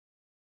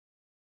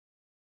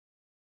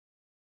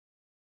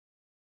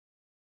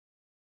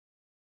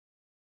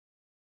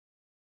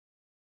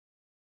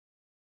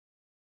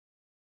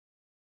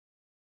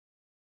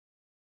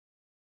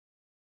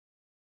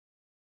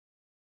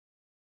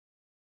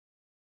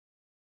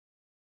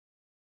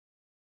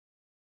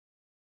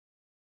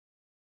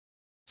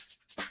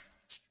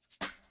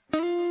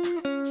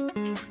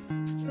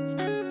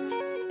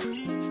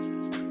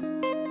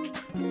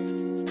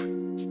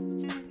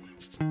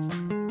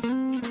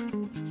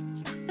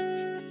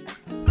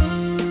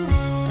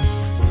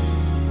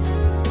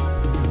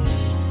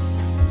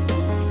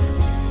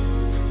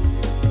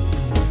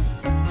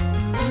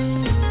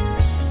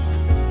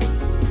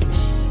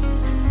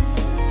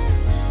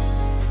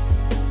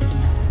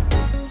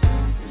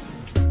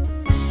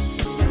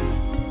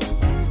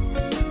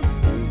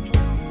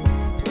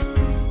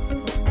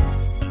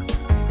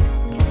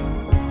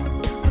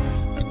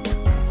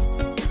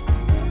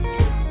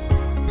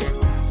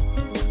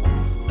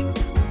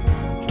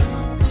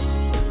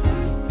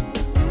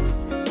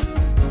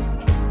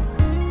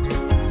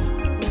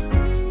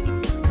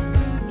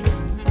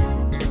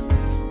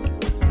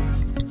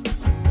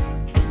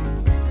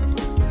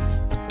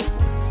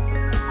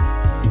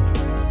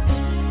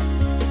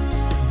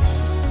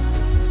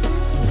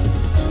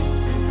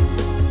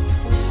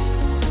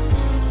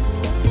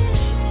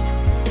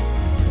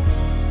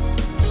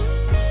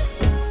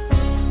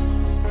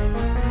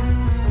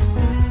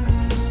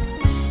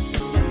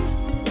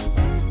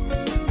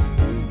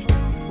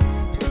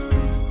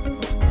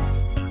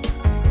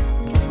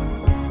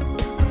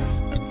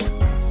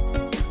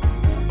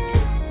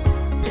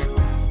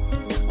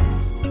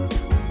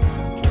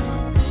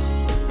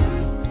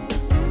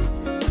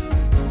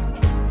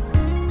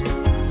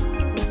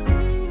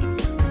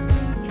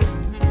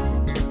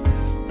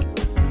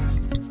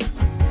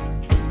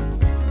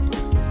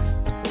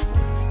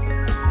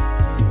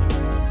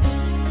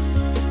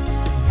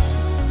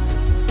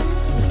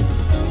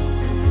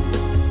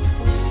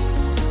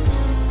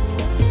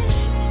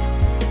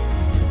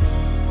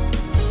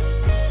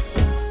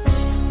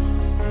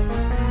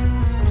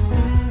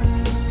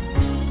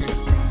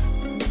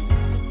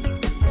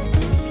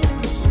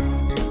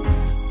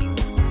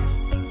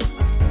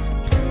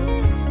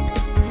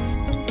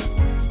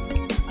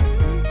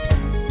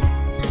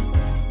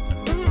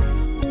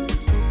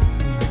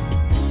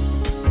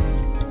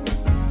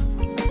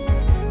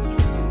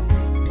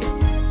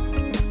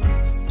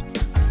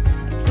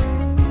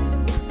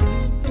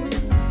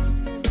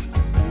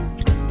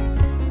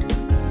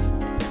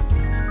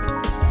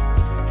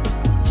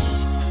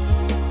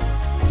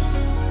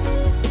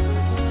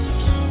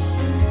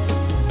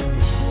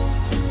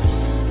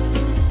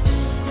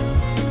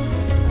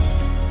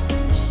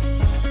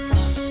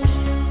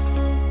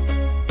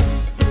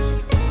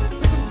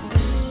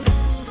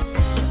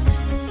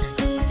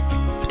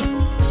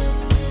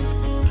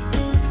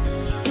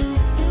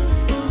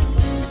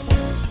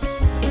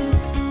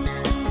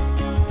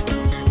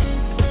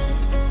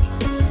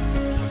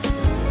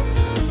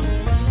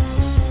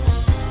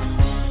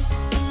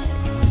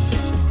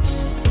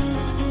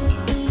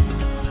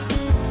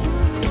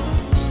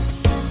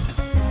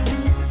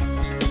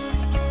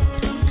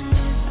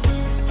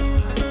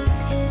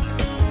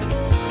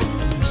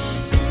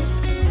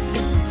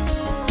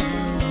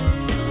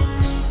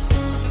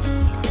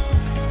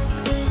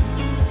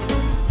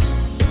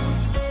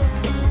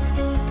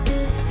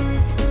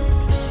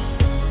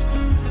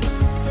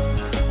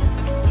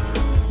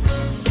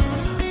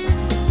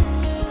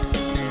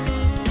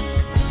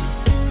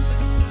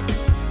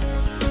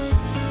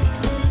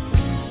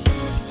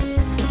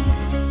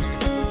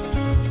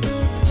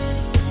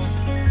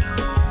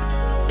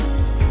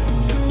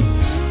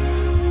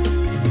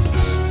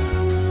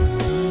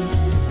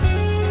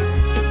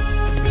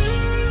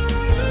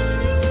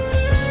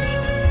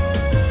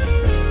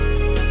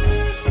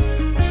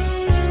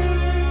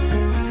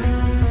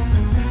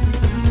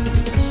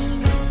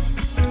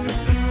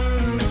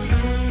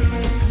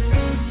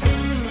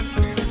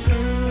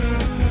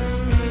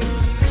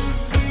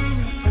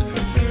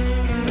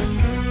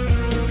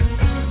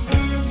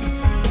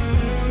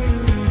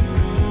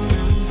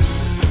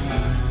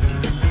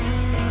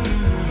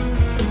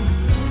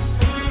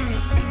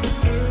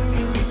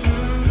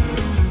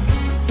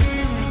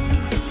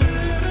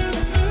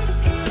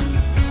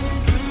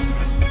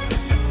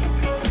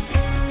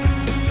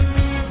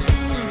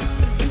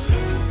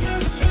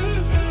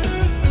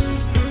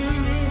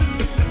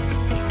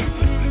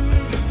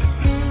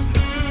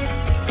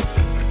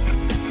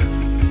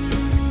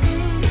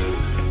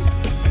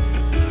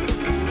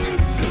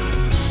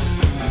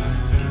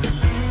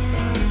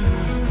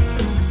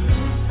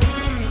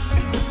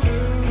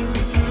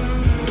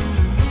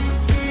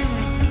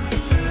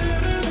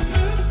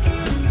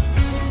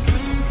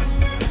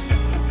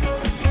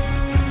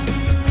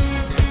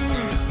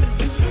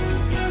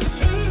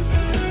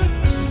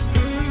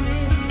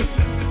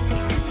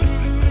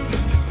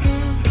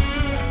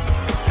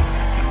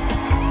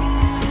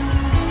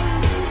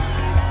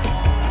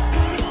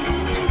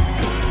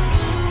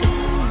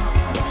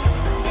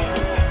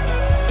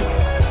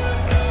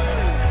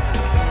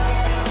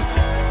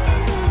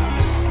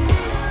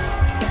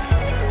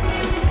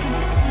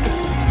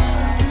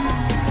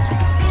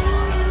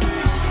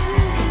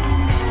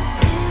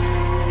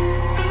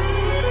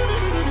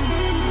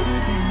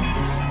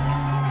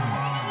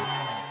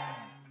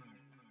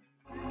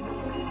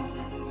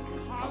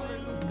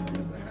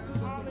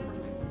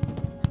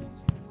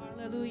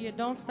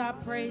don't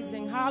stop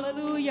praising.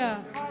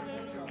 Hallelujah.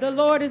 The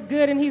Lord is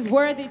good and he's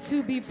worthy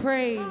to be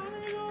praised.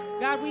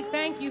 God, we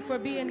thank you for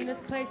being in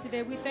this place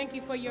today. We thank you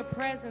for your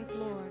presence,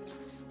 Lord.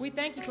 We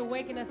thank you for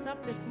waking us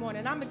up this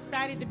morning. I'm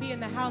excited to be in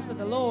the house of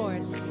the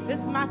Lord. This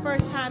is my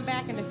first time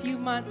back in a few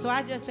months, so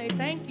I just say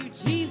thank you,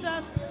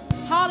 Jesus.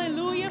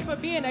 Hallelujah, for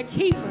being a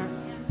keeper.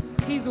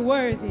 He's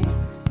worthy.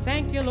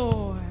 Thank you,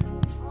 Lord.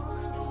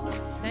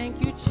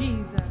 Thank you,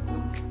 Jesus.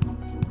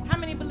 How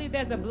many believe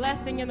there's a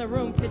blessing in the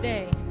room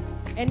today?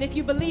 And if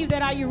you believe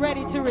that, are you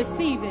ready to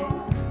receive it?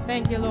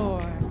 Thank you,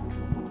 Lord.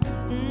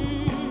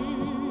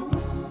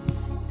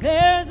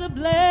 There's a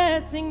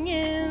blessing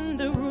in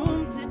the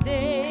room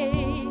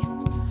today.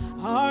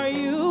 Are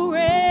you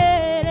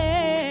ready?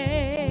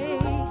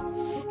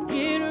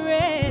 Get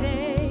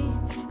ready.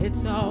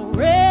 It's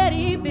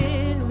already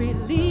been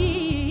released.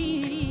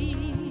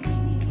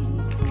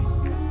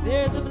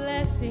 There's a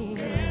blessing.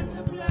 There's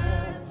a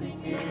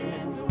blessing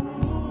in the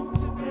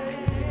room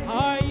today.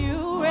 Are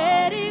you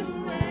ready?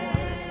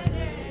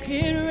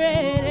 Get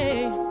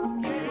ready.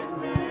 Get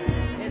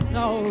ready. It's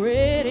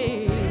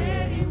already.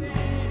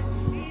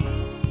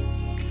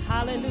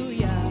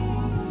 Hallelujah.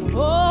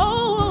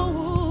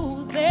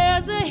 Oh,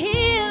 there's a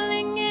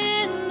healing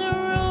in the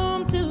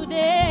room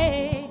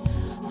today.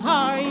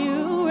 Are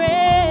you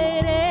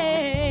ready?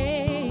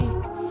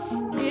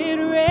 Get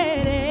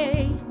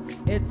ready.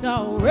 It's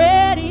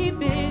already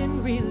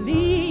been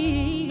released.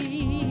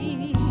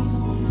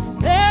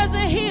 There's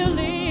a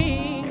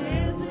healing.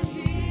 There's a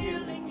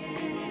healing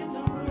in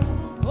the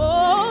room.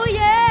 Oh,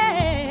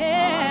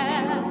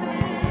 yeah.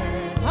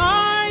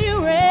 Are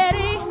you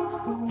ready?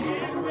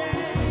 Get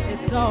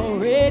ready. It's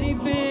already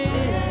been.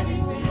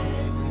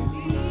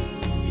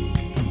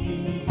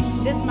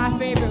 This is my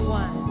favorite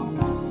one.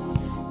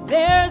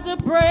 There's a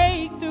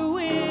breakthrough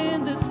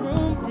in this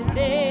room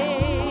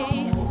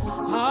today.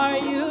 Are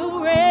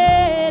you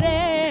ready?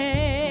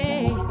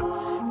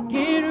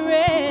 Get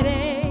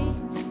ready.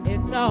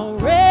 It's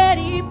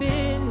already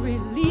been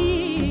released.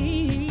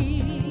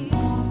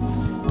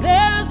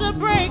 There's a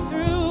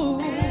breakthrough.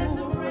 There's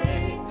a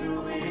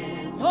breakthrough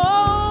in the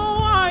oh,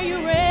 are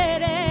you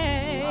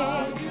ready?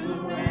 Are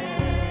you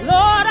ready?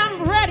 Lord,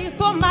 I'm ready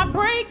for my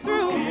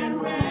breakthrough.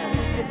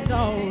 It's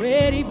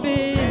already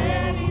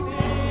been.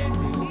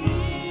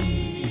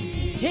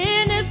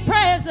 In his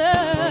presence,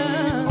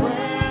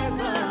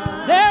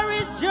 there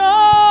is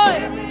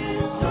joy.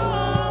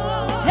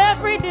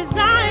 Every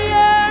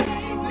desire,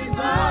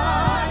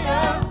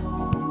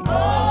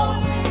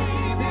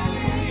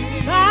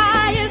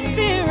 by his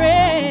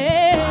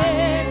spirit,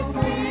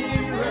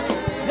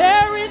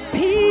 there is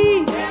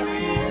peace.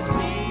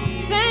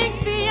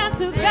 Thanks be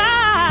unto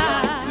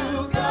God.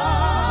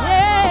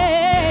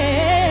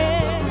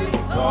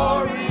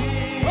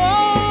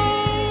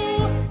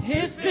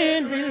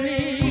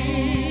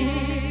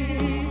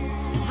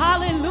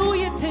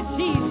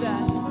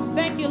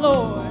 Thank you,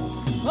 Lord.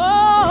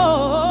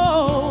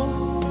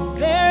 Oh,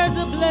 there's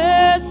a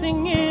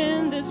blessing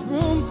in this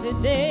room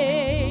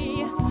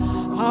today.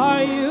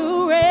 Are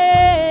you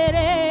ready?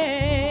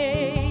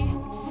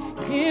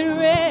 Get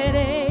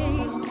ready.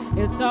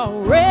 It's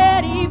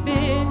already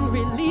been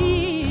released.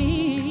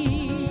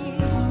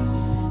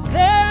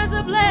 There's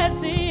a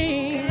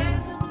blessing.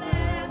 There's a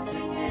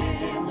blessing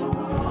in the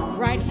room.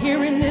 Right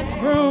here in this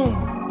room.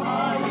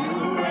 Are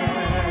you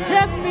ready?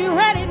 Just be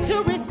ready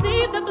to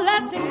receive the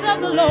blessings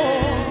of the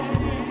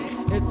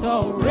Lord. It's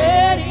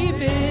already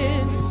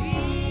been,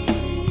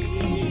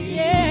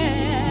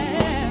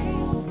 yeah.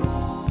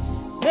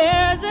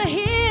 There's a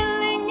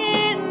healing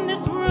in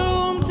this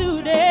room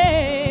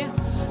today.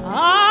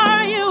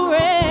 Are you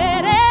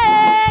ready?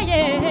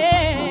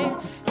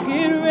 Yeah.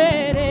 Get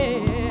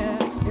ready.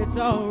 It's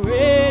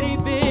already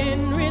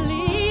been released.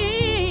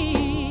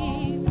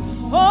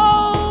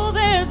 Oh,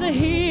 there's a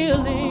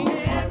healing.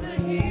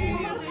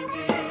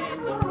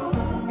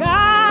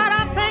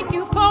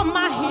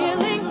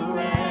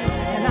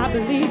 I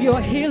believe your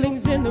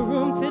healing's in the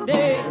room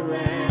today.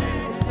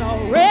 It's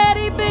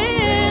already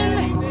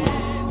been.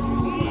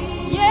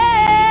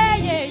 Yeah,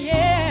 yeah,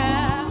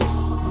 yeah.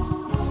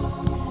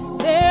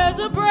 There's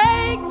a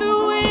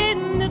breakthrough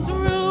in this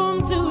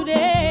room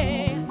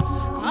today.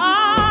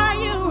 Are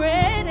you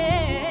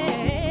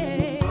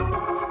ready?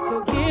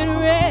 So get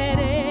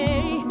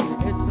ready.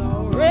 It's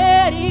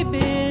already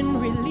been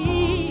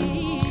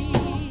released.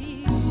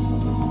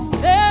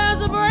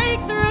 There's a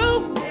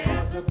breakthrough.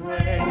 There's a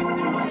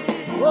breakthrough.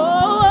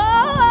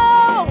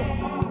 Oh,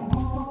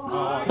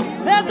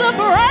 there's a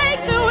break.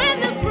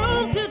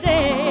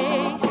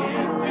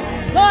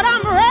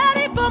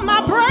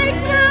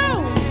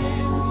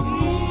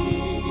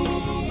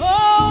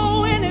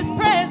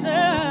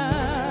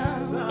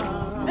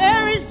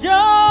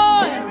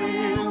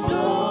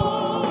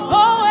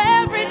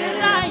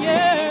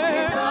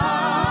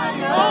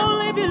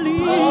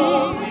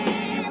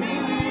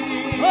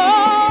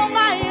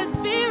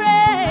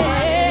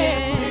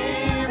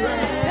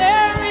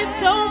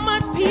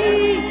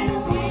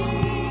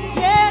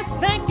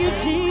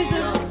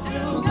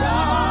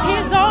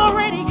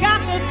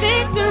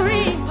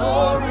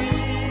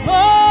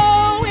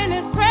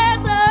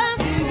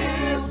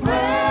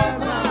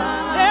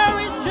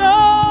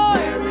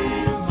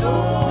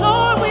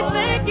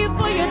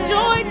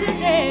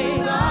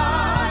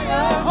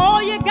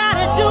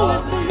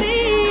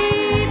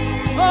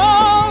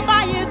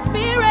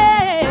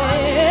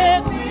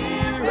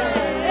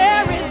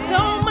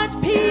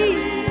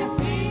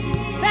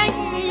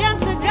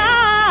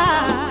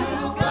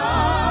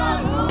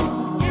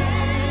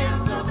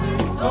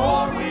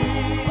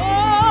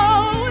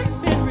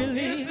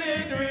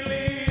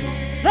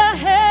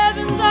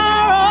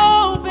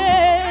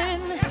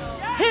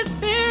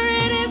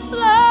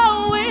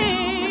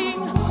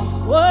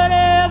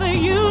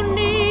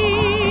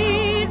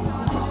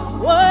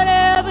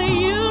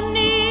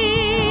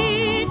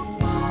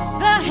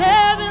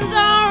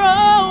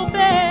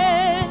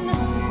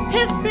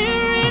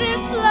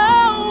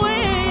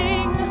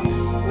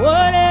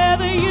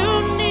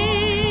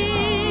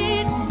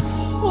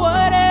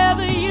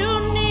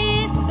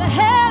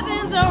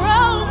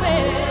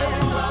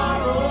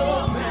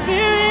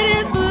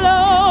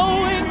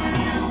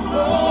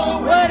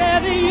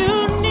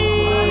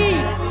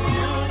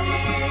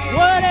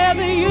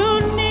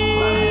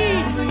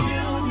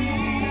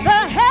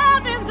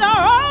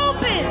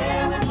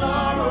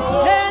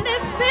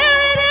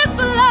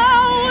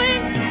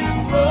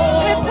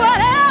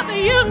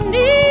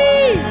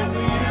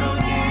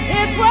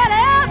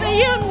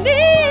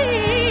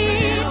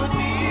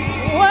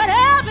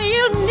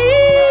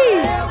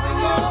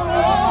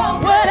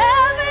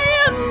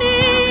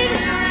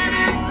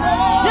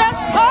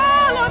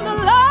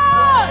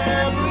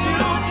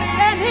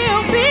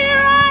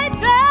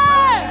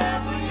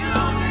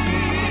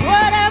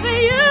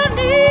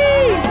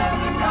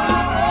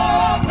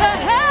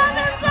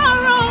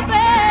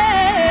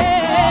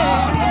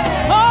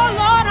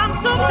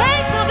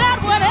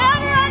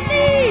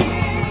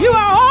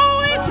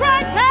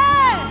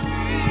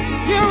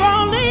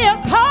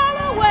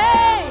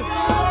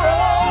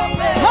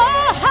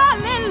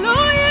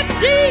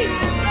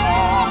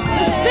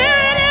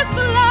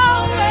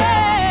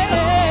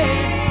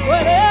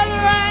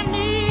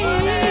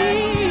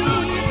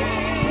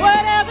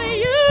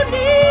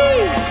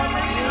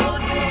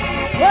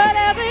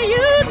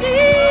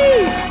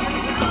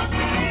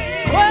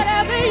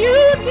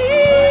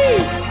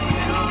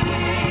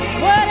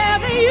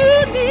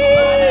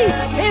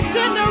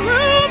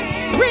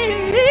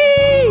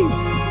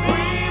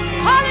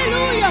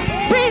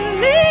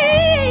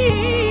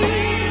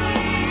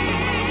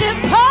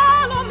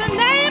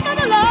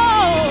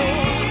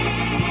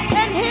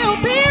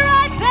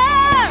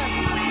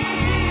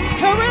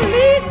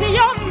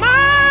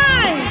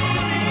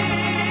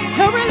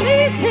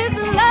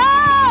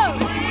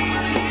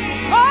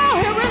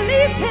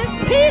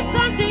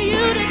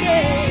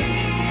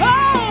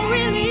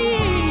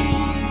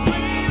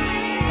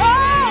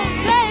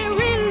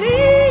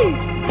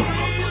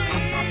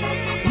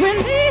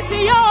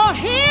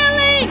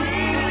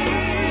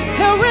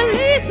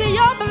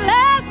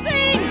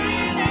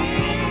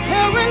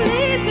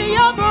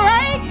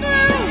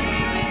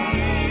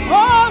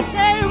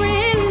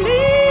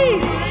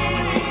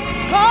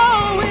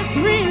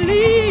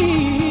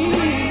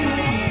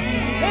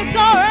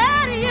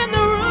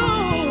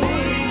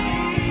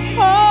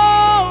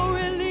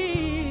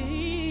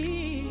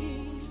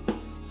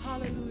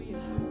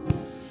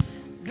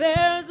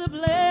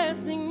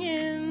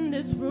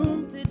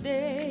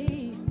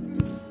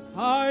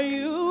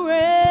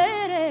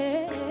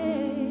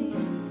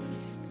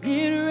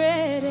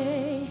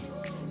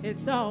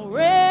 it's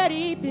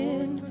already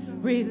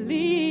been released.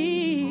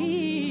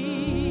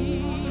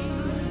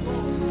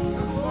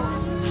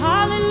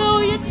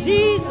 Hallelujah,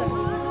 Jesus.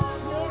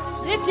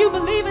 If you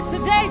believe it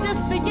today,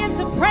 just begin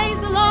to praise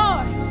the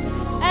Lord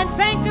and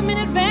thank Him in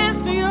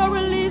advance for your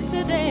release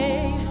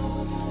today.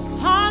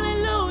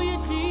 Hallelujah,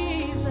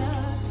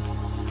 Jesus.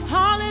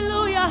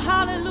 Hallelujah,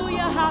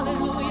 hallelujah,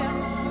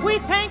 hallelujah. We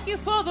thank you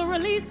for the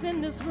release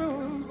in this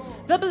room,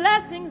 the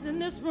blessings in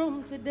this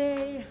room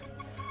today.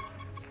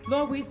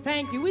 Lord, we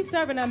thank you. We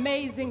serve an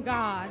amazing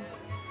God,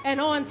 an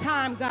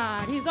on-time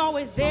God. He's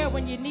always there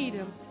when you need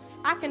Him.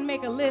 I can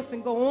make a list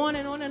and go on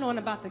and on and on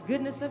about the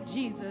goodness of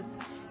Jesus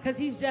because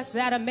He's just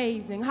that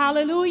amazing.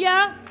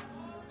 Hallelujah.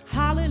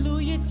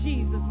 Hallelujah,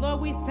 Jesus.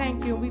 Lord, we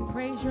thank you and we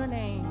praise your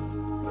name.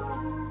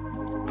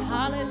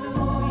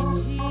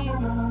 Hallelujah,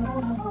 Jesus.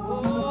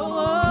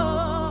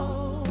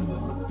 Oh,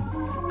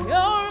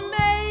 you're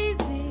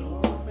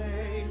amazing.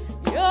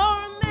 You're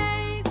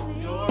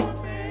amazing.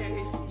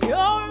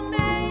 You're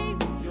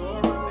amazing.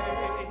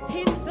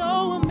 He's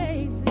so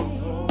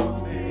amazing.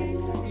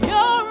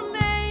 You're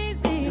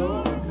amazing.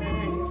 You're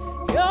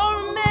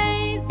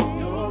amazing.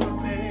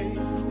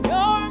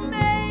 You're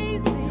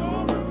amazing.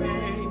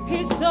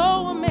 He's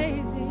so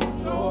amazing.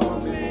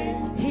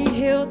 He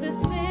healed the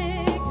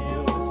sick,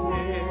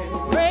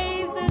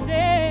 raised the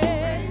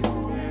dead.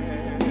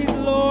 He's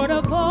Lord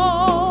of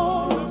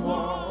all,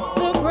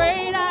 the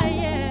great I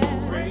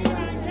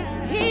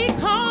am. He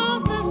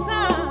calls the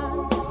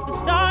sun, the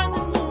stars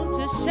and moon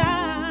to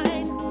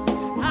shine.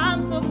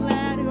 I'm so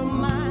glad you're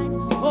mine.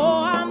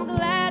 Oh, I'm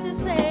glad to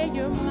say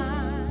you're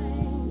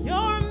mine.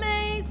 You're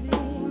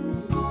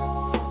amazing.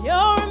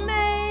 You're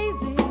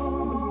amazing.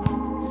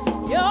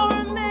 You're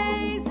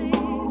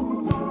amazing.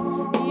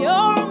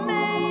 You're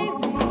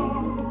amazing.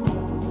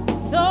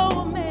 So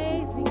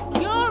amazing.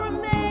 You're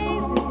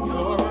amazing.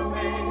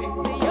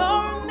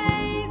 You're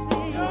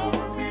amazing.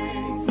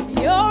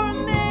 You're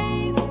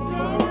amazing.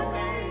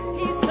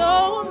 He's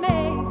so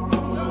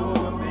amazing.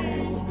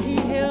 He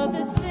healed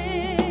the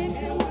sick.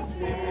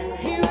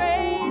 He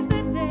raised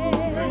the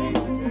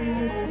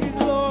dead. He's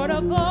Lord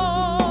of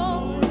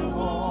all,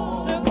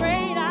 the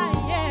great I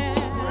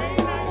am.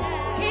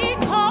 He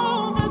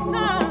called the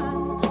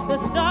sun, the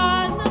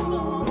stars, the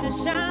moon to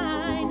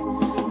shine.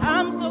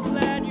 I'm so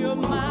glad you're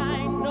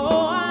mine. No,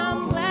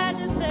 I'm glad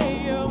to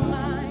say you're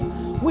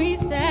mine. We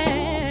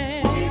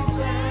stand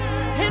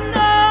in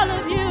all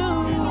of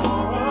you.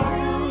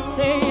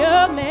 Say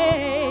you're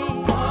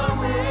amazed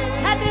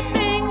at the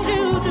things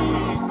you do.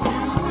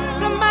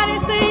 Somebody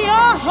say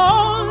you're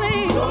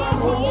holy.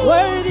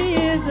 Worthy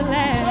is the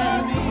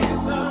Lamb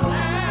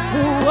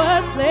who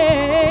was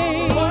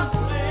slain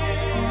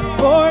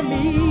for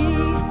me.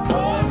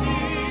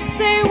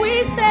 Say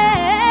we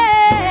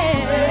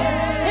stand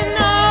in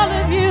all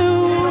of you.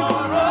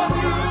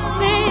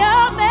 Say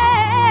you're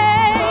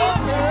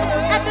amazed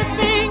at the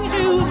things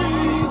you do.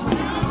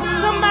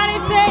 Somebody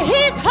say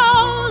He's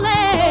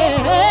holy.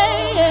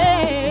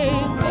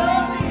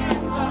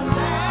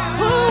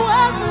 Who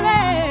was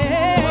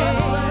slain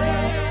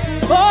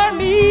for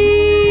me.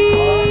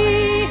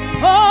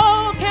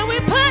 Oh, can we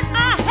put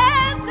our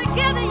hands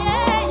together?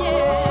 Yeah,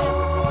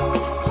 yeah.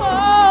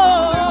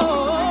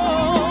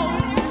 Oh,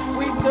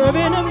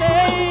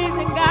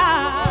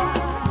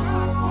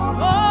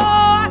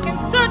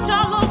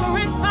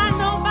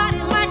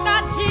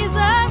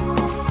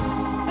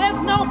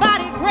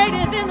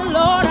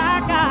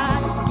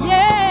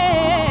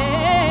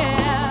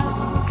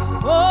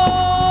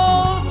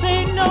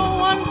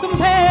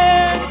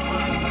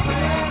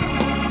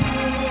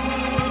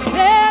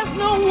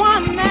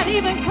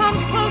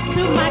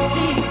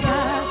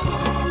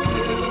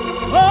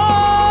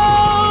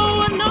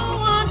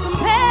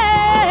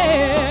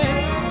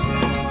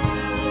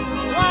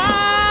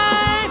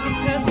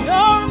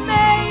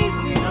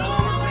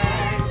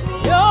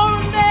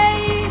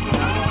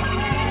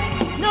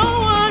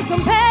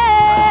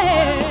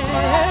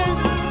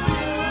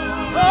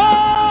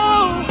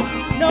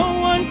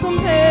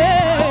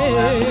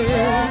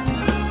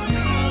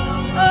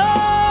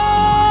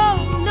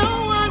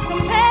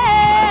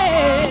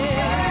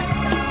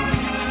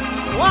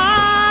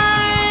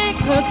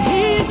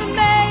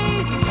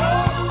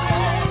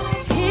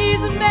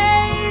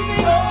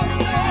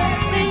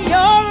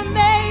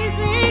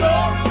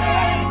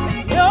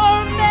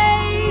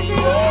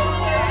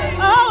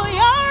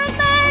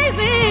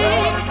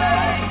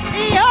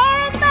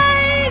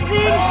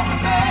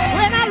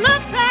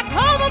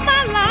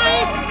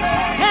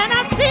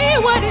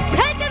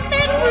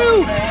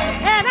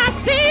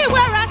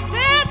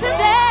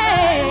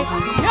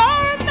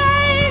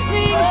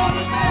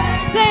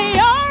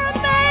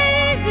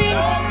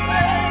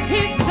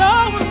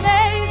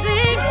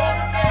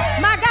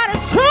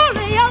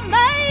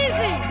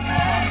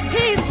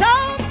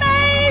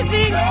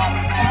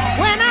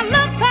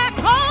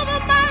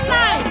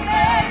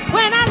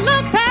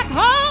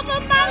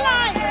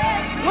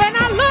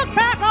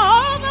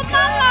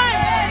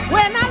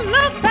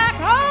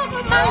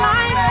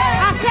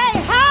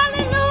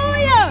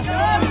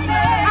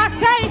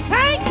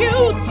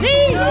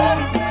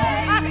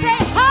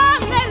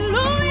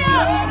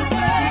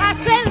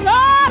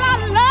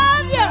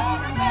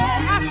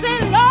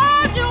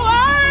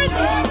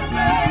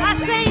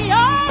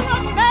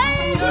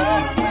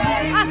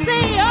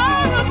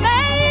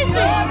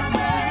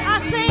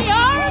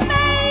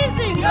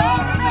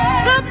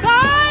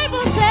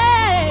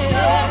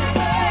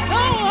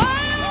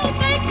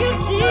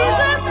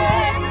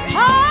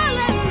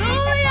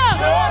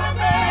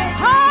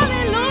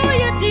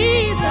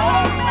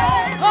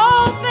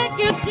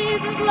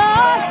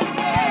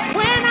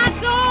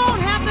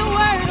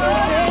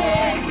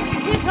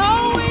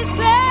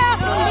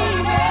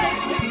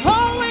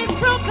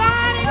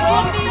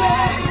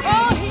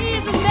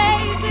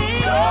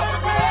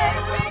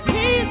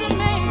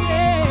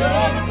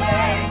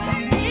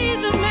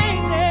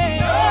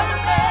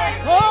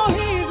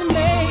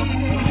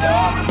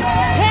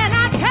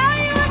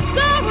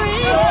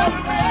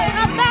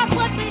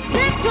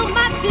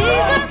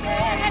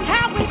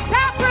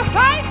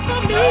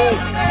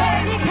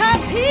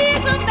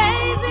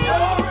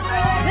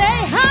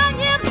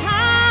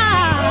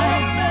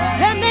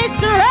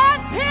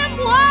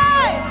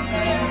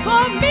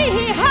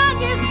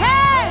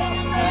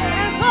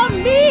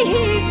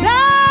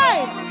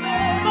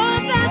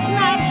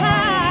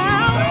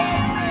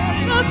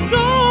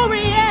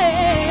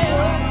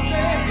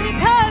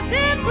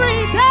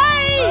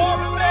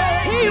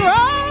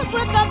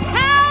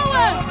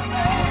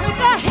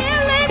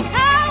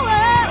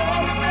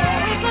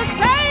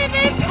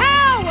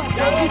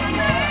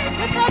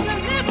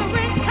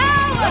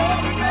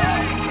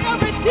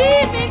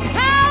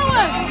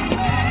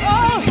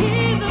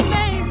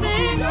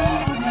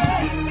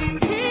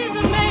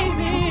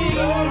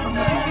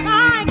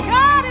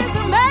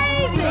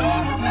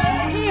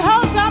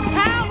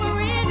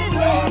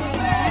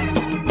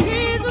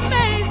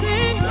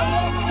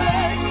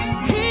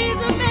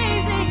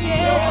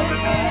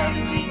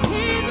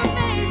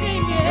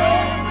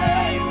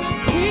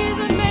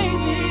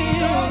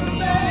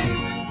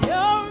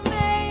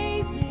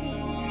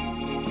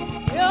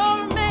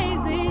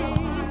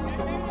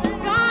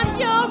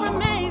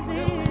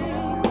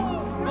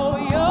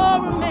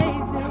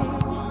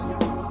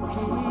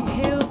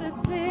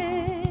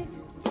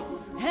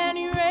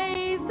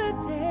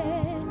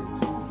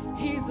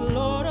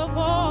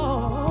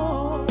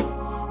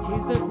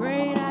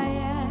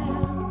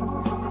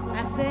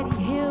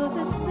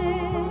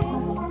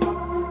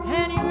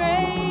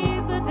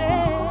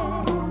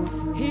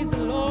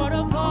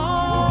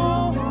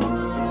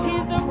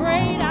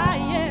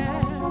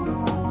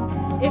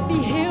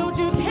 He healed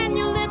you. Can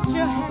you lift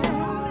your hand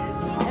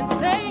and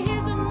say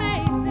he's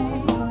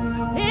amazing?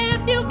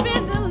 If you've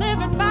been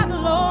delivered by the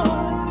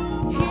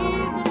Lord,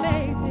 he's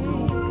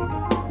amazing.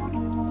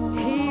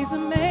 He's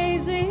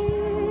amazing.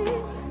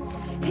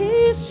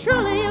 He's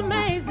truly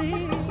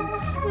amazing.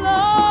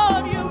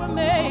 Lord, you're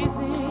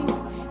amazing.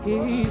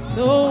 He's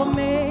so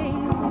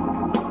amazing.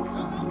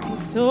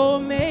 He's so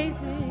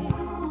amazing.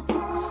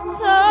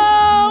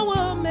 So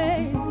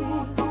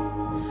amazing.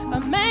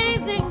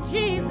 Amazing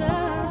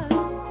Jesus.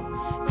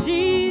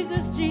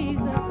 Jesus,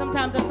 Jesus.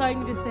 Sometimes that's all you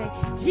need to say.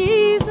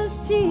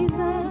 Jesus,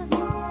 Jesus.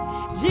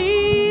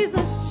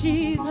 Jesus,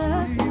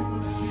 Jesus.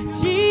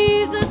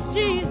 Jesus,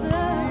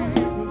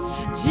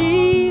 Jesus.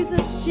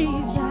 Jesus,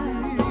 Jesus.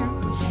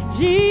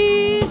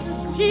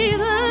 Jesus,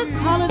 Jesus.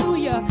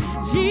 Hallelujah.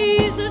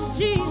 Jesus,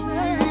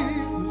 Jesus.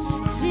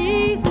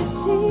 Jesus,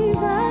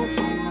 Jesus.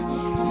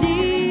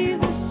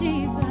 Jesus,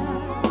 Jesus.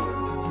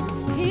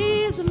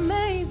 He's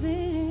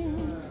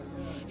amazing.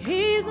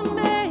 He's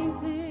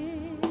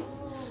amazing.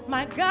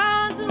 My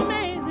God's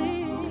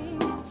amazing.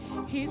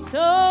 He's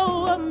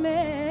so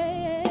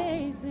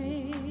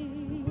amazing.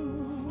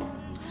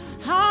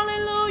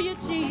 Hallelujah,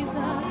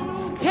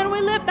 Jesus. Can we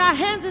lift our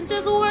hands and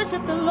just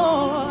worship the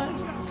Lord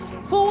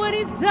for what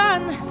he's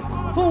done,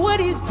 for what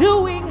he's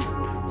doing,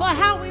 for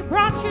how he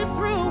brought you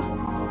through.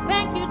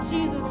 Thank you,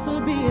 Jesus,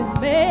 for being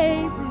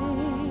amazing.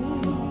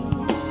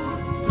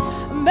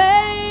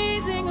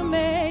 Amazing,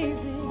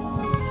 amazing.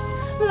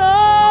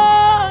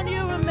 Lord,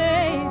 you're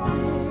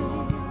amazing.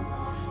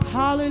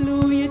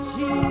 Hallelujah,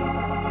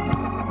 Jesus.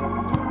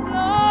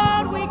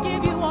 Lord, we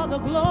give you all the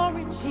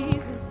glory,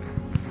 Jesus.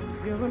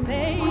 You're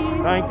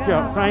amazing. Thank you,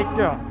 God. thank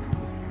you.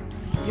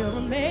 You're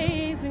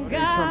amazing,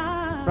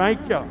 God.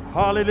 Thank you.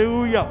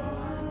 Hallelujah.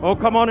 Oh,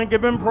 come on and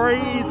give him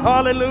praise.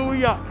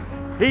 Hallelujah.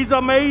 He's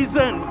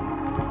amazing.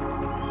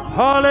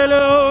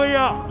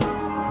 Hallelujah.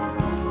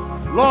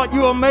 Lord,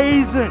 you're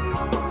amazing.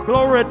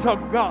 Glory to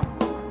God.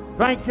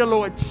 Thank you,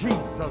 Lord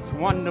Jesus.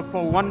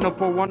 Wonderful,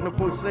 wonderful,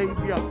 wonderful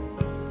Savior.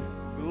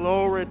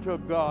 Glory to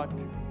God.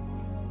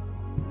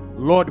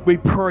 Lord, we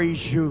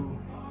praise you.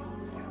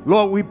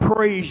 Lord, we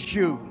praise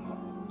you.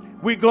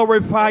 We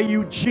glorify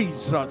you,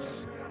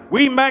 Jesus.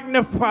 We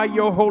magnify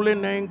your holy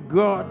name,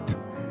 God.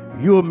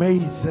 You're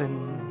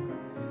amazing.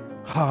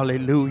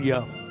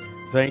 Hallelujah.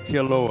 Thank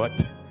you, Lord.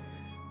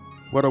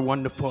 What a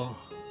wonderful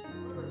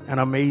and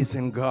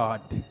amazing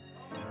God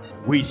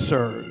we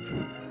serve.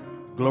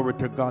 Glory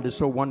to God. It's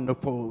so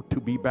wonderful to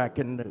be back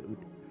in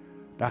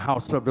the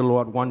house of the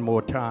Lord one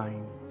more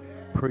time.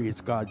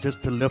 Praise God.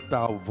 Just to lift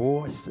our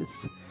voices.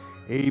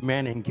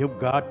 Amen. And give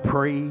God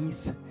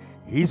praise.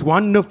 He's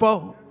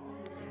wonderful.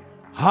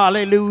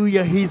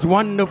 Hallelujah. He's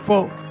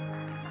wonderful.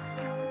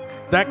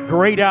 That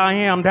great I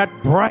am, that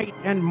bright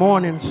and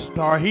morning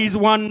star. He's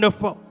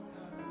wonderful.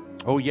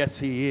 Oh, yes,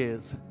 he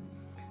is.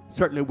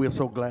 Certainly, we're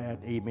so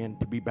glad, amen,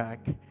 to be back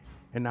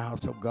in the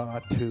house of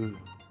God to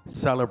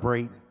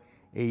celebrate,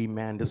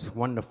 amen, this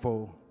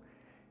wonderful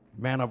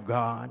man of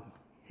God.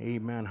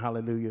 Amen,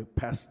 hallelujah,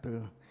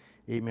 Pastor,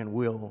 amen,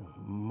 Will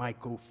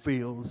Michael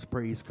Fields,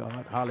 praise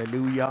God,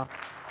 hallelujah,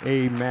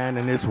 amen,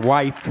 and his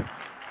wife,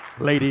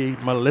 Lady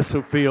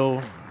Melissa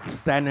Fields,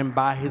 standing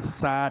by his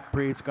side,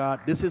 praise God.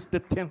 This is the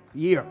 10th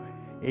year,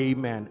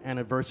 amen,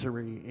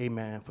 anniversary,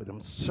 amen, for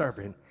them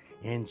serving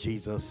in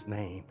Jesus'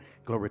 name.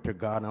 Glory to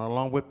God. And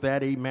along with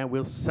that, amen,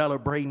 we're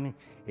celebrating,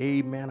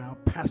 amen, our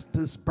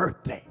pastor's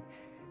birthday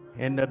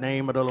in the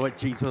name of the Lord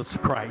Jesus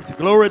Christ.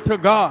 Glory to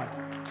God.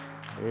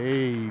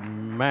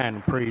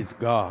 Amen. Praise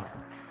God.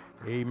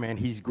 Amen.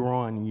 He's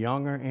growing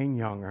younger and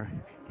younger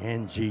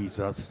in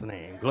Jesus'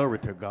 name. Glory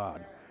to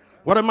God.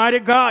 What a mighty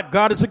God.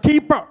 God is a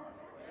keeper.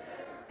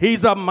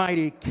 He's a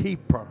mighty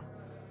keeper.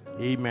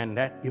 Amen.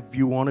 That if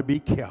you want to be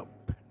kept,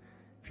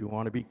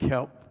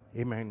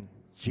 amen,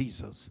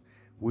 Jesus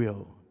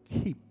will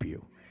keep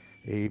you.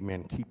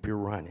 Amen. Keep you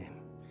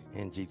running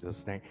in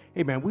Jesus' name.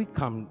 Amen. We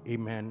come,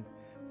 amen,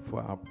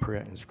 for our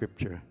prayer and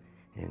scripture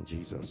in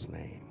Jesus'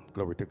 name.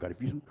 Glory to God.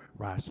 If you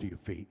rise to your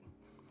feet,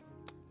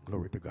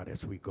 glory to God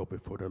as we go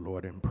before the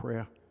Lord in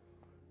prayer.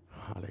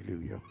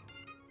 Hallelujah.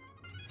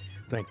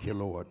 Thank you,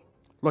 Lord.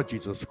 Lord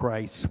Jesus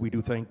Christ, we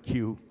do thank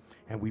you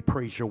and we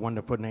praise your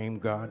wonderful name,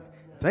 God.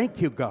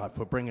 Thank you, God,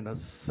 for bringing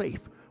us safe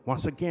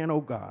once again,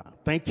 oh God.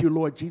 Thank you,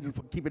 Lord Jesus,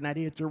 for keeping that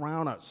edge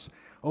around us.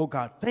 Oh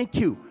God, thank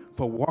you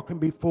for walking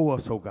before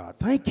us, oh God.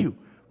 Thank you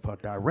for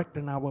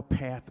directing our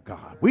path,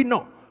 God. We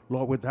know,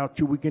 Lord, without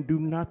you we can do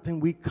nothing.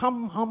 We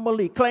come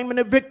humbly claiming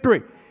the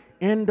victory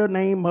in the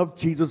name of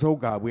Jesus, oh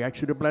God. We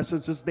ask you to bless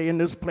us this day in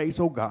this place,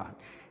 oh God.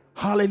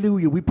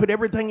 Hallelujah. We put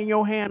everything in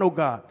your hand, oh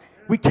God.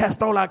 We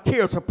cast all our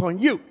cares upon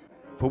you,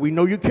 for we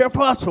know you care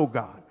for us, oh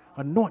God.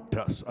 Anoint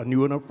us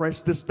anew and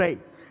afresh this day,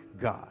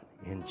 God.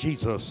 In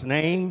Jesus'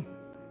 name,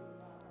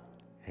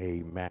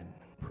 amen.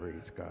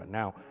 Praise God.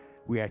 Now,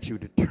 we ask you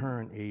to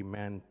turn,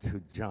 amen,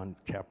 to John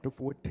chapter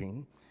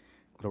 14.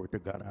 Glory to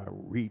God.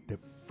 I'll read the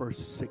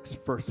first 6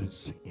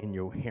 verses in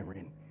your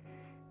hearing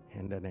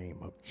in the name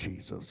of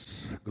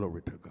Jesus.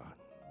 Glory to God.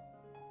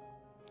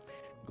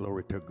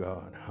 Glory to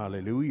God.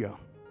 Hallelujah.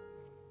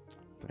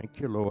 Thank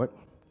you, Lord.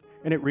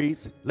 And it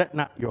reads, let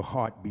not your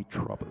heart be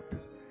troubled.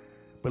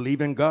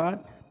 Believe in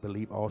God,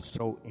 believe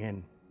also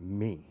in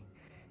me.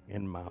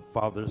 In my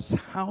Father's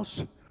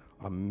house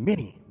are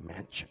many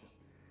mansions.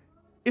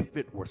 If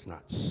it was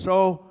not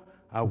so,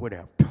 I would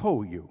have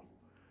told you.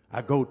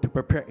 I go to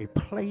prepare a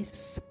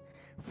place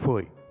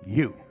for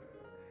you.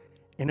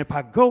 And if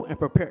I go and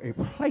prepare a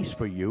place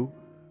for you,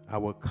 I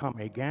will come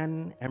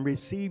again and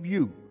receive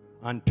you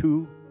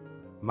unto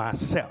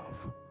myself,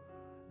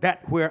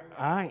 that where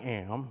I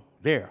am,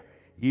 there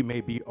ye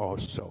may be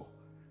also.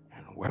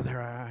 And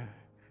whither I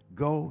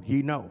go,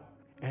 ye know,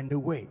 and the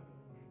way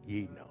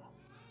ye know.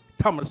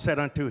 Thomas said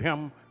unto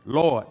him,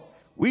 Lord,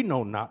 we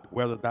know not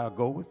whither thou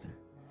goest,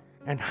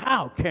 and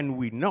how can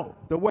we know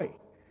the way?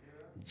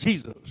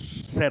 Jesus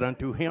said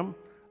unto him,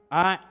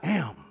 I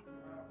am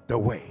the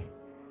way,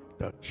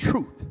 the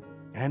truth,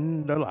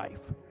 and the life.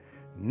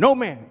 No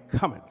man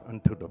cometh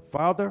unto the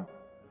Father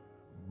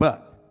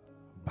but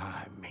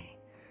by me.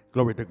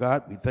 Glory to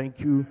God. We thank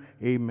you.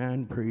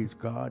 Amen. Praise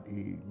God.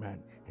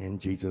 Amen. In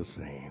Jesus'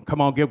 name.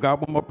 Come on, give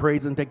God one more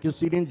praise and take your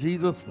seat in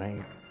Jesus'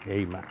 name.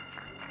 Amen.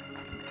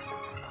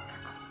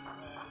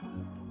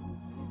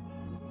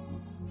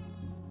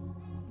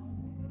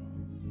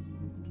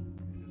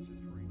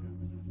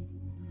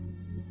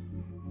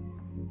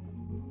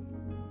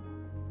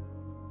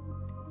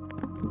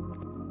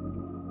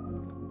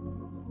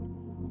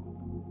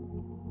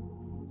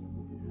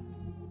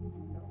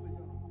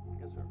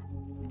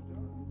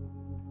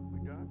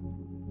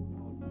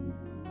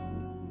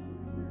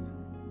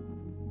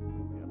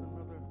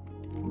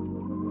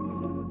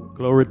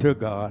 Glory to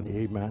God.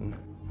 Amen.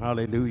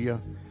 Hallelujah.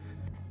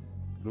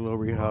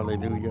 Glory.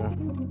 Hallelujah.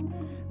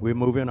 We're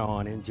moving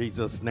on in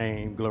Jesus'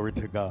 name. Glory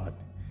to God.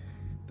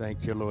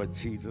 Thank you, Lord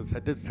Jesus.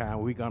 At this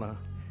time, we're going to,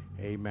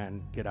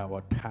 amen, get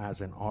our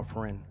tithes and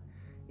offering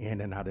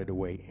in and out of the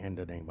way in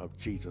the name of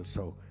Jesus.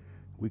 So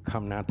we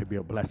come now to be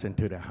a blessing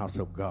to the house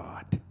of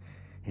God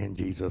in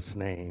Jesus'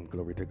 name.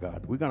 Glory to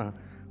God. We're going to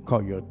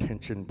call your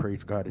attention,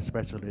 praise God,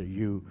 especially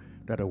you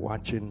that are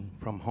watching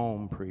from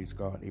home, praise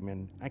God,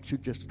 amen. Actually,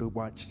 just to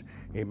watch,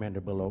 amen,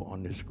 the below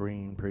on the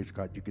screen, praise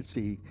God. You can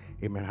see,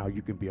 amen, how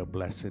you can be a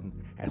blessing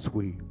as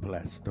we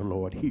bless the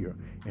Lord here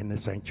in the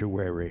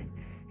sanctuary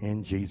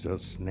in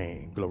Jesus'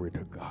 name. Glory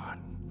to God.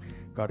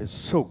 God is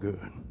so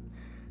good.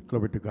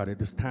 Glory to God. At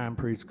this time,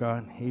 praise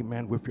God,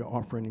 amen, with your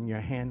offering in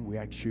your hand, we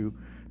ask you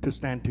to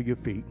stand to your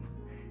feet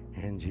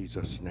in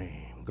Jesus'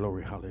 name.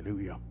 Glory,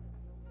 hallelujah.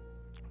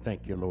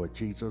 Thank you, Lord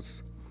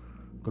Jesus.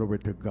 Glory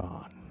to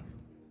God.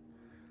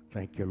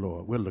 Thank you,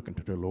 Lord. We're looking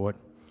to the Lord.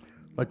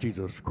 Lord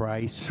Jesus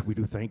Christ, we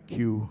do thank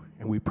you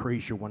and we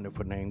praise your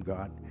wonderful name,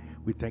 God.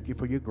 We thank you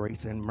for your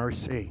grace and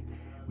mercy.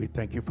 We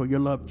thank you for your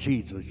love,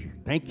 Jesus.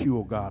 Thank you,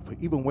 oh God, for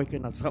even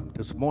waking us up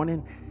this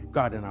morning,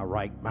 God, in our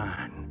right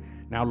mind.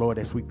 Now, Lord,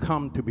 as we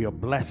come to be a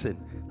blessing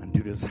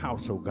unto this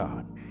house, oh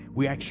God,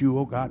 we ask you,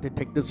 oh God, to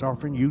take this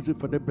offering, use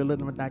it for the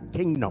building of that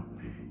kingdom.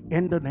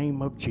 In the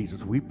name of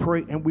Jesus, we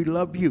pray and we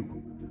love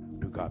you.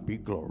 To God be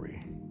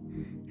glory.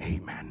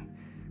 Amen.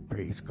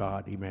 Praise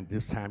God. Amen.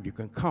 This time you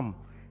can come,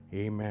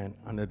 amen,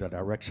 under the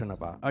direction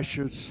of our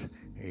ushers.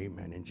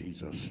 Amen. In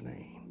Jesus'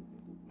 name.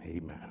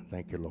 Amen.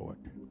 Thank you, Lord.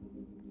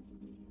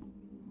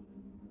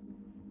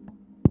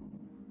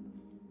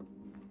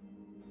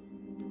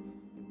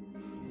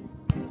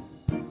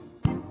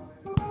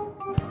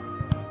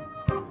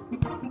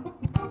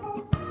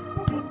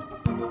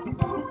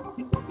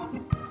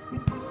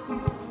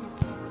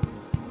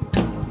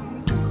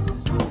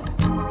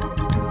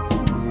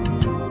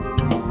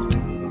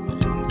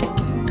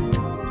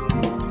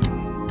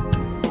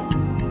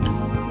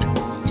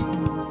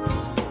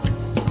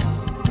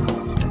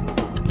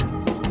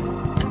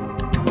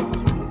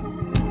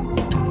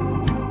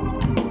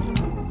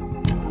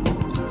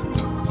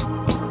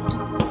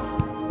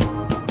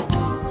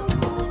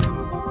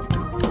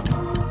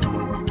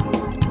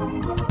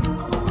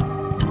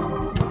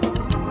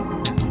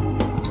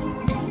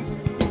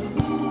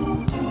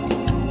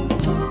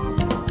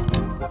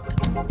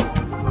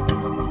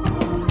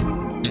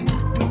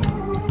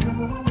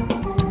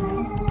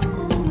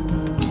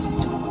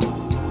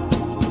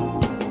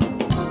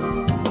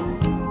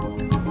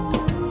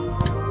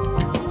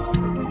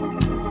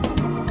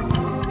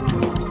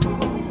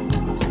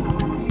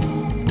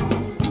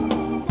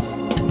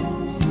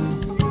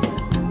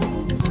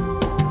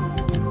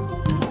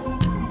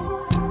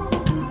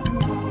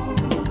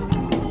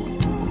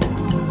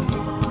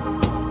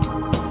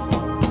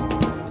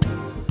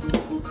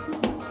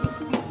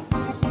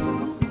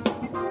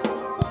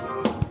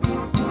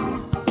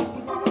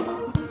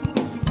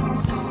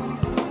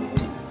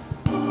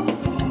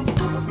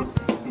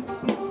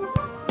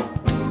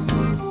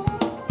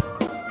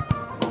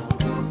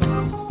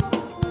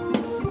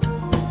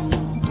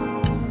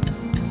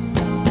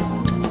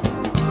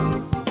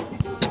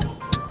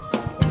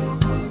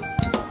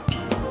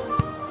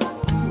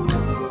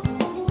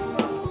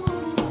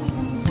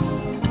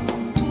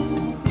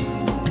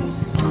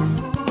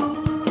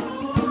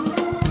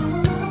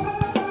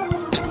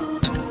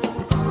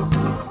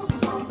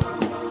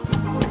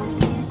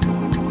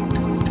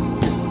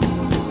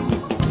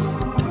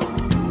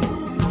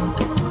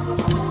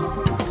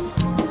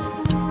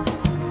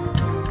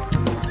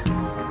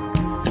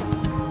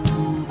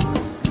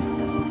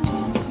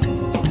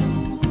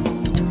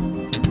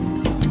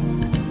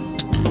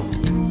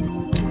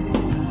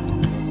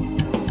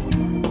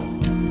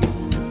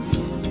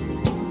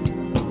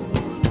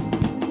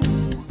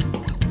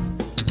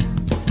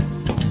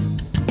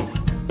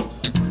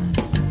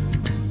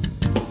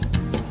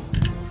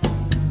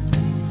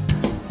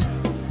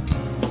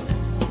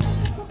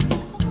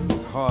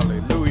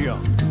 Hallelujah.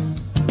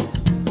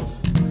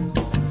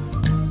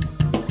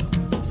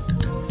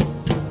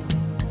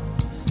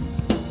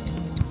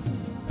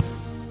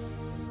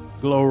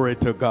 Glory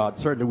to God.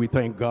 Certainly we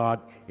thank God,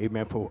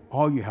 amen, for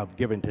all you have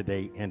given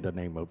today in the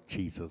name of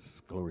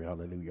Jesus. Glory,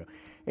 hallelujah.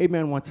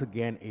 Amen. Once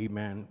again,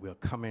 amen. We're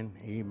coming,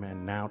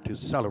 amen, now to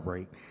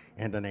celebrate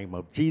in the name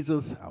of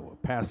Jesus, our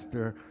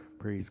pastor.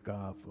 Praise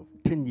God for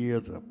 10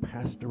 years of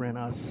pastoring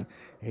us.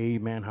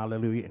 Amen.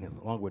 Hallelujah. And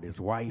along with his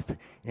wife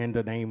in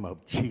the name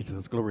of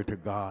Jesus. Glory to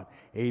God.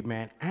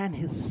 Amen. And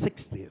his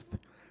 60th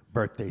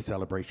birthday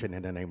celebration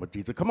in the name of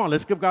Jesus. Come on,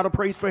 let's give God a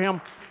praise for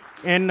him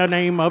in the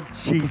name of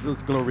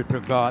Jesus. Glory to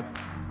God.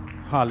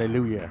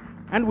 Hallelujah.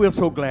 And we're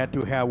so glad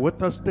to have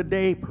with us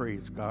today,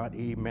 praise God,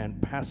 amen,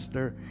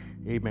 Pastor,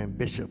 amen,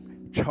 Bishop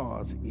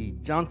Charles E.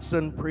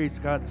 Johnson, praise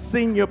God,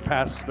 Senior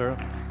Pastor,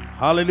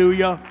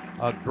 hallelujah,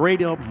 a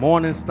Greater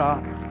Morning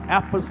Star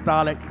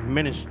Apostolic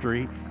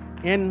Ministry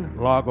in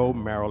Largo,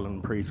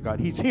 Maryland, praise God.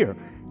 He's here,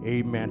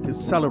 amen, to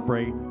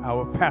celebrate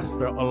our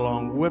pastor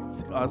along with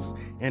us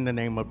in the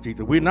name of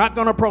Jesus. We're not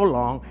going to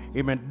prolong,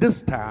 amen,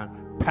 this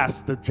time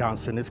Pastor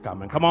Johnson is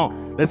coming. Come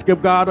on, let's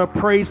give God a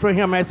praise for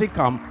him as he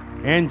comes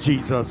in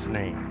Jesus'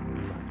 name.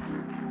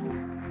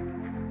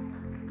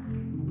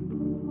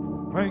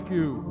 Thank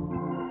you.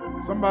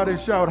 Somebody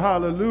shout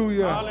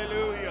hallelujah.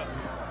 Hallelujah.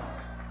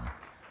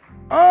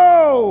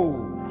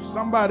 Oh,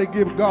 somebody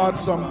give God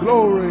some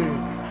glory.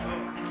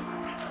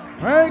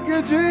 Thank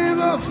you,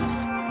 Jesus.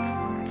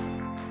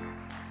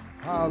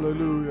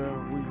 Hallelujah.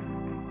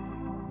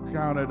 We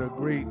count it a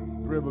great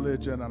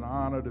privilege and an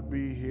honor to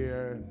be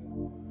here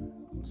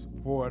in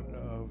support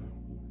of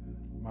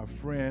my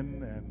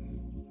friend and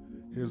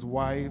his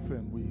wife,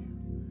 and we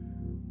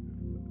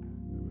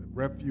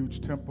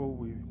Refuge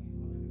Temple,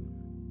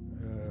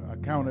 I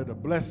count it a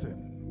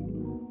blessing.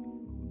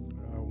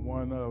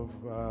 One of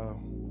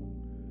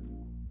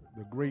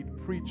the great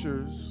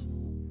preachers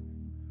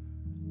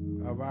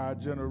of our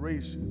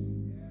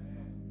generation,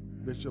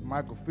 Bishop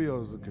Michael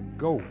Fields, can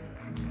go.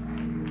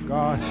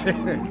 God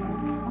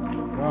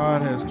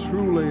has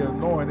truly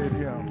anointed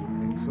him,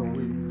 and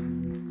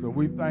so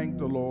we thank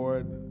the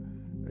Lord,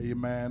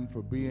 amen,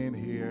 for being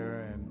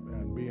here and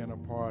being a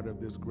part of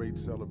this great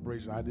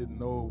celebration. I didn't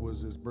know it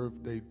was his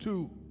birthday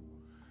too,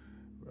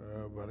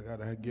 but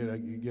I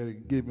gotta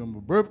give him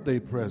a birthday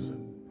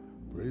present.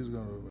 Praise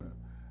God.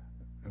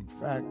 In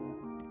fact,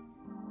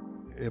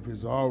 if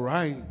it's all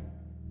right,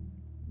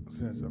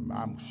 since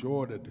I'm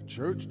sure that the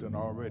church done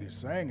already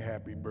sang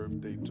happy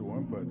birthday to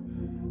him, but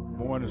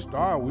Morning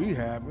Star, we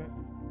haven't.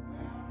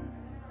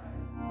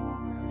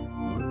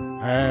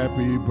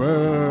 Happy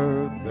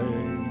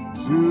birthday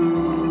to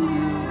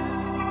you.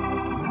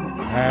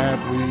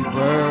 Happy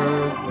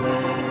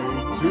birthday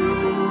to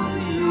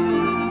you.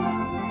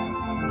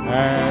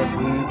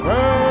 Happy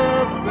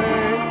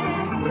birthday,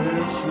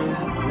 Bishop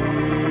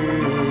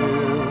Fields.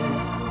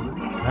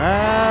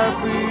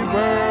 Happy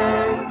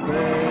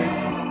birthday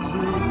to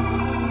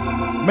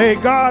you. May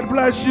God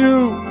bless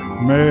you.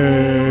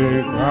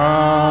 May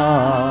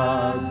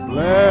God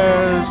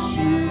bless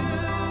you.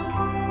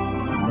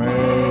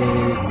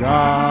 May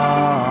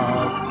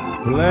God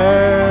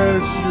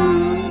bless you.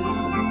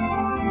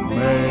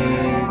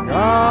 May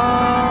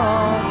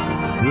God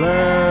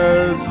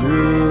bless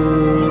you.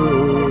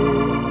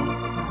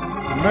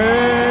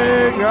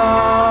 May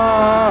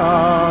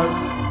God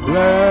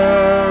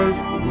bless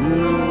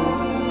you.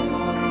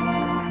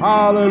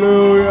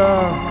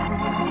 Hallelujah.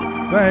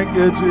 Thank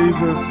you,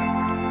 Jesus.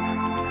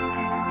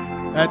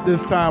 At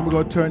this time, we're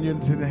going to turn you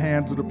into the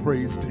hands of the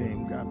praise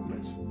team. God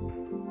bless you.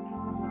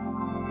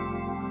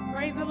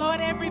 Praise the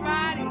Lord,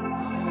 everybody.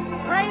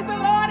 Praise the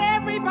Lord,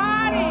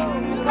 everybody.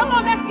 Come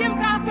on, let's give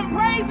God some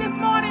praise this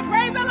morning.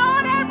 Praise the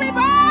Lord,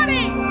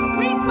 everybody.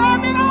 We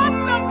serve an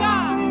awesome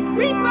God.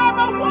 We serve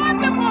a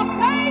wonderful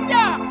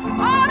Savior.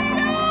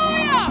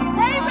 Hallelujah.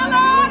 Praise the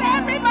Lord,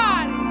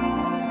 everybody.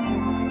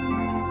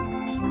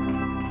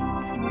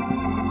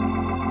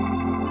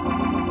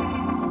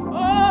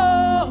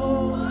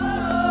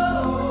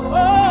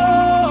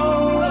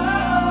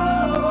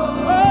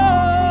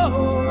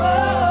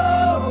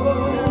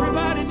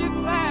 Everybody just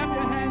clap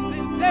your hands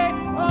and say,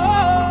 oh,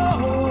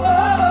 oh,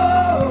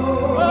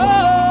 oh, oh,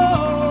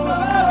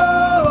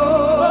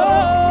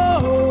 oh.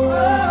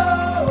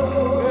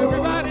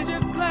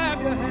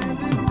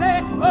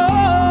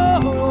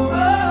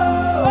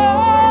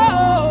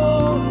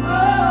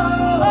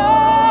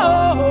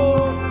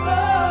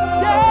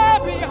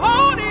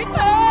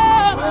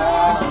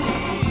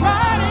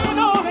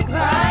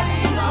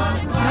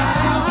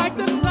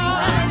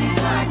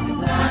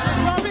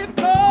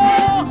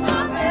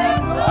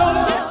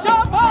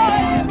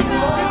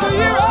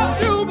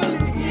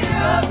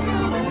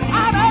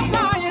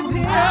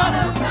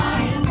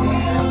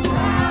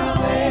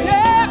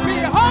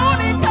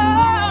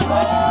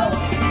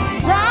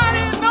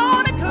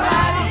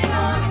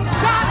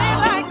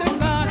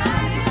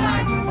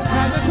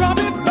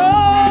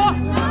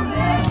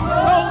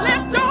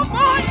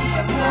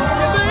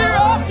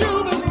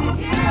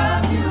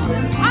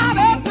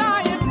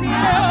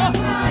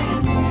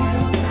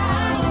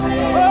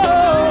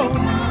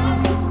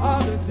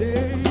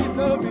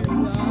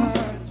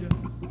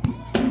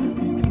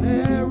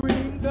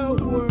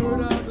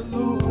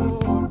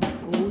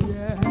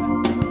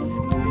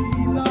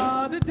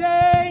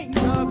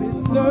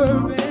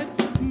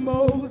 servant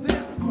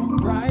Moses,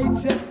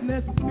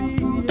 righteousness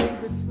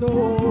being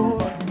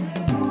restored.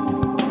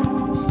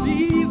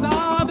 These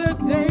are the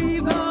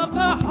days of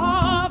the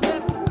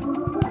harvest.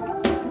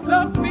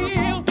 The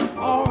fields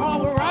are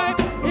all ripe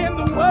in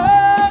the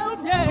world,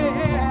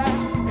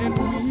 yeah. And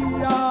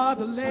we are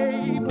the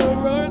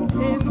laborers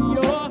in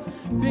your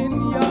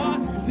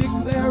vineyard,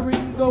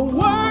 declaring the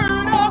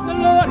word of the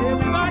Lord.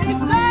 Everybody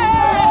say,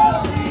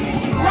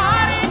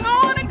 riding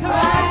on a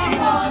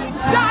cloud,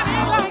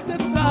 shining like the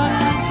sun,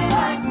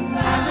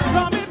 and the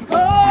trumpets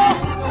call.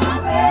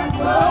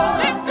 So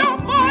lift your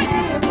voice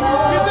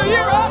in the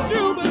year of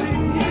Jubilee,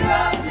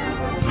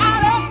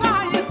 out of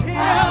Zion's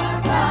hill.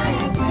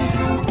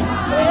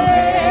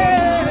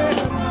 Yeah,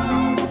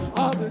 these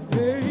are the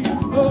days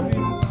of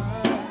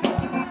Elijah,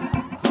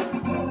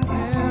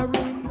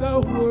 declaring the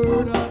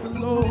word of the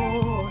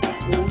Lord.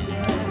 Oh,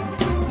 yeah.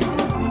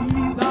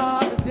 These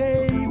are the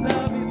days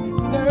of his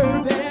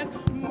servant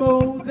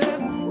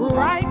Moses,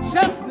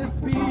 righteousness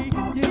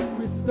being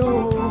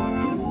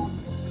restored.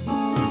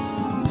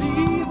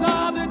 These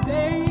are the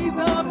days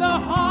of the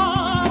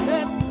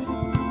harvest.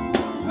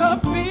 The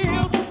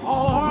fields are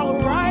all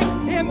right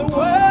in the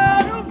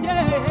world,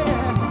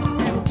 yeah.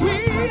 And we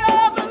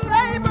are the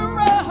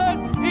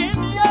laborers in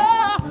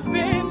your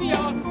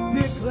vineyard,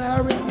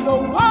 declaring the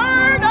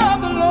word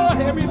of the Lord.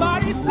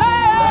 Everybody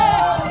say,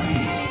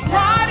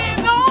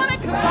 riding on a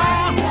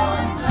cloud,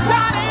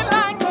 shining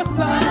like the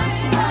sun,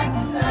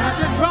 and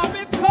the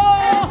trumpets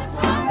call.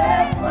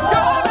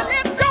 You're to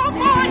lift your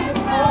voice.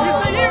 It's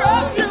the year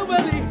of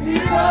Jubilee,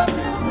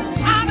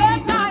 out of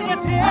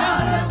Zion's hill.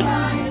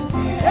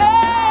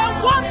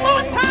 Yeah, one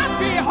more time,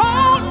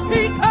 behold,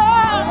 he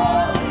comes.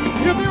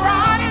 He'll be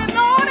riding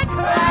on a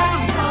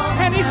cloud,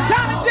 and he's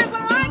shining just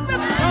like the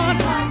sun,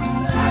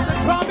 and the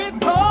trumpets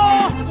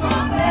call.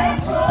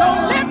 So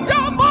lift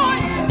your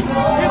voice.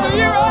 It's the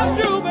year of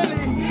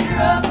Jubilee,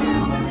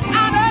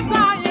 out of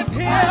Zion's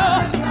hill.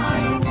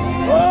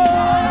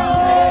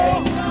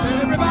 Oh,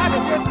 everybody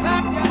just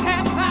clap your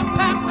hands, clap,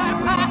 clap, clap,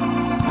 clap.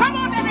 Come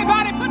on,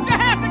 everybody, put your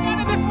hands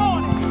together this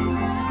morning.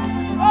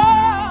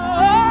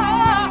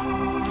 Oh,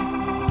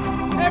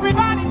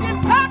 everybody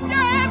just clap your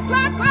hands,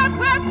 clap, clap,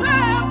 clap,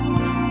 clap.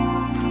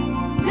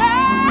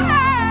 Yeah,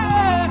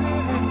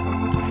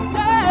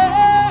 yeah.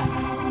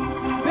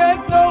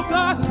 There's no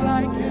God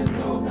like it.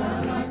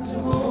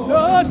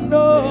 No,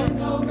 no.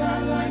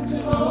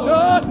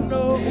 No,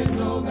 no.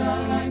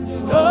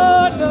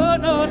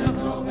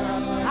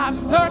 I've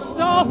searched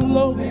all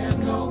over.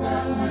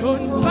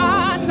 Couldn't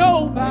find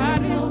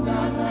nobody.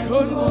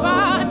 Couldn't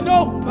find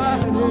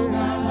nobody.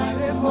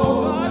 There's no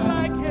God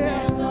like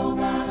him.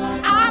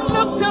 I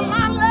looked to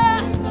my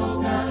left,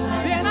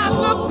 then I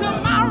looked to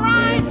my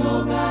right.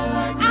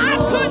 I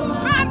couldn't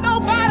find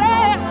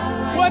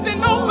nobody. Wasn't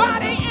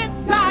nobody in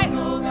sight.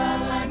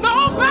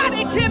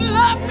 Nobody can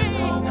love me.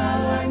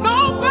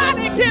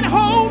 Nobody can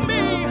hold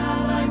me.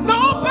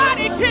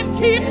 Nobody can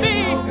keep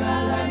me.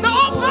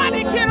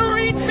 Nobody can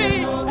reach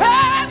me.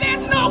 Hey,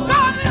 there's no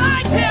God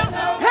like him.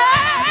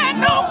 Hey,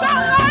 no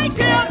God like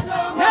him.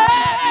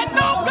 Hey,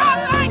 no God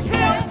like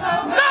him.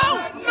 No,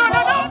 no,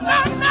 no, no,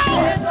 no, no.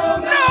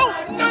 No,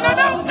 no, no,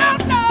 no, no,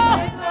 no.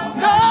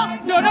 No,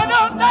 no, no, no,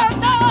 no,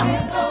 no.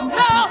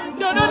 No,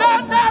 no, no, no,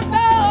 no,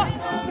 no.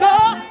 No,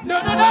 no,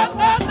 no,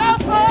 no, no,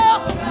 no.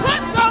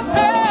 Put those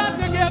hands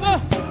together.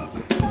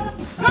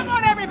 Come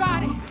on,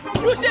 everybody.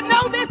 You should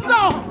know this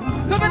song.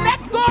 So the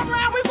next go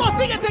around, we're going to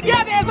sing it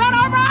together. Is that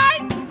all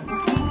right?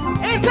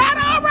 Is that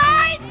all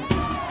right?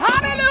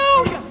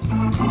 Hallelujah.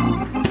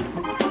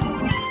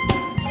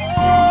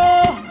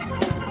 Oh,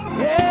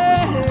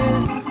 yeah.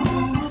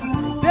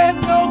 There's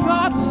no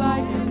God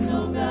like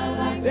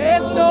him.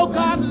 There's no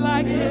God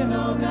like him.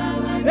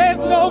 There's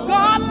no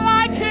God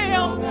like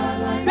him.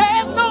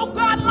 There's no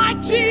God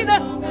like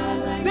Jesus.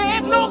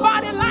 There's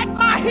nobody like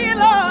my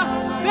healer.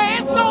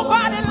 There's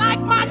nobody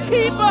like my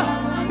keeper.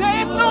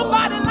 There's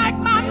nobody like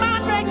my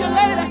mind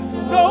regulator.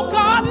 No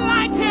God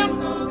like him.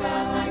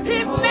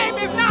 His name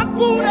is not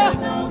Buddha.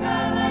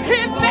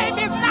 His name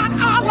is not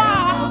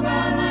Allah.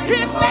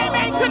 His name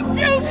ain't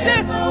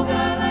Confucius.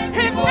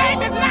 His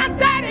name is not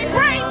Daddy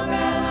Grace.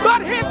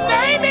 But his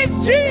name is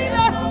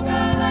Jesus.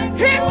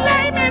 His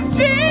name is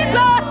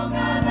Jesus.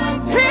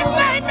 His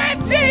name is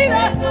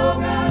Jesus.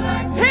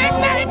 His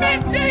name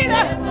is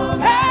Jesus.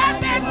 Hey,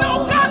 there's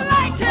no God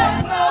like him.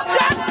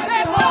 Yes,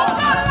 there's no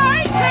God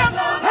like him.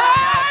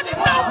 Hey,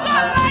 there's no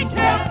God like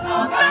him.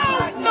 No,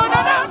 no,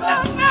 no, no, no,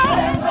 no.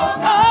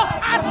 Oh,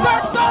 I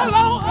searched all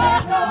over.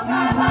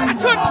 I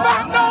couldn't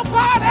find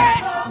nobody.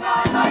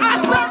 I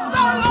searched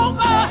all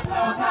over.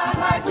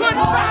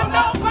 Couldn't find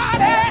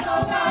nobody.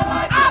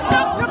 I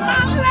looked to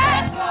my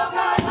left.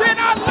 Then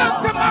I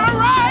looked to my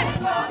right.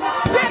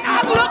 Then I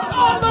looked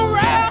all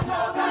around.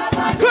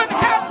 Couldn't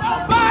have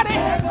nobody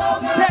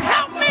to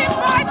help me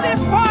fight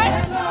this fight.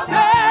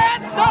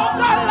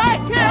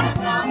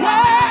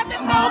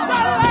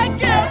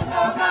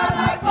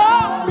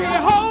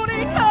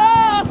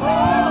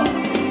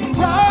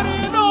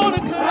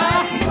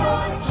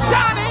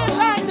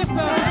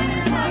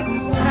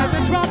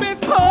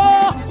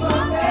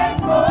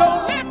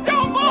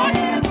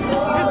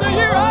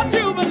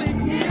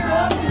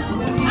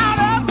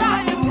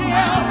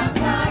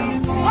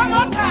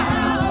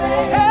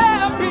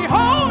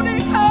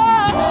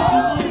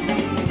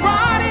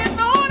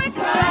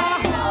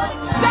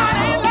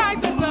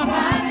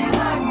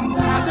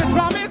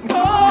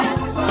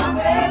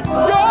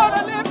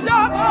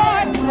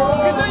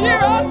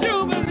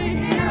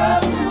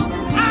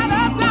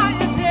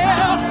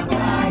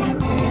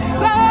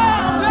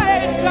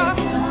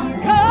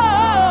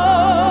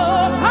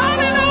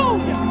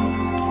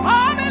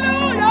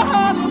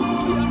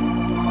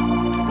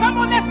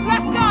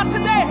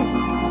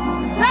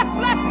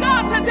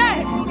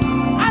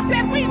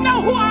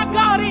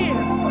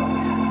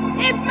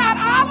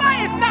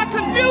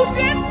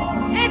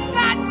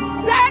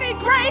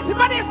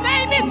 but his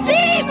name is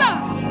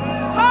Jesus.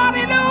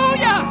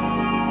 Hallelujah.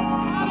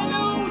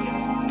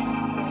 Hallelujah.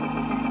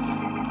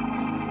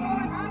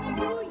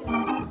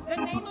 Hallelujah. The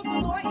name of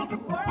the Lord is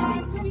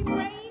worthy to be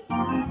praised.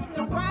 From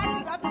the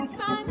rising of the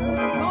sun to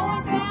the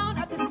going down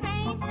of the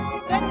same,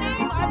 the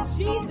name of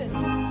Jesus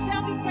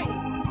shall be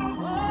praised.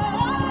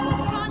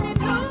 Oh,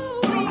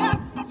 hallelujah.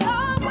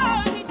 You're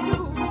worthy to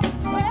be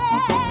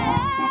praised.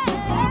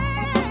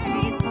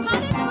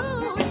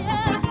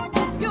 Hallelujah.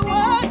 You're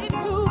worthy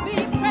to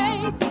be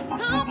praised.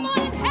 Come on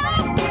and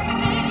help me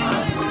sing.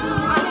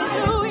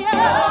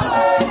 Hallelujah. You're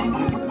worthy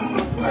to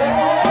be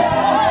praised.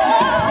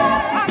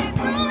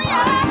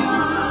 Hallelujah.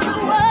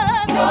 You're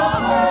worthy.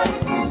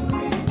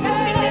 Let's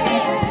sing it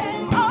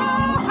again.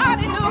 Oh,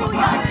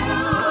 hallelujah.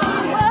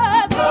 You're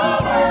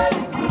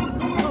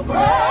worthy. You're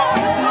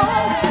worthy.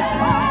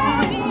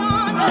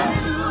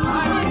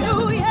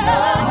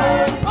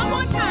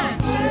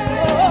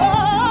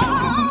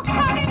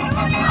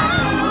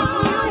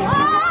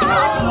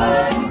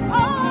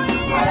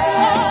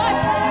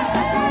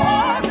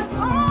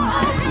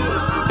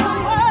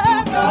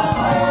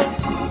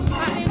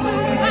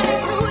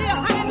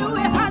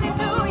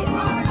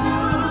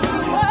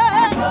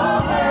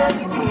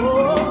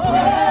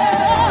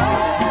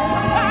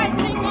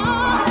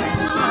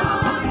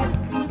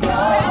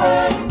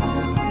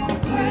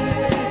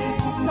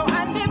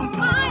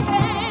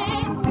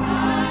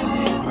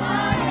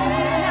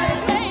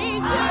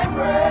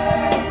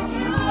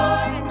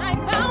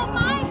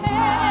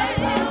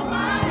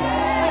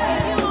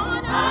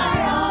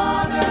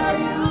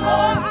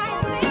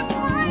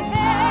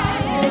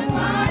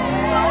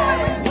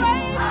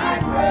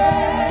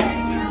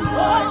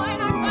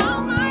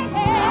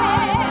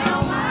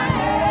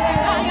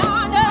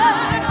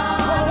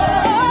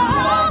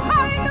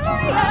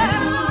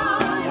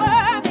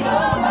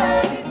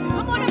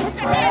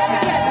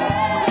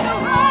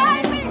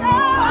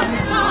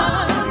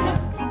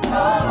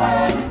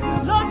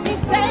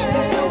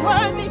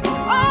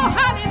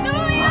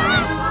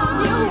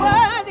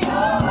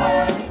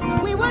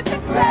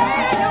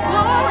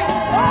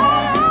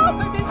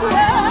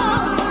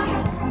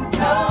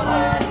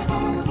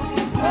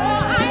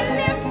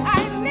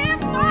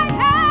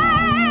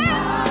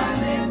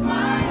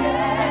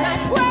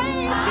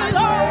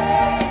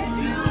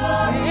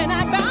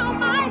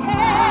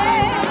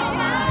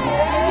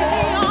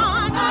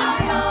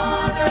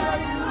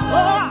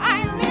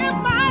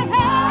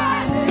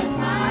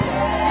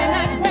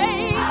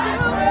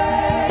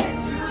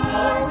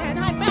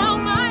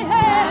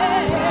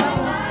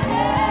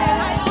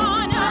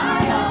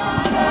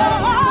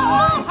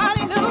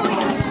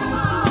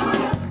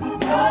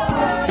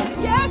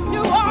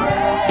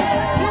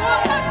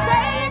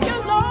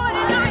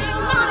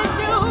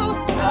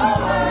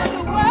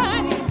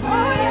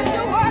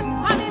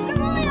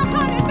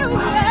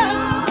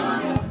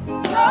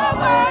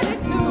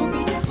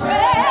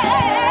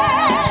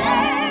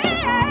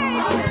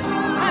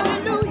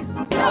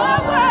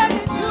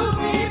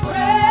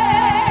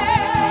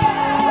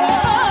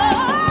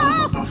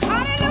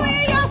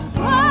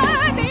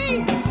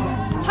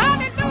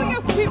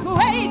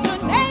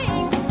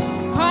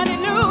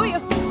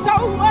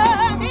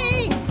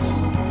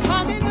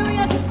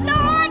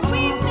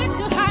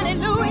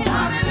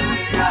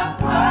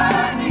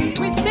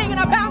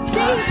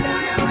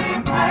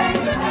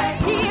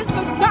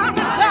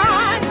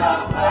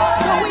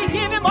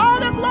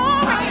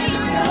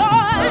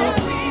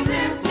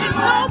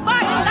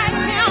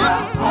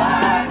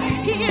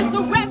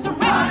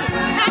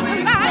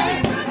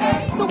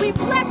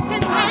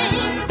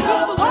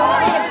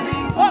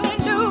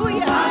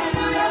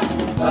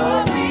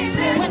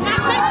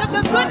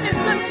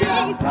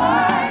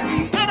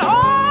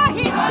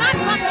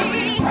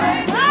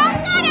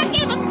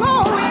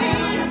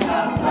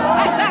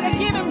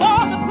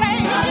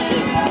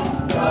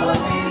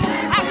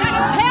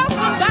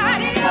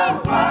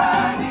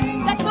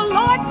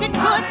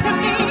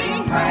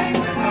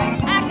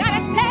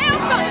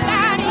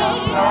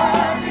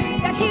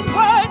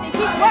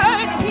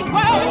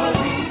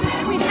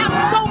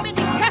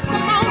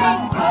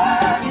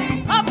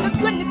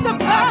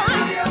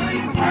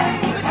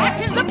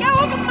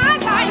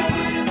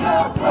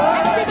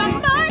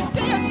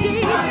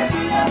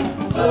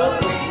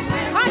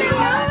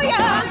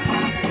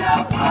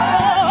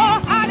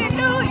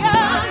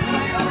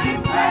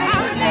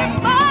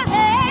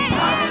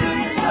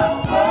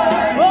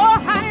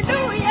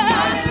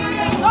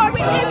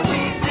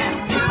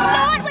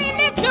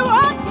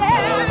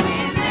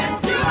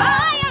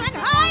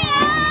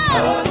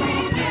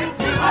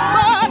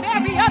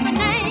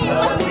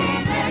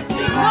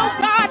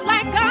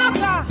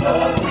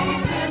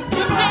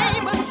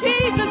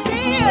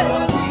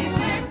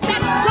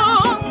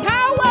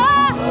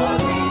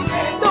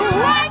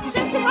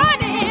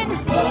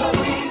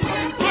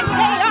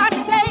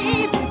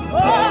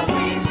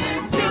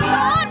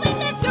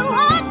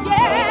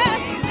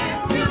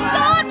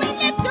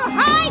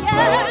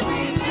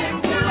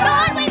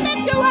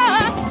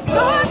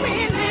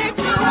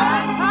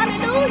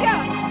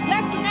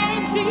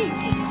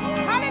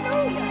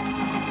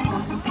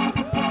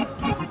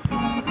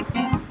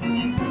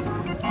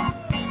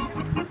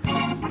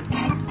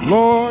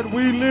 Lord,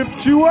 we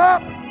lift you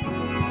up.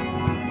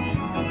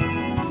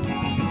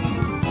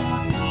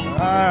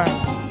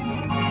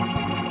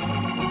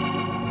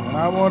 And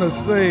I want to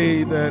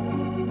say that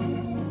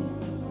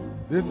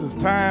this is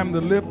time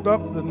to lift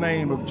up the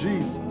name of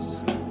Jesus.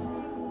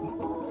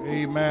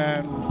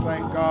 Amen.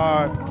 Thank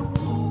God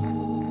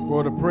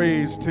for the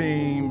praise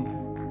team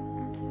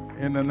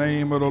in the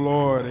name of the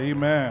Lord.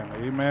 Amen.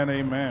 Amen.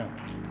 Amen.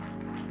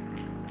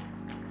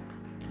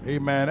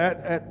 Amen.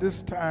 At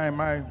this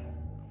time,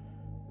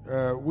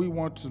 we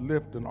want to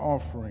lift an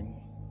offering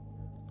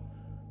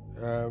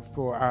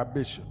for our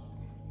bishop.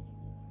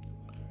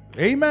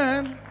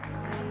 Amen.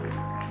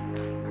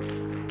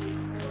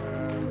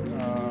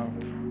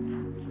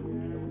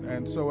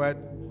 And so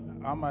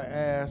I'm going to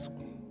ask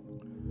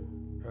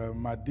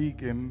my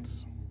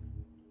deacons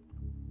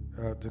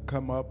to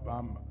come up,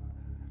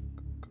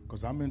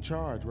 because I'm in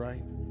charge,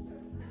 right?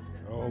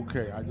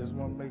 Okay, I just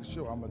want to make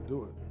sure I'm going to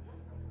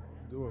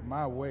do it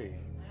my way.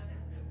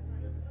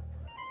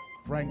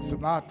 Frank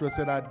Sinatra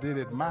said I did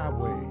it my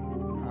way.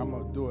 I'm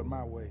going to do it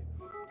my way.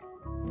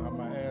 I'm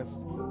going to ask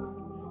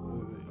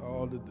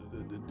all the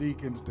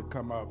deacons to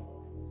come up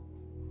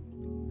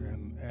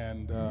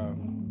and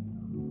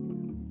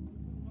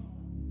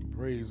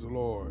praise the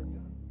Lord.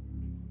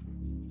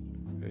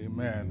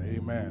 Amen.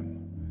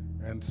 Amen.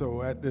 And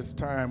so at this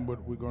time,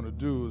 what we're going to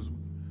do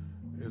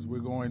is we're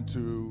going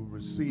to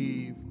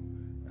receive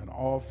an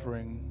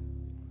offering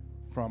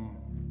from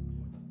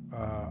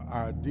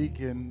our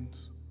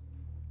deacons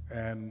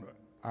and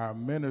our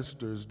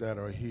ministers that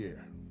are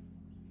here.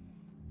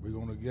 We're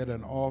going to get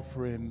an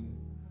offering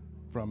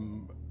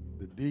from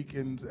the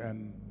deacons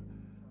and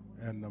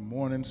the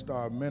Morning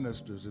Star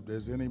ministers. If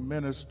there's any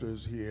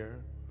ministers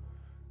here,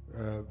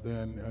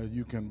 then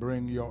you can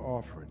bring your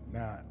offering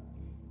now.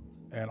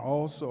 And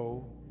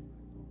also,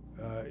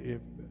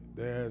 if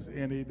there's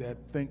any that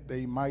think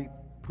they might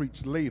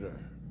preach later,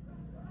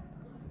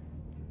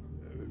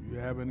 you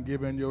haven't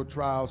given your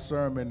trial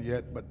sermon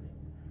yet, but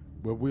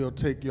we'll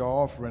take your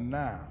offering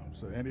now.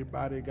 So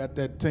anybody got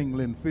that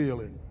tingling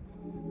feeling?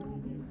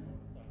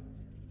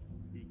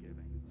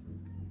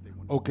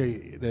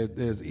 Okay,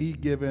 there's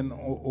e-giving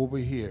over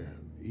here.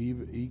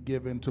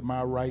 E-giving to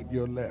my right,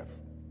 your left.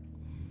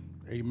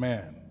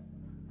 Amen.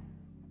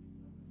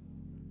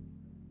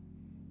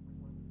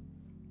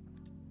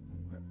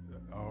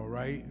 All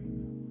right.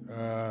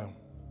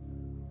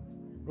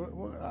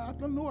 Well, I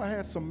don't know. I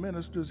had some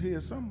ministers here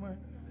somewhere.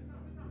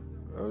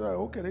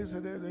 Okay, they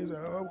said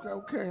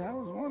okay. I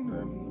was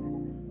wondering.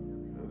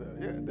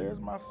 Yeah, there's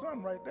my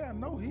son right there. I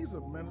know he's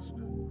a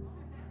minister.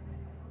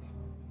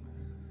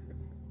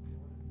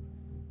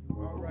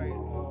 All right.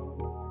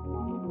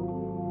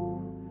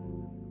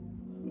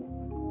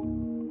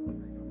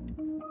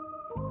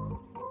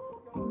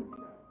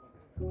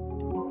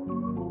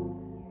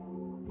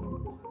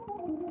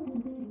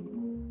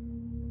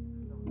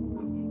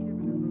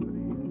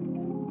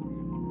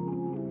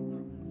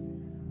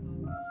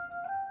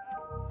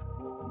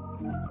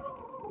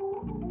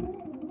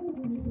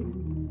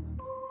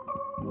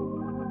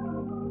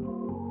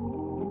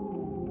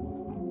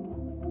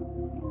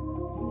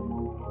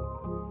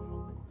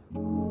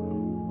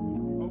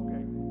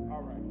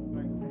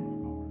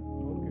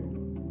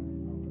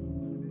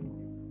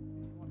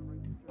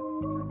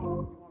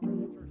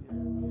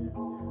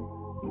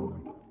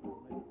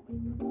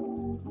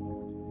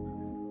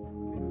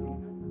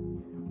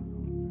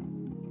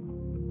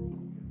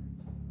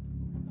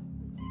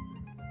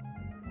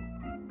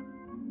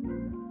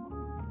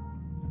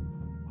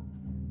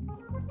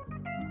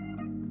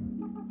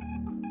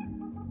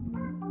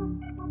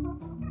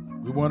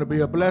 We want to be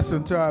a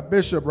blessing to our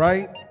bishop,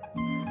 right?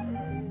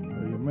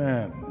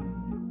 Amen.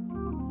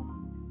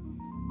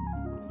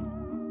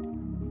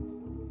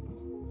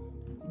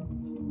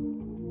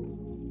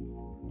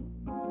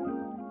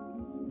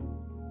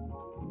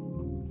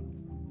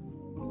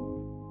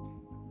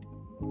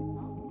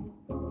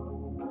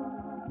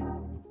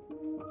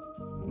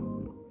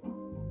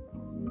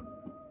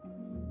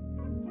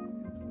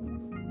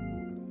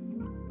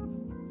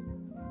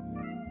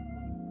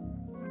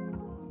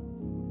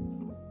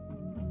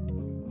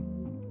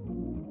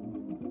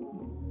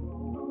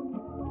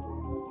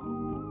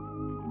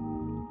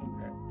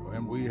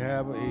 And we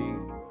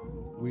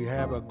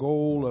have a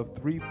goal of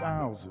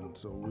 3,000,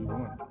 so we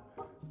want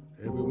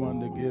everyone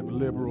to give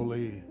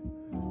liberally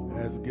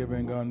as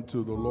giving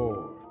unto the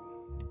Lord.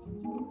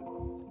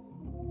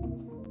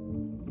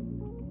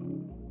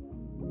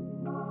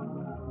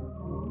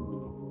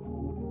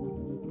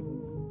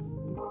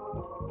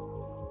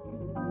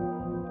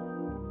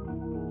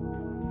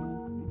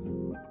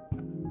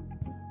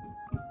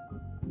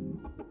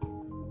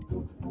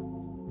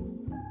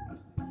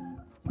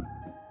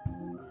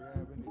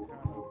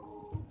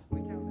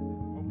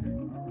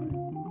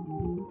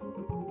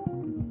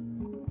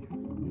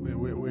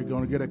 We're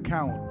going to get a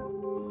count.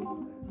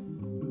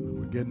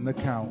 We're getting a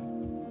count.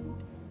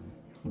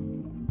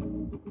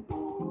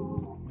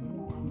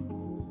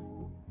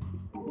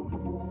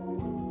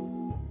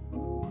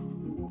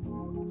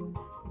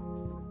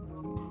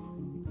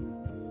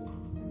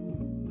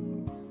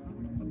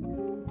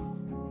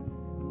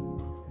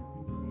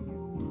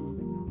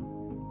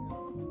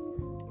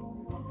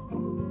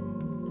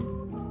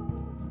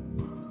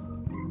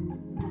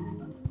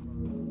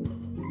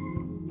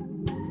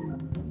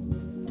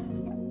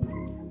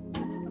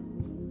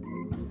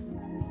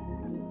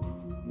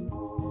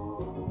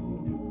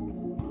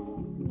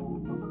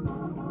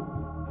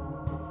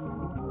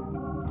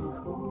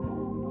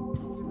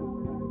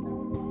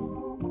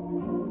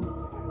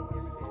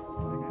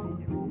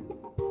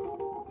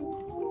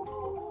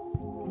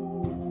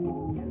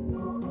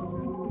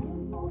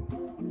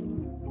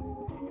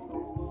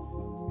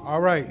 All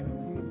right.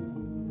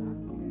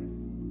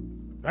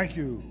 Thank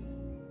you,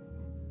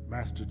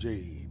 Master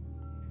Jade.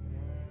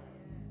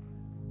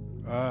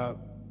 Now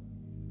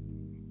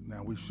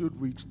we should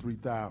reach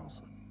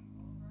 3,000.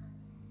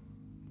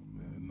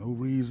 No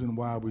reason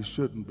why we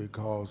shouldn't,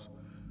 because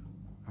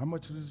how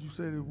much did you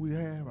say that we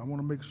have? I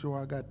want to make sure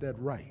I got that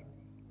right.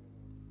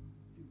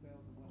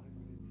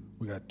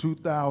 We got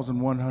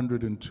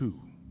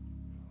 2,102,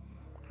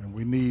 and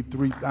we need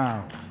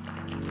 3,000.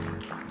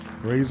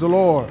 Praise the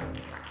Lord.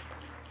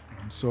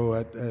 And so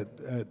at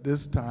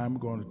this time, I'm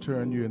going to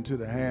turn you into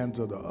the hands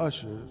of the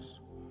ushers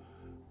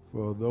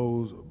for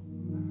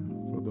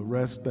the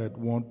rest that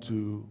want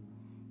to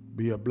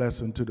be a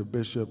blessing to the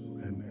bishop,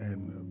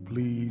 and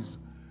please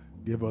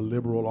give a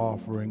liberal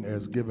offering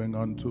as giving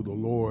unto the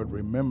Lord,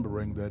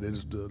 remembering that it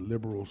is the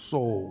liberal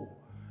soul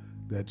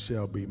that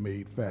shall be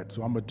made fat.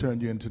 So I'm going to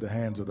turn you into the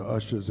hands of the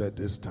ushers at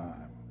this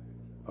time.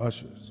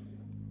 Ushers.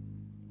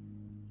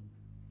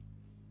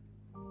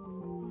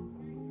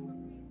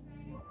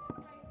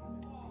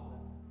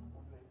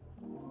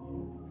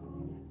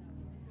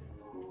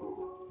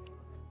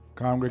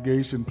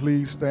 Congregation,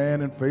 please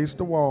stand and face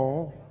the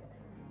wall.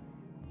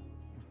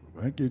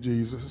 Thank you,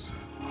 Jesus.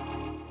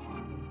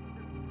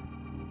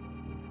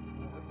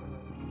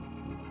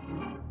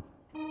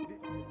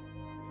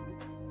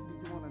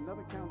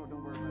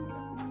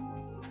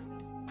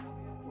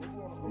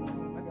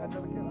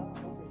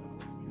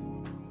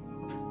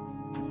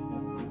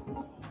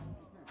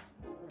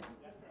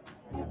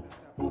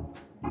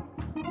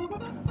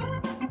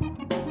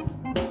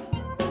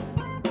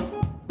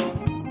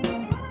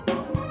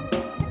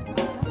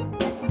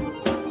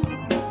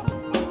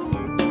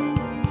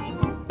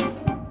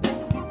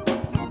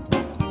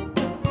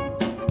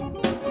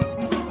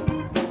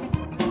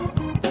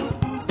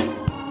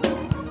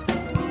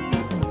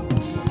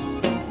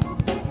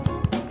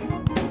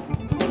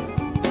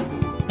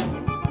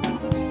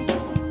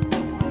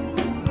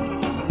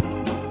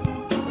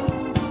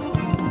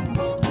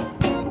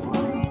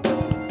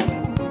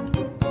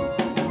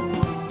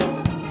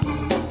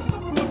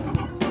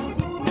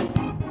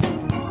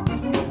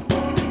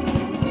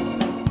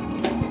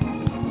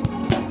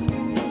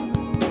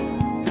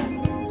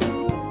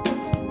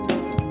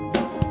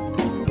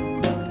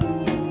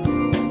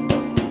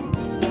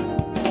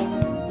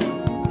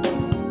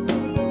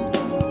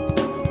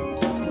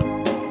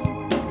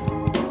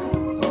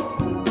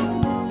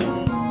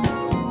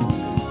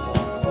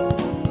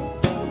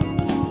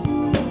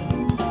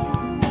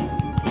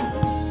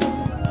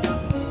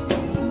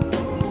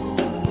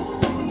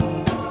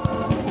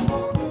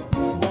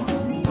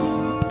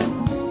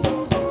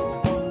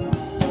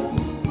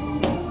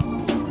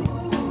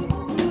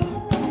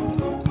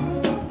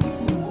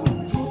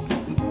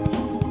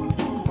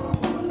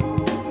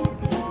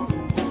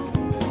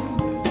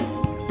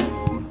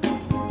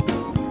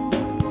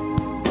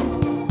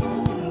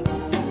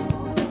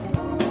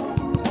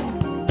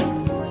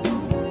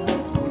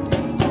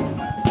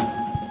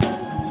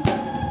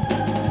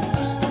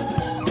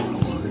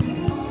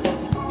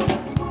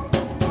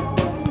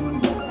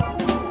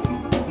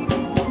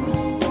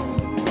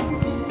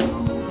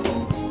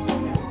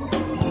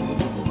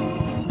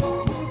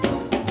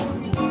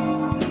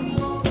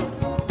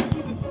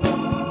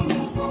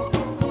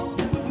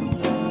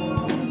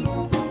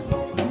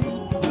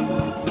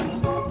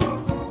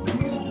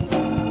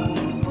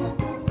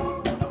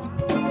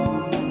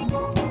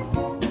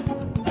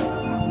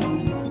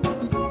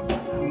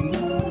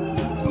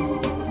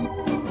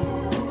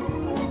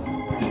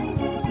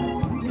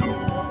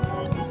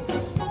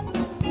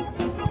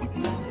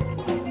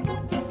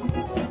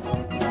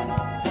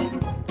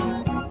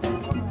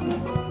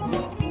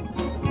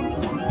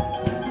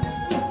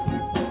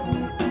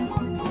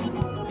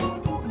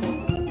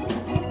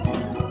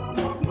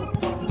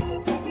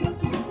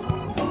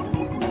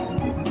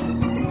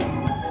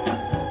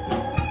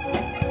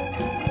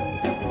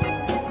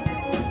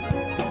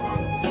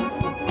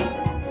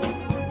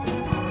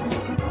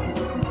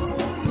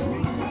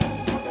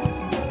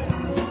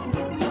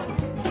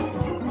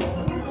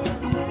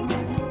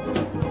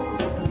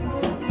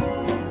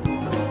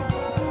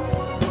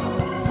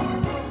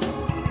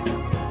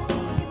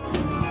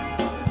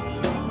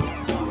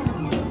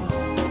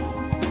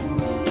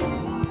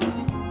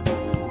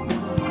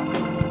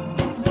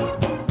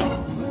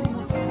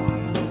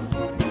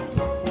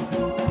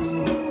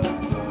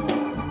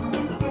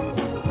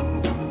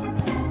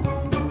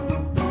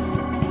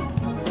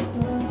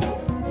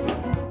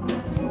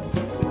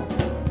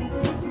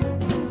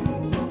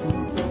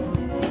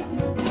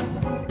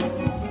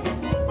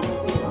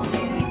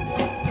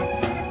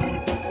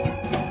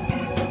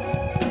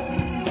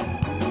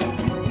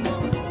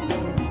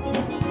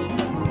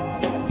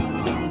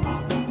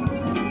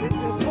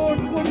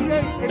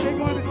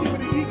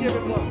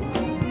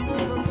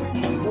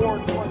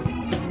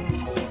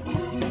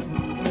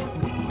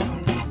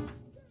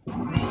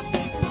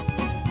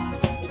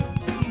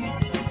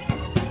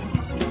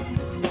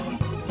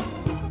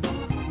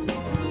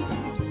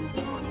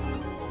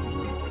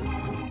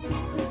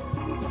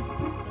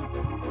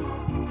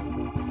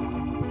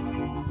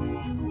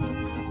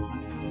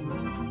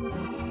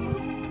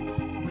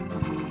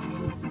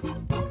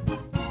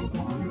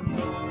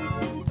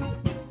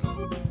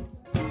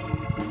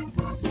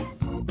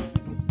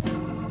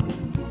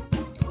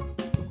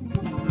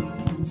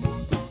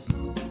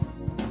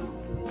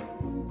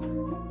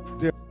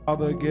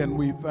 Father, again,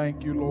 we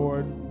thank you,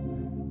 Lord,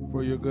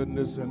 for your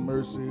goodness and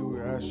mercy. We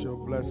ask your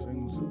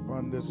blessings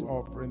upon this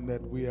offering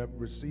that we have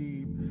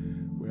received.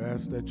 We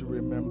ask that you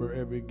remember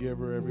every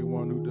giver,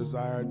 everyone who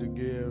desired to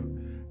give,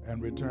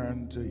 and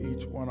return to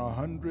each one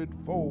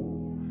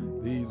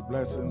 100-fold. These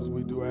blessings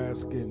we do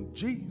ask in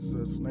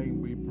Jesus' name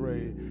we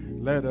pray.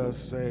 Let us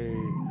say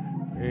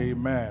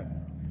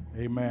amen.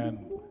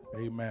 Amen.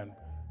 Amen.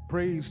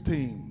 Praise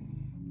team.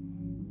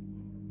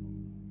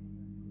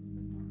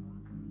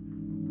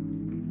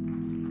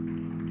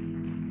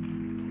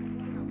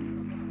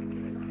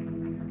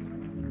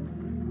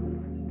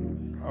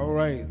 All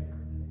right.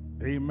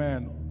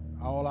 Amen.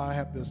 All I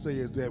have to say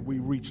is that we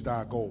reached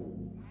our goal.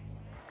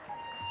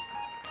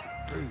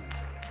 Praise.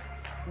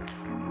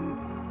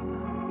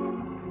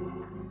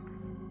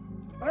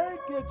 Thank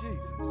you,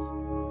 Jesus.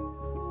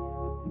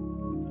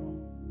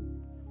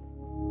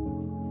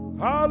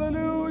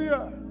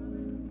 Hallelujah.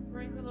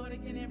 Praise the Lord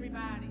again,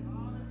 everybody.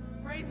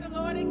 Praise the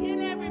Lord again,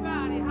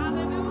 everybody.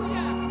 Hallelujah.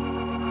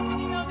 How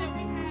many know that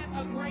we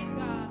have a great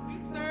God? We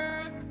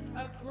serve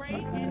a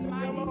great and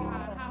mighty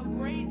God. How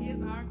great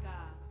is our God?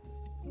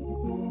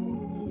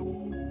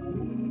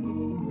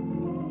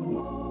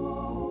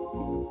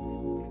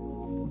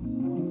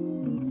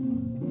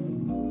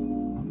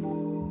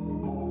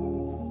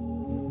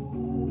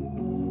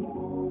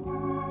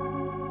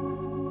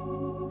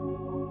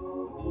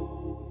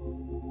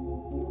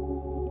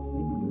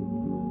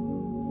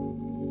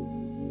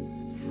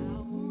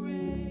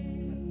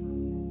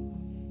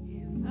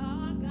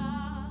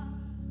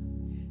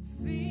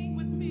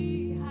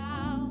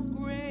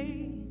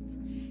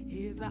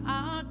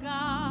 Our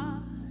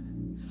God,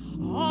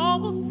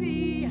 all will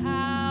see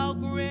how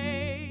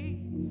great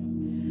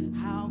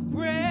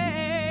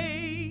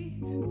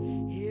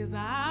is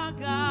our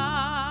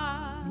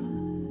God.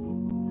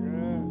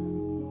 Yes.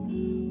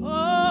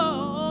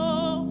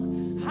 Oh,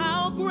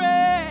 how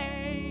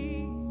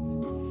great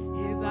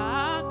is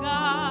our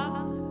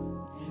God.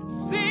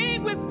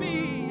 Sing with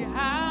me,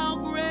 how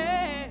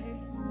great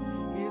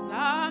is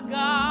our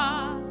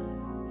God.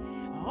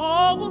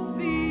 All will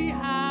see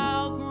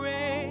how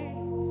great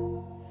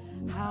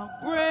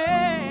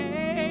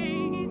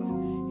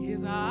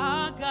is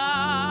our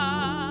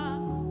God.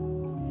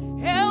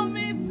 Help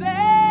me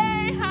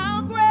say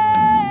how great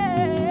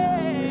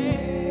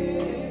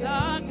is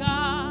our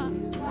God.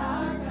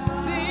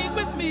 Sing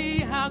with me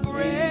how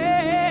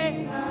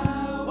great.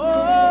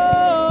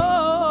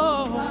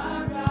 Oh,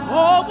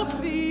 we'll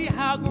see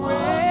how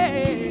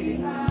great.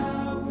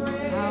 How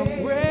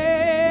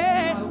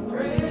great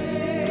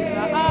is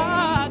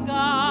our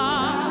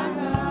God.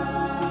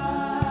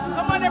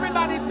 Come on,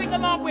 everybody, sing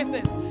along with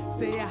us.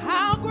 Say,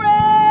 how great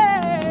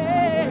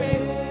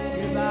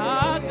is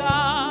our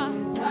God.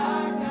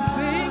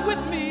 Sing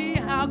with me,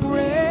 how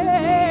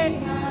great.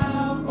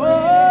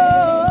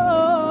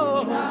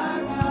 Oh,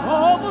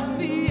 we'll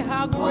see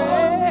how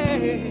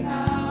great.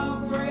 How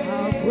great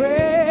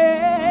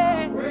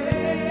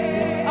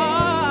is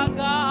our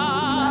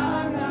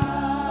God.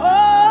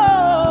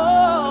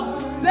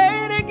 Oh,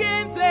 say it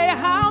again. Say,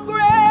 how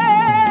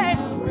great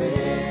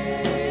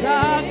is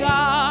our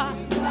God.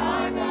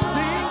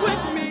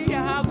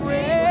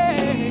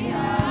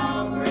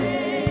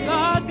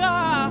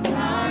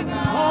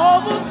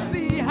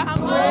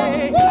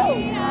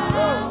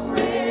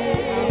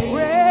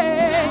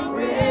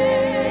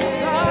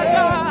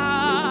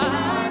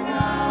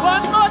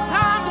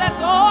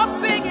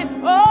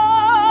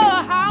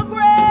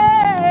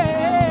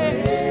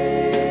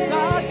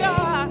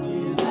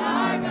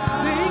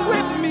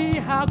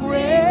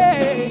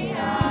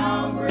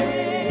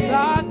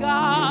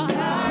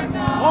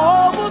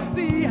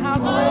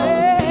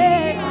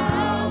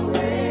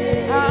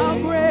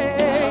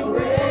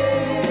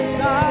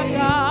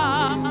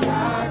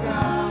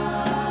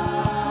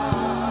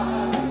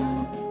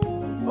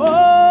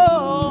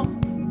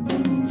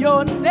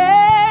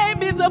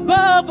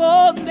 Above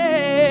all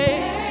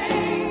names,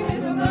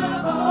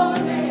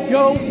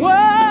 you're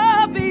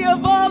worthy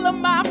of all of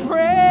my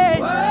praise.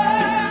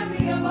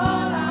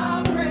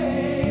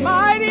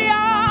 Mighty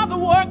are the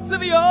works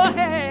of your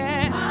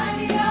hand.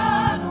 Mighty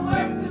are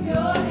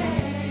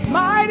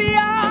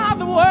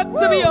the works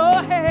of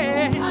your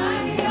hand.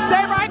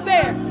 Stay right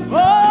there.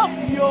 Oh,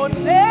 your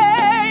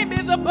name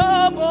is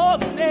above all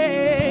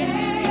names.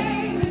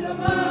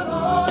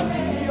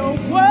 You're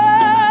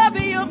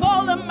worthy of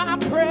all of my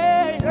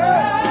praise.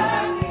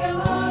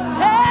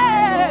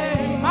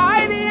 Hey,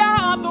 mighty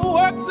are the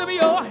works of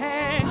your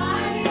hand.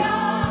 Mighty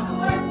are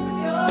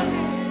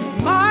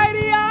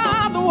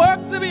the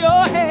works of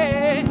your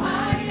hand.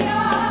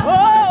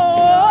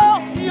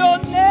 Oh, your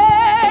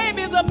name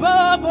is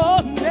above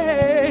all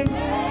names.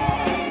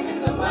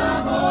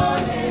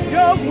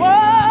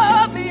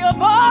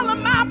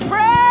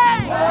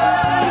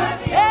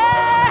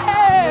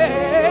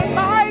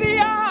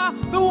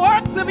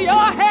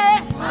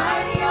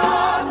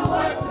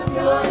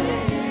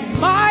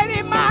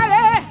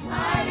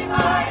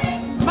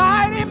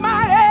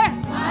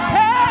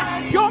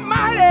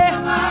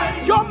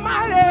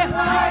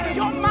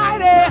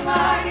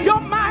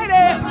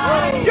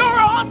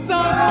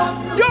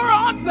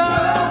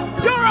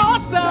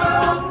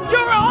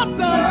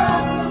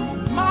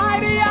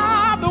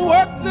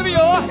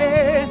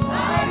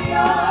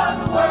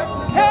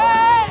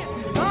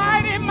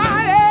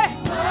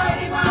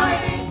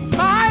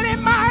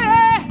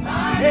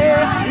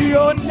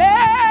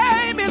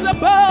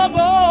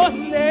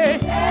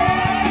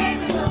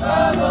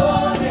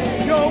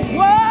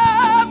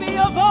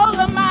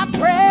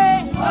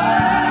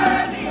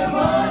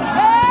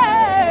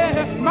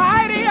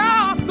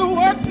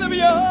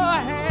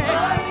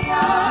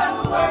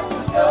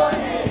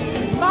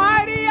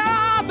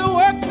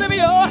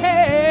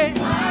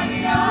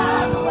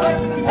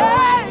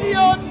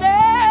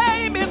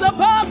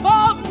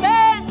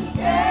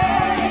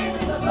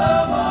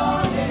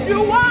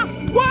 You are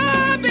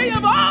worthy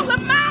of all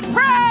of my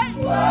praise.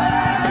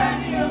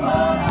 Worthy of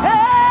all of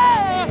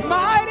Hey,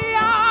 mighty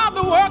are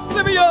the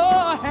works of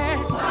your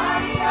hand.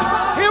 mighty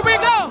are Here we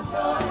go.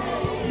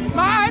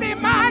 Mighty,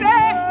 mighty,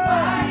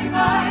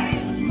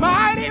 mighty,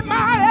 mighty,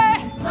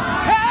 mighty.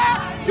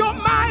 Hey, you're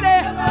mighty.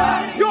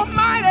 You're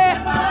mighty.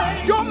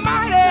 You're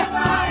mighty.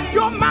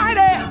 You're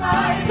mighty.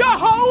 You're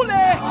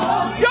holy.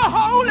 You're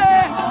holy.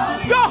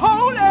 You're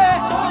holy.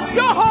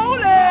 You're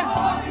holy.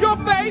 You're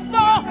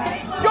faithful.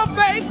 You're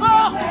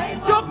faithful.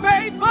 You're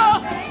faithful.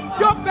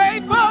 You're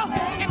faithful.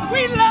 And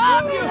we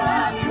love you.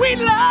 We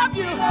love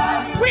you.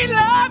 We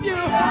love you.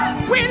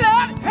 We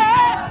love you.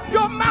 Hey,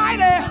 you're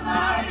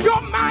mighty.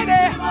 You're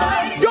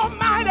mighty. You're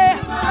mighty.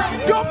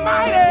 You're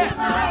mighty.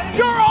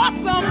 You're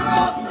awesome.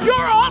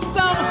 You're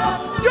awesome.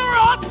 You're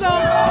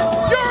awesome.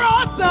 You're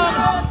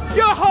awesome.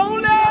 You're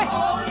holy.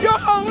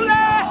 You're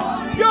holy.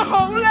 You're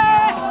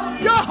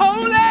holy. You're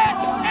holy.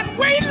 And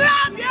we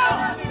love you.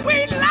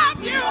 We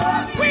love you.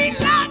 We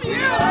love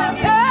you.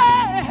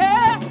 Hey,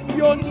 hey.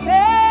 Your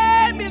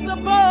name is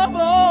above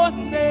all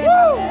names.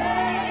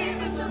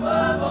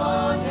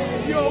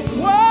 You're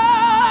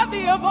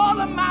worthy of all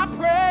of my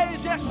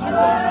praise. Yes, you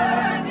are.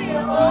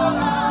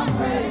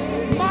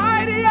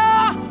 Mighty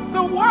are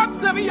the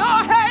works of your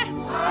hand.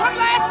 One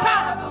last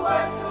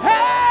time.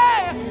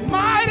 Hey,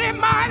 mighty,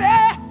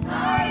 mighty.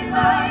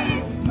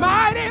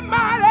 Mighty,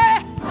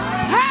 mighty.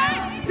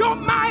 Hey, you're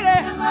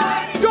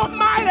mighty. You're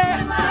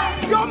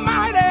mighty. You're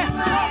mighty.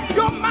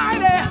 You're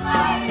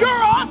mighty.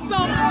 You're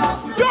awesome.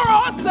 You're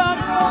awesome.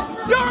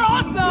 You're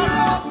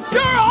awesome.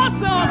 You're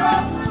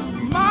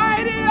awesome.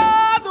 Mighty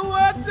are the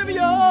works of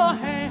your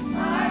hand.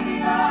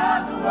 Mighty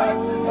are the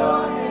works of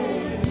your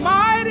hands.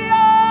 Mighty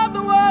are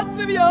the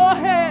works of your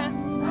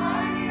hands.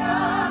 Mighty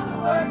are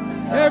the works of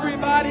your hands.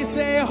 Everybody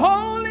say,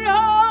 holy,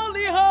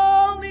 holy,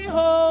 holy,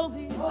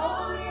 holy.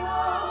 Holy,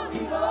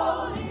 holy,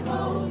 holy,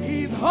 holy.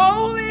 He's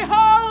holy,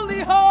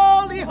 holy,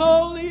 holy,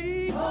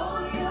 holy.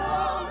 Holy,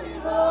 holy,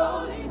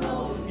 holy,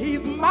 holy.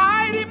 He's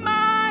mighty,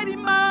 mighty,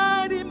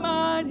 mighty,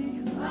 mighty.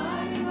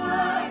 Mighty,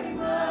 mighty,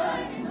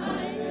 mighty,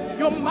 mighty.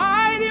 You're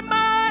mighty,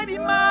 mighty,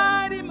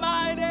 mighty, mighty.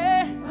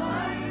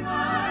 Mighty, mighty,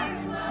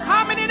 mighty.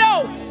 How many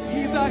know?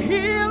 He's a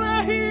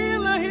healer,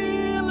 healer,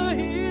 healer,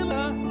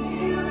 healer.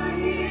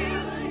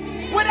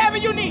 Whatever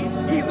you need,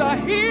 he's a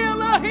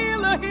healer,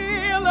 healer,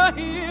 healer,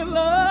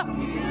 healer.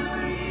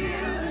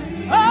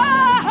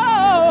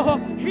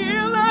 Oh,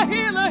 healer,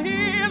 healer,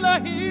 healer,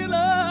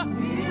 healer.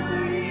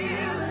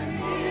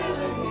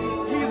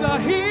 He's a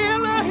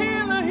healer,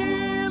 healer,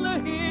 healer,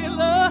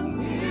 healer.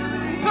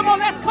 Come on,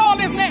 let's call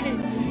his name.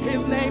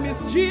 His name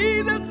is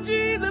Jesus,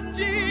 Jesus,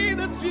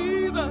 Jesus,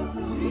 Jesus.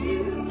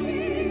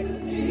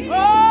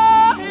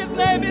 Oh, his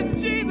name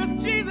is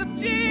Jesus, Jesus,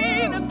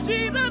 Jesus,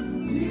 Jesus.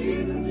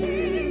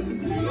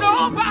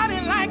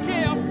 Nobody like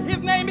him. His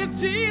name is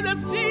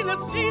Jesus,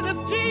 Jesus,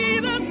 Jesus,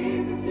 Jesus.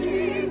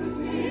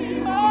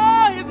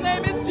 Oh, his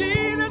name is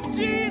Jesus,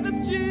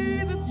 Jesus,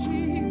 Jesus,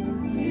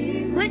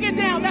 Jesus. Bring it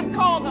down. Let's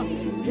call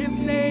him. His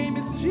name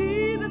is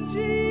Jesus,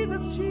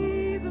 Jesus,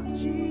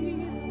 Jesus,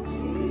 Jesus.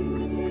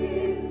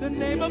 The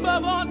name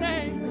above all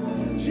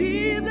names.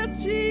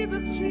 Jesus,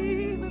 Jesus,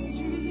 Jesus,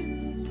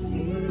 Jesus.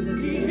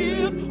 He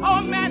heals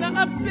all manner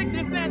of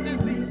sickness and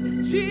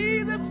disease.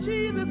 Jesus,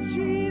 Jesus,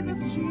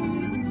 Jesus,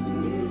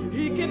 Jesus.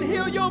 He can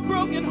heal your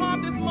broken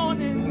heart this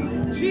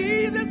morning.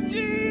 Jesus,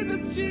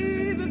 Jesus,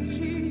 Jesus,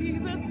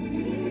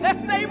 Jesus.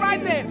 Let's stay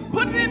right there.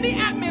 Put it in the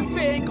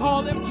atmosphere and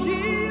call him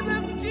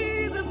Jesus,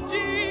 Jesus,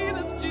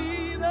 Jesus,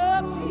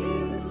 Jesus.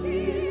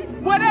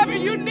 Whatever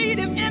you need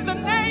is in the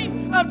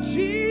name of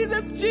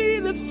Jesus,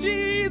 Jesus,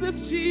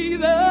 Jesus,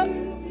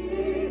 Jesus.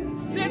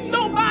 There's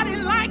nobody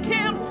like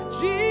him.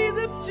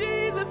 Jesus,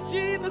 Jesus,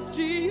 Jesus,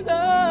 Jesus.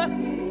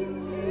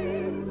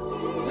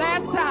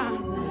 Last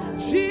time.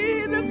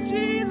 Jesus,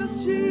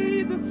 Jesus,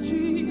 Jesus,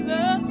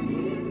 Jesus.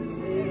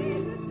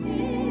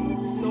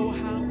 So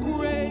how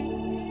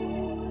great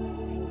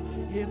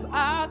is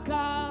our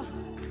God?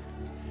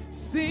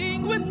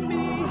 Sing with me,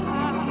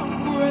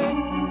 how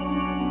great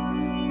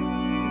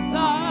is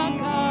our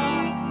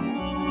God?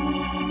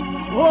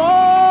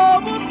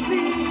 Oh, we'll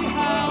see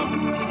how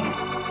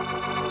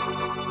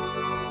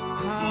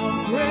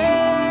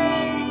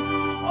great,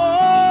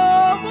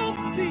 oh,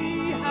 we'll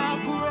see how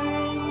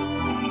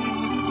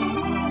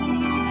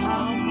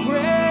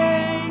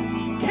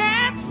great,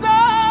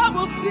 cancer,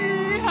 we'll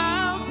see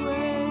how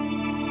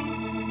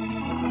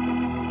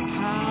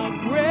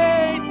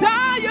great,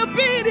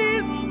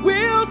 diabetes,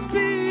 we'll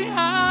see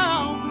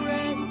how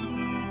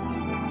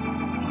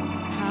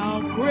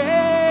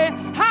great,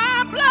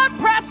 high blood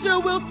pressure,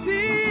 we'll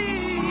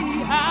see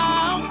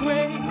how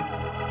great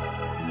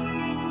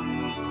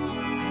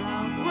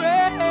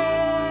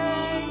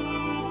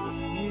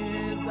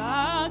is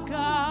our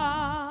God.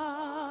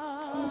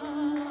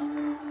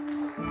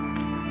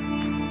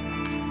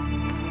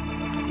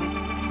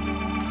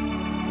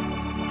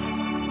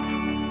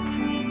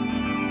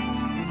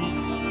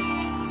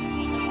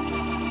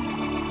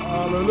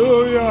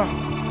 Hallelujah.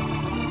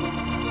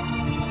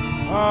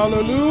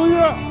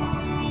 Hallelujah.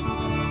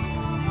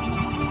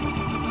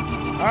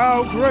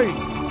 How great.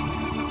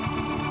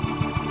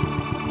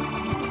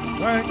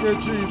 Thank you,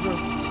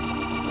 Jesus,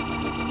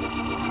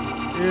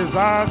 is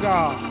our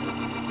God.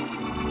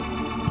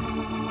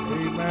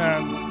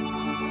 Amen.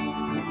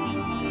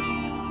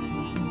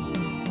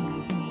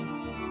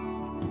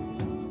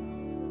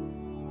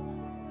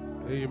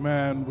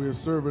 Amen. We're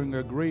serving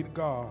a great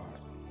God.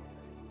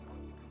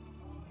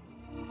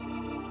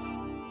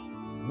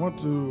 I want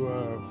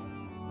to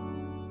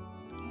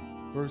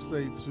first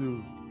say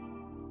to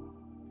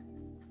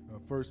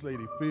First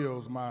Lady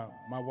Fields, my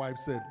wife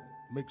said,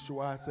 make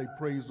sure I say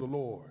praise the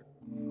Lord.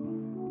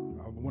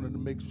 I wanted to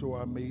make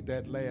sure I made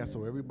that last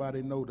so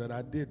everybody know that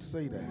I did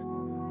say that.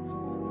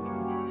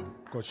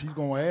 Because she's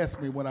going to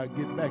ask me when I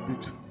get back,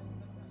 did you?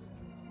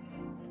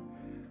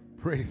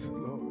 Praise the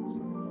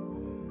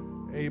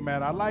Lord.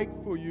 Amen. I'd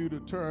like for you to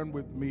turn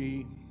with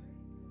me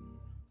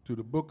to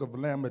the book of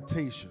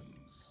Lamentations.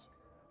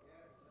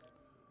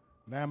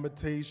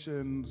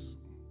 Lamentations,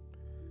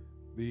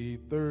 the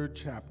 3rd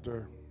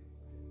chapter,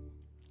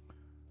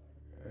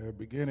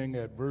 beginning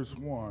at verse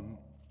 1.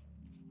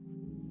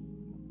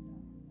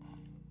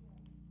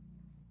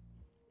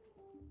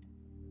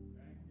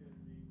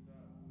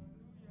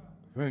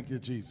 Thank you,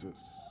 Jesus.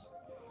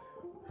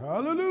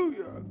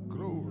 Hallelujah.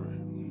 Glory.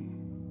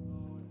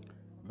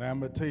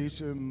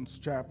 Lamentations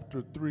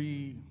chapter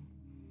 3.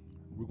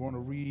 We're going to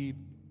read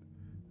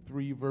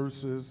 3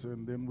 verses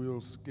and then we'll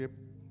skip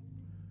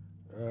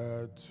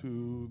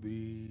to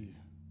the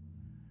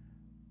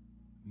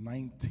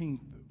 19th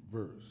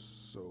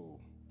verse. So,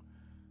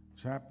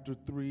 chapter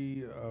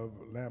 3 of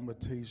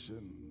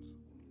Lamentations.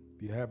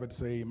 If you have it,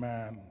 say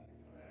amen.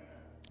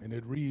 And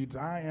it reads,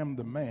 I am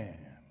the man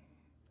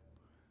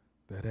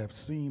that have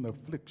seen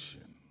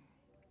affliction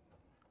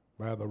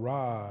by the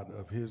rod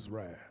of his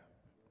wrath.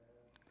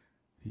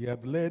 He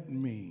hath led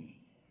me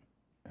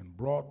and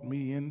brought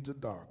me into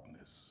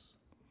darkness,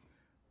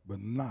 but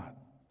not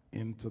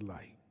into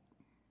light.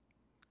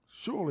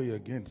 Surely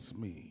against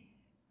me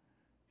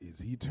is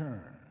he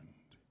turned.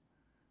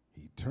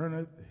 He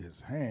turneth his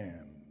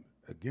hand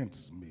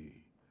against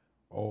me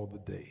all the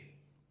day.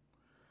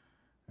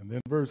 And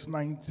then verse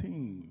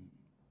 19,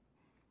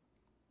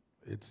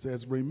 it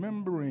says,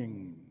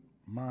 remembering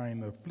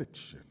mine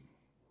affliction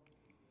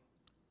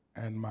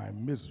and my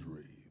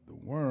misery, the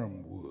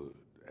wormwood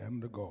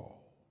and the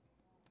gall,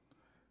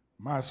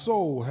 my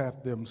soul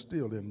hath them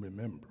still in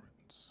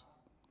remembrance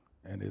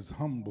and is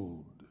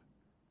humbled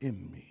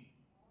in me.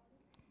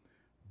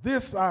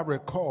 This I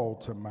recall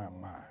to my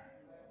mind,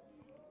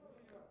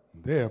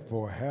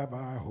 therefore have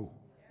I hope.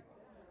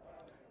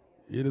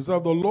 It is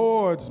of the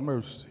Lord's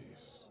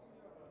mercies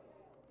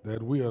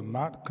that we are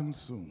not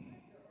consumed,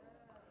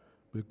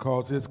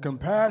 because his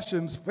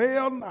compassions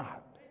fail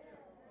not.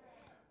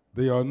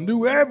 They are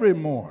new every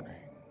morning.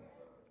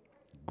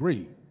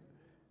 Great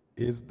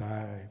is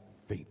thy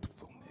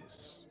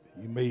faithfulness.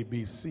 You may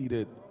be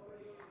seated.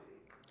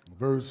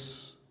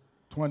 Verse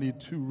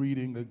 22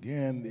 reading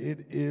again,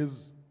 it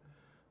is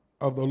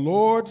of the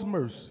Lord's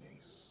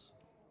mercies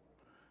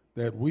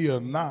that we are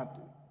not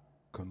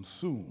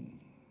consumed,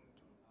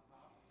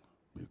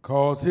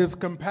 because his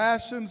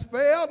compassions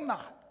fail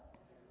not.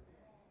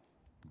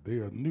 They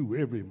are new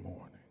every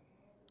morning.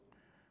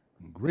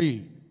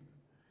 Great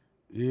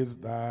is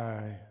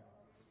thy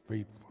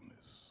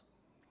faithfulness.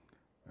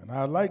 And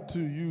I'd like to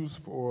use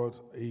for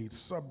a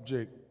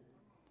subject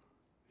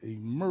a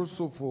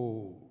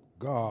merciful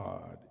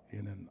God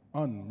in an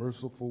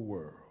unmerciful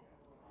world.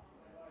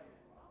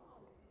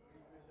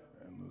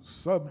 And the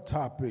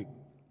subtopic,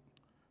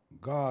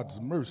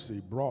 God's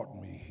mercy brought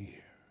me here.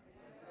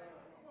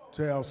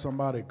 Tell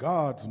somebody,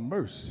 God's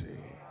mercy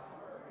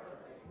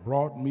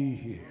brought me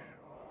here.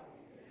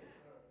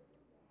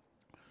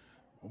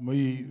 When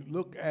we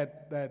look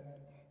at that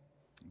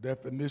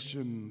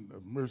definition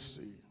of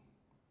mercy,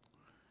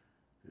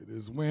 it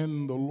is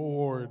when the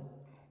Lord,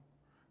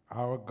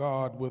 our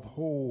God,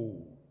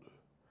 withhold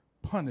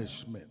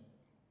punishment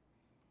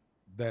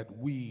that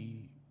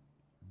we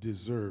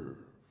deserve.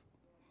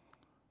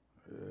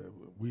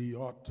 We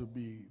ought to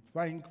be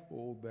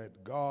thankful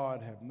that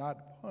God have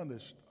not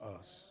punished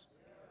us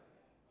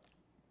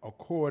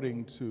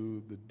according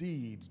to the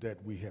deeds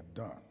that we have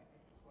done.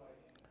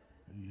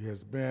 He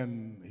has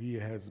been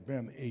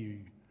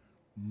a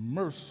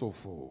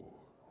merciful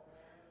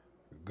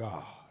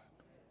God.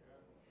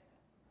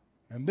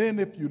 And then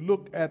if you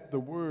look at the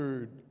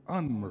word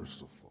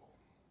unmerciful,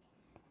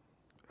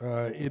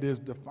 it is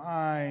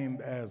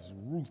defined as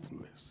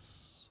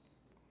ruthless,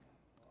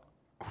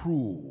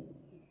 cruel,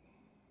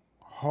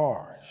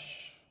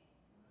 harsh,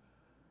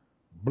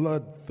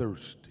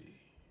 bloodthirsty,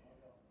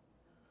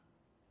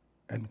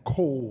 and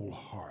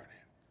cold-hearted.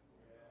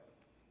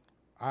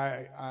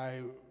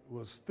 I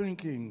was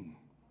thinking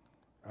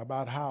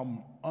about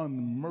how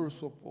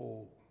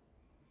unmerciful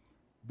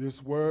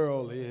this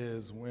world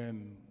is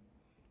when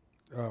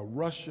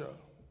Russia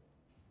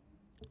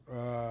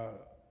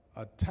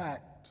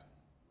attacked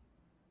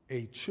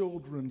a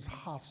children's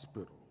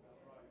hospital.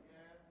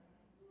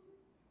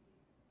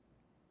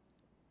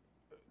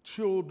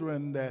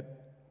 Children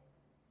that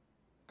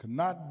could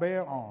not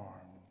bear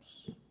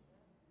arms,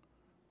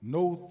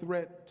 no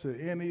threat to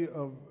any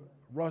of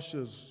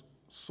Russia's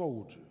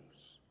soldiers,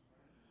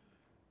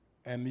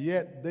 and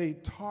yet they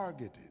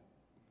targeted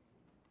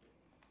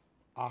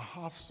a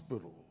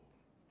hospital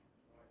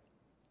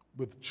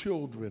with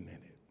children in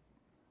it.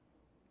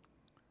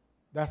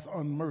 That's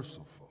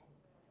unmerciful.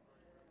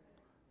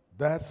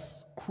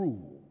 That's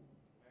cruel.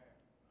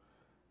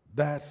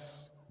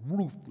 That's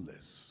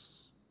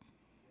ruthless.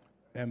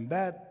 And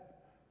that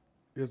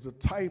is the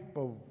type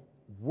of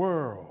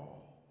world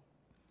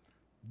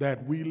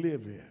that we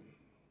live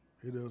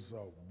in. It is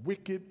a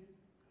wicked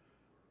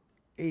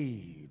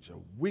age, a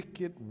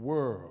wicked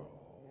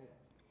world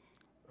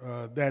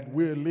that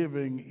we're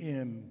living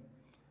in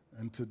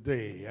and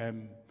today.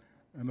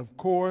 And of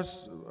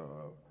course,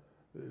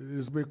 it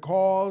is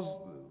because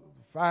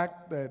the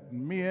fact that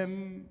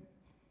men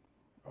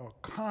are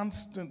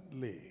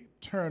constantly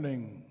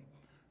turning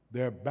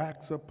their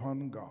backs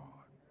upon God,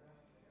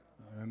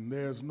 and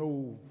there's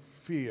no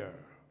fear,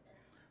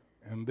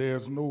 and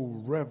there's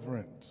no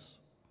reverence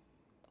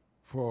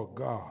for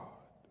God.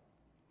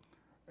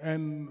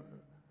 And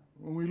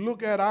when we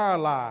look at our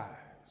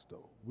lives,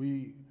 though,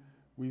 we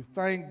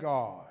thank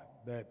God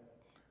that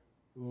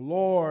the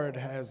Lord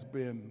has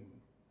been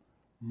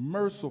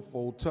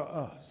merciful to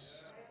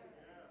us.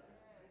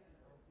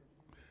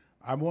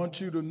 I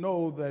want you to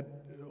know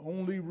that the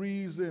only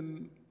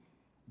reason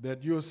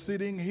that you're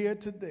sitting here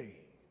today,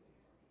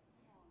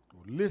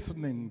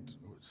 listening to,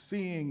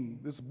 seeing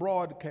this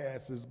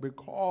broadcast is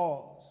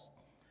because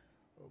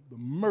of the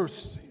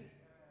mercy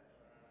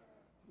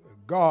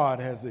that God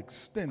has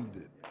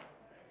extended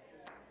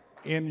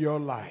in your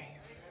life.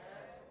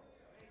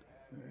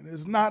 And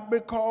it's not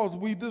because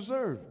we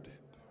deserved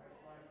it.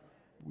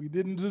 We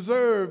didn't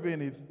deserve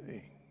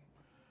anything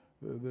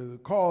that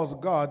caused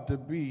God to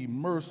be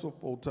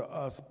merciful to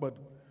us, but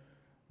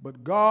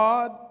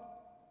God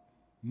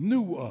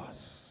knew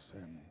us,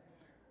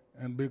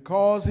 and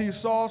because he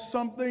saw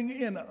something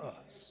in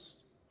us,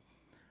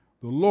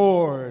 the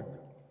Lord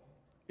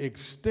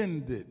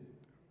extended,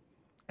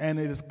 and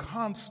it is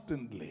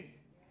constantly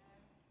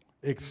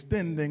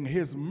extending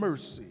his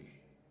mercy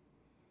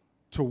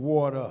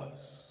toward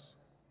us.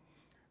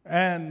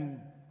 And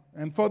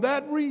for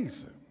that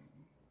reason,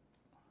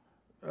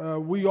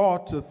 we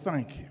ought to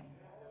thank him.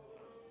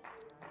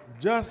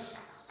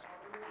 Just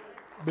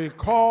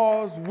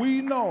because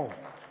we know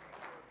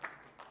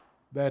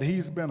that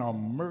he's been a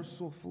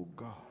merciful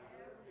God.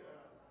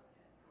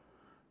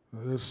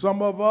 There's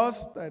some of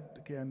us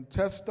that can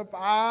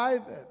testify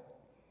that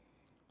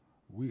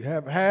we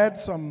have had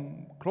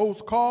some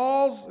close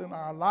calls in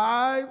our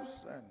lives,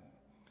 and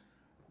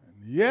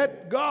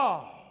yet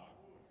God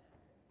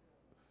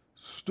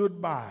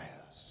stood by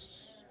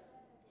us.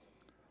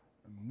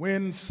 And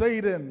when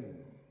Satan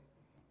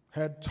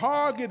had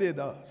targeted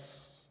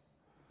us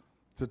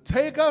to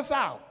take us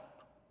out,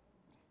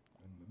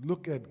 and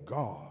look at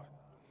God.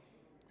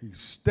 He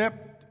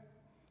stepped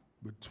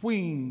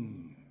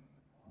between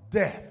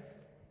death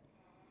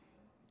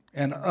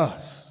and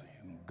us.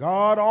 And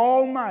God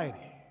Almighty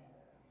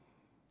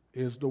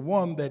is the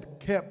one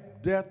that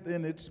kept death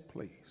in its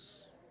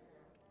place.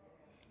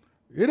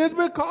 It is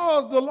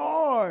because the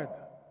Lord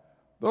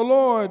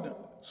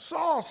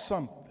saw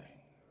something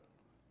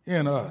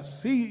in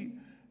us. He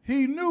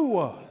knew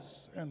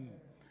us, and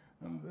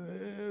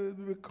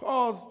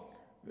because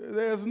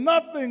there's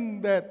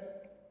nothing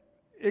that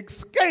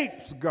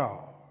escapes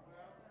God.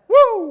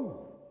 Woo!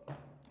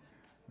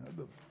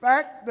 The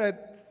fact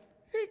that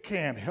he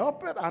can't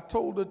help it, I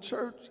told the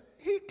church,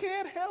 he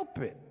can't help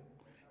it.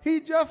 He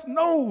just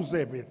knows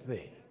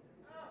everything.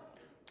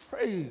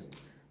 Praise.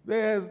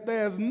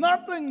 There's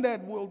nothing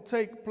that will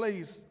take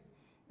place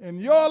in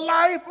your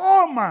life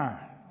or mine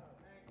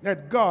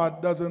that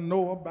God doesn't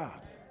know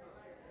about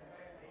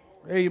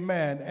it.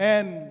 Amen.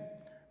 And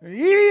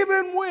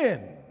even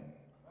when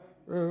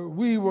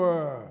we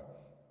were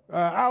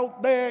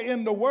out there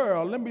in the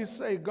world, let me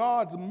say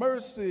God's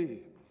mercy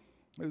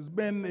has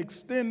been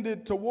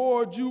extended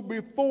toward you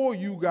before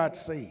you got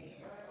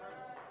saved.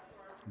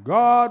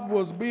 God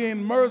was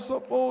being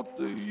merciful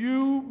to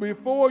you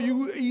before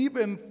you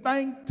even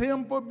thanked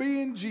him for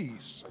being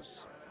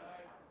Jesus.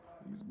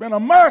 He's been a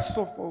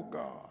merciful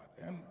God,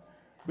 and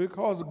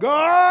because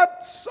God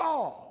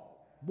saw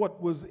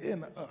what was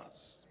in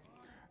us.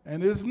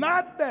 And it's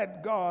not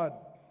that God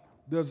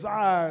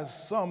desires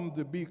some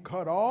to be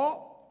cut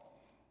off,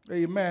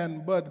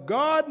 amen, but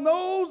God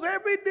knows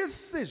every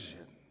decision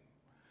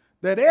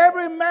that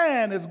every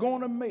man is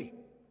going to make,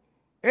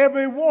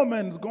 every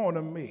woman's going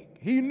to make.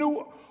 He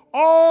knew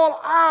all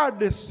our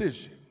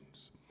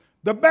decisions,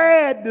 the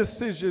bad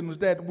decisions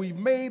that we've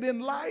made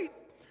in life,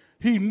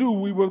 he knew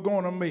we were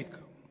going to make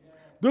them.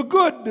 The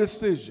good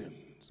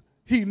decisions,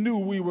 he knew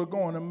we were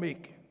going to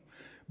make it.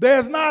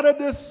 There's not a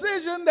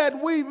decision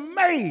that we've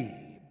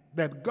made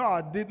that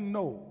God didn't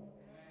know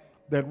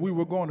that we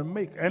were going to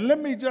make. And let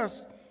me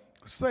just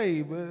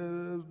say,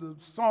 the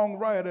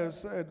songwriter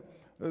said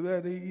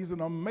that he's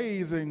an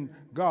amazing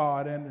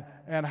God,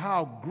 and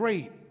how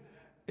great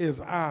is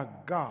our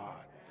God.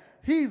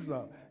 He's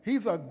a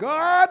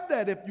God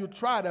that if you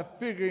try to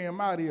figure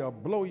him out, he'll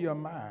blow your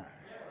mind.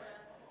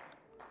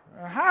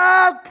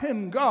 How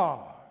can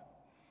God,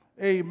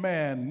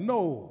 amen,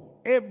 know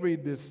every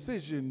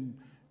decision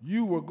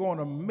you were going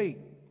to make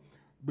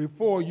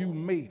before you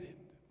made it?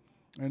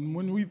 And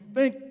when we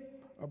think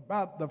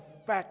about the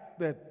fact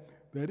that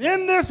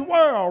in this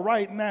world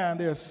right now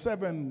there's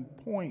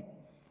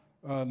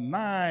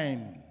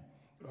 7.9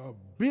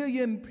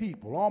 billion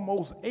people,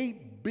 almost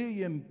 8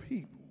 billion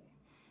people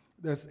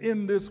that's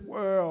in this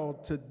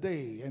world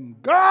today.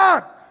 And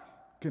God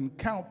can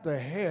count the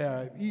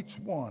hair of each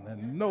one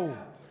and know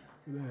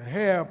the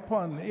hair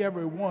upon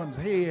everyone's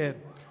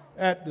head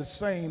at the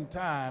same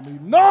time. He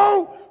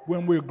knows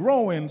when we're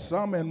growing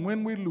some and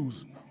when we're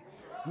losing them.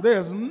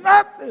 There's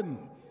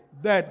nothing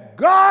that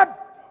God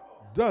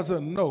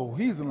doesn't know.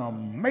 He's an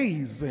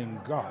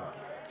amazing God.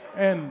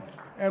 And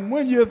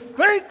when you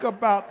think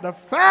about the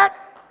fact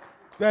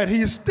that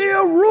he's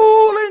still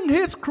ruling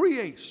his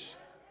creation,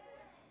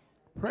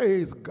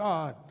 praise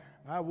God.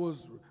 I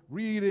was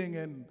reading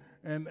and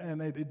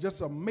it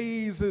just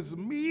amazes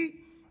me,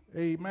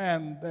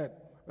 amen, that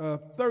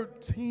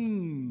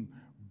 13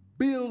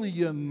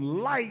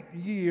 billion light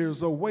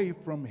years away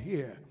from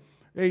here,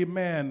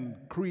 amen,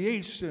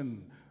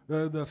 creation,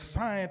 the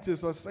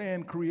scientists are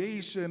saying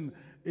creation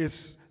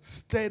is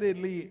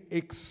steadily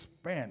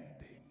expanding.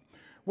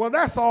 Well,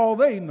 that's all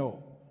they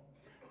know,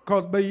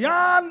 because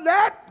beyond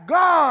that,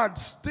 God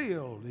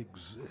still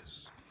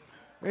exists.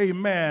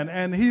 Amen.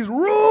 And he's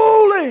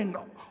ruling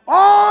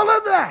all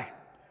of that.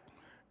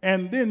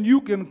 And then you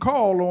can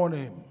call on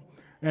him,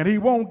 and he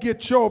won't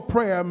get your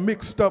prayer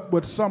mixed up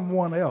with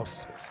someone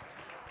else's.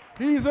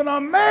 He's an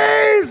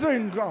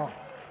amazing God.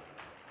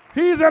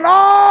 He's an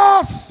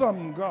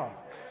awesome God.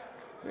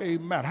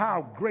 Amen.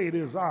 How great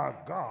is our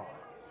God?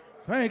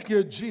 Thank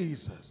you,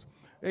 Jesus.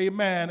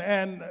 Amen.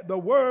 And the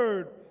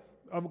word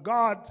of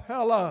God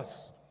tells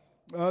us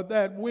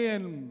that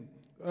when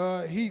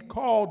he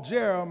called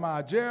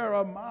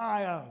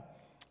Jeremiah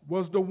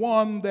was the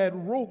one that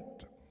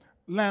wrote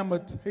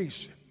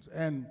Lamentations.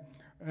 And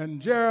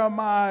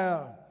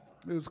Jeremiah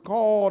is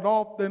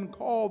often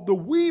called the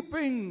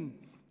weeping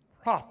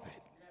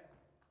prophet.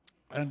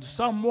 And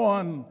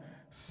someone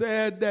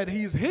said that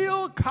he's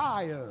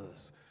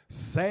Hilkiah's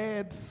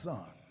sad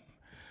son.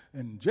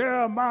 And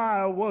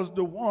Jeremiah was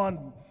the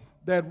one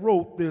that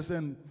wrote this.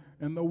 And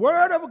the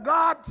word of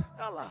God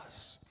tells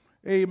us,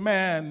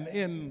 amen,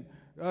 in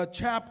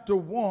chapter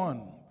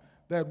 1,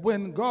 that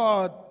when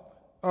God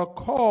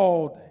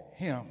called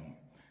him,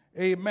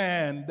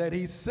 amen, that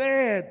he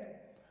said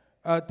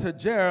to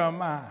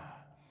Jeremiah,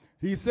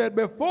 he said,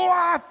 before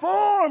I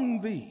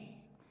formed thee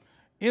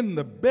in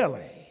the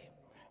belly,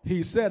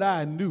 he said,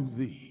 I knew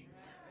thee.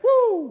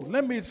 Woo!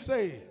 Let me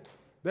say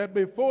that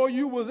before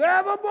you was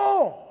ever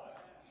born,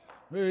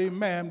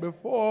 amen,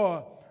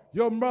 before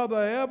your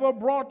mother ever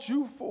brought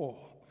you forth,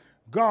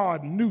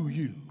 God knew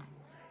you.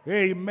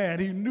 Amen.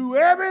 He knew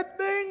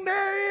everything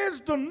there is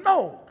to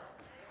know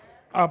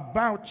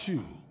about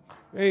you.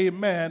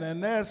 Amen.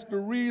 And that's the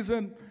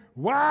reason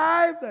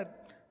why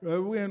that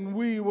when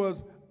we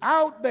was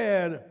out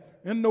there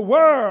in the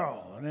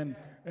world,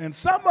 and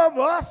some of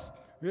us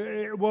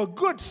were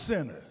good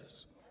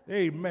sinners.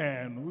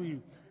 Amen. We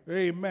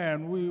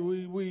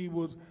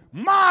was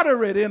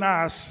moderate in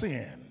our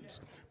sins.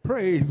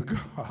 Praise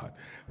God.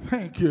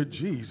 Thank you,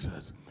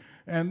 Jesus.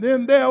 And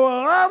then there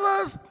were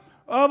others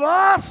of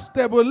us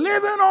that were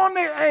living on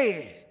the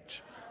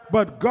edge,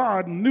 but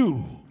God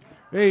knew.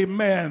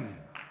 Amen.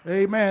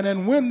 Amen.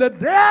 And when the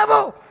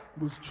devil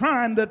was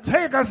trying to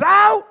take us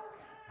out,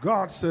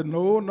 God said,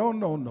 no, no,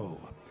 no, no.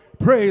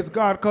 Praise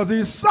God, because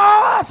he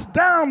saw us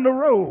down the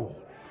road.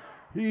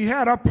 He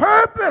had a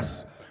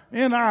purpose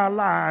in our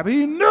life.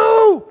 He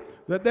knew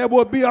that there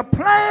would be a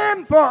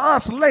plan for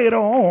us later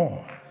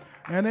on.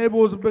 And it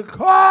was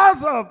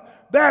because of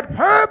that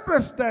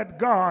purpose that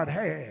God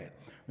had.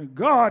 And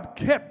God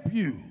kept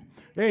you.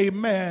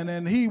 Amen.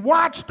 And he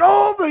watched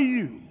over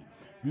you.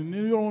 And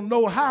you don't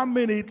know how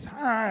many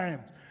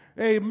times,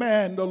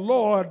 amen, the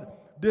Lord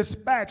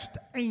dispatched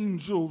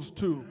angels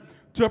to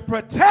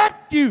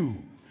protect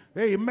you,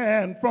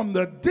 amen, from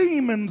the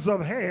demons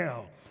of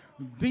hell.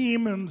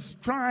 Demons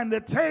trying to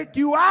take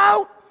you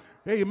out,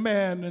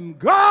 amen, and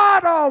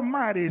God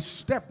Almighty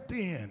stepped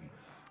in.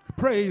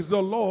 Praise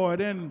the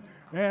Lord. And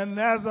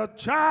as a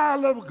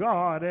child of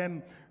God,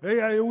 and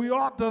we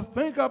ought to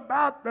think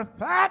about the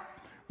fact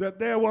that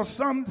there were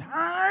some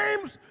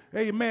times,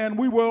 amen,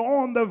 we were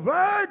on the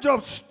verge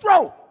of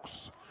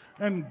strokes,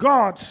 and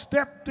God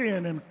stepped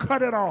in and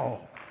cut it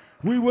off.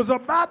 We was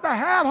about to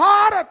have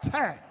heart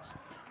attacks,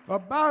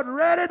 about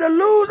ready to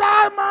lose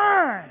our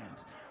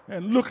minds.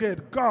 And look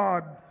at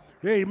God,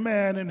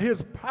 amen, and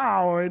his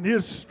power and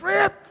his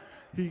strength.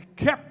 He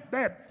kept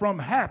that from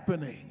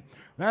happening.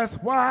 That's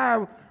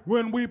why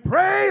when we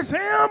praise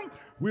him,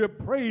 we're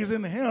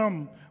praising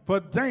him for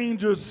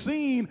dangers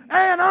seen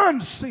and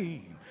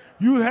unseen.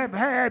 You have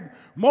had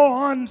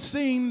more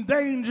unseen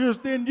dangers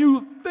than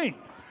you think.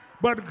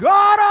 But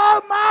God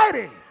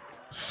Almighty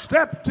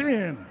stepped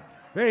in.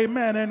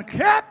 amen, and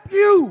kept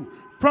you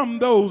from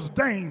those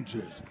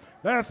dangers.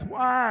 That's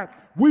why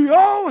we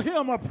owe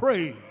him a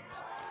praise.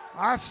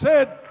 I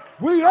said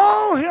we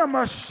owe him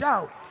a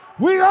shout.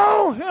 We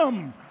owe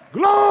him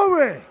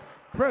glory.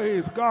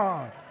 Praise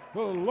God.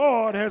 The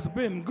Lord has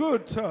been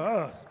good to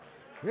us.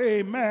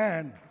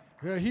 Amen.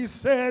 He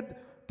said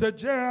to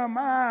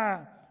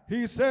Jeremiah,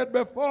 he said,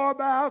 before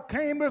thou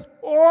camest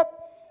forth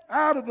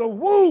out of the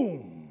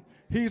womb,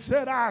 he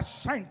said, I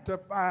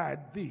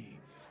sanctified thee.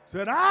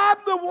 Said, I'm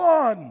the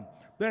one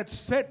that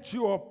set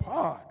you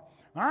apart.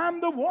 I'm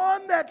the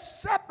one that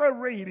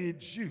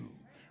separated you.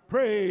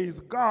 Praise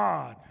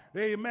God.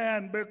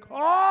 Amen.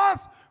 Because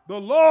the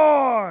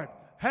Lord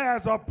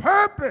has a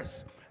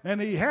purpose,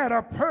 and he had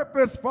a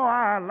purpose for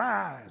our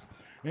lives.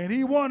 And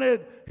he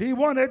wanted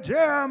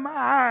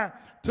Jeremiah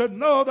to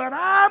know that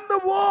I'm the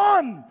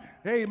one,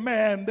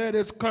 amen, that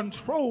is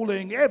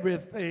controlling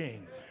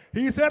everything.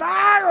 He said,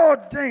 I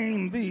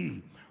ordained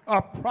thee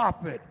a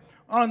prophet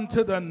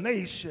unto the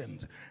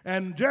nations.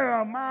 And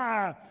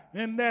Jeremiah,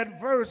 in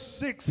that verse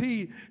 6,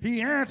 he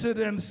answered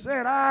and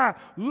said,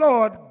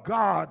 Lord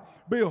God,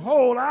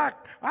 behold,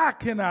 I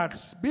cannot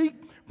speak,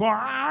 for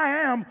I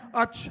am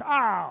a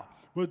child.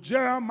 But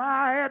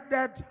Jeremiah at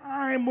that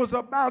time was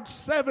about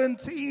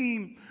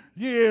 17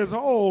 years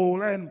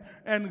old, and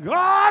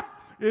God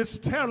is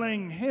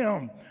telling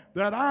him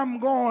that I'm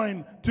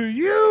going to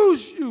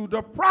use you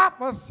to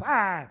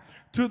prophesy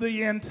to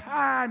the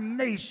entire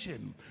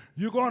nation.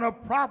 You're going to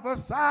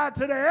prophesy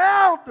to the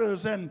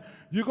elders, and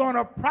you're going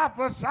to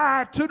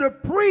prophesy to the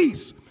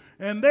priests,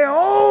 and they're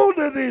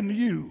older than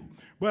you.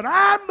 But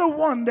I'm the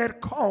one that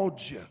called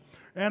you,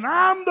 and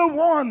I'm the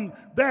one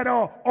that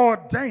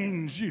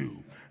ordains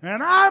you.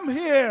 And I'm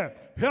here,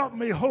 help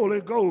me,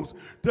 Holy Ghost,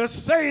 to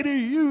say to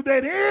you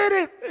that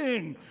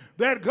anything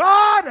that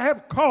God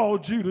have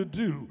called you to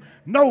do,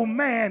 no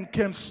man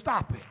can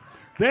stop it.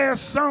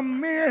 There's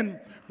some men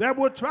that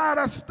will try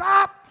to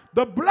stop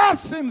the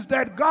blessings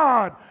that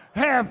God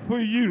have for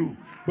you.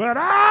 But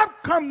I've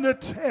come to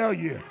tell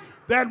you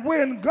that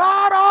when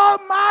God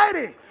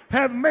Almighty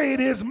have made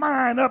his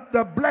mind up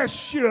to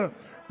bless you,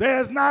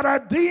 there's not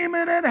a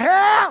demon in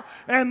hell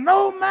and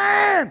no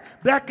man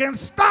that can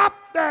stop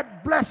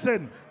that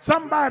blessing.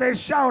 Somebody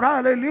shout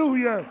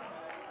hallelujah.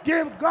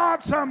 Give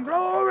God some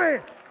glory.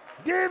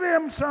 Give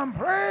him some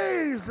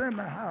praise in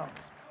the house.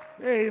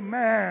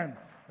 Amen.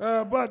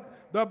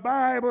 But the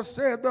Bible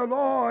said, the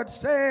Lord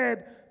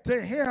said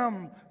to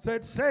him,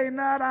 said, say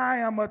not I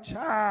am a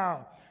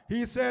child.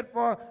 He said,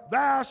 for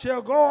thou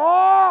shalt go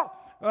all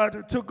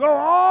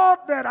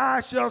that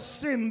I shall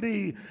send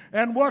thee,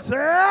 and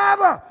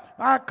whatsoever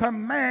I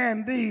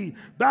command thee,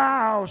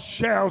 thou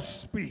shalt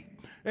speak.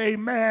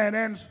 Amen.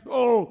 And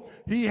so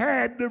he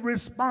had the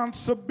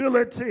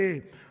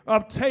responsibility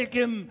of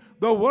taking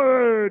the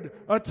word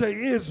to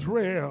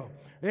Israel.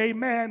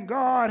 Amen.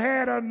 God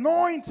had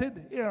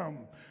anointed him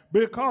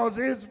because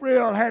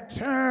Israel had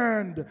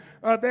turned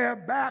their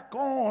back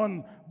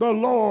on the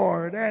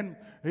Lord, and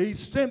he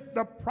sent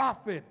the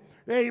prophet,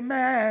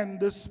 amen,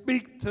 to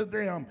speak to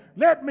them.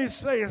 Let me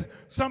say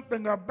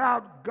something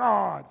about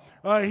God.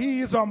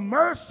 He's a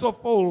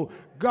merciful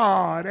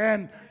God,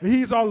 and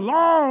he's a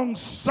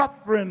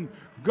long-suffering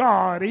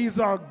God. He's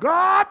a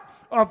God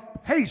of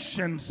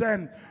patience,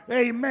 and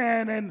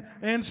amen. And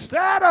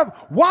instead of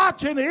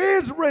watching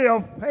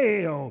Israel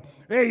fail,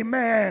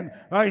 amen,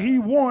 he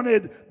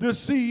wanted to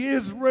see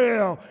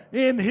Israel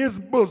in his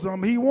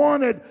bosom. He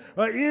wanted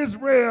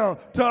Israel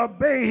to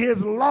obey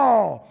his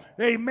law,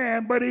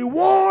 amen. But he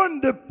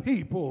warned the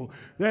people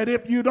that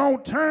if you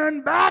don't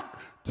turn back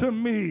to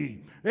me,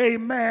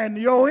 amen,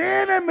 your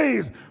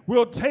enemies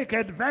will take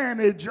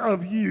advantage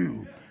of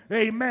you.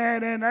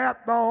 Amen. And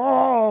after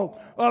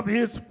all of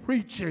his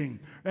preaching,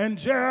 and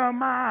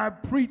Jeremiah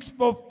preached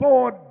for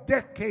 4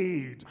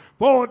 decades.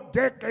 4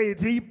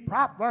 decades he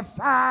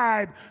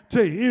prophesied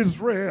to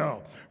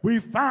Israel. We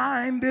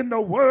find in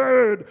the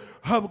word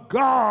of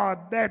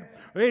God that,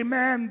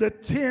 amen, the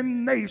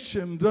 10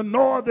 nations, the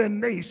northern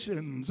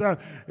nations,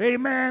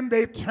 amen,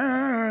 they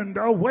turned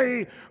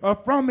away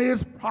from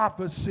his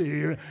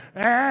prophecy.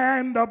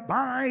 And the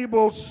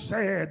Bible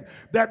said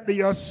that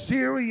the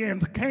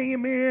Assyrians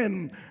came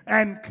in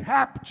and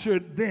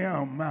captured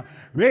them.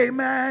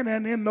 Amen.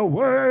 And in the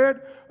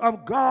word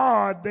of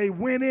God, they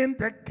went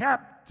into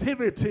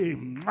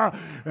captivity.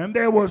 And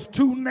there was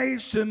 2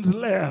 nations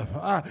left.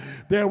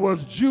 There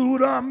was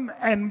Judah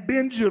and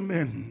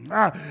Benjamin.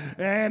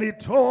 And he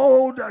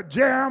told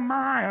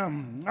Jeremiah,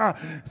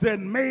 said,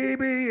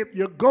 maybe if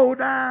you go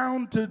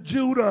down to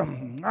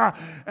Judah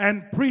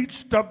and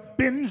preach to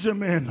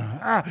Benjamin,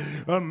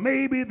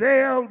 maybe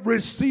they'll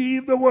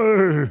receive the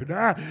word.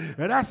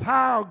 And that's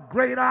how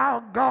great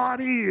our God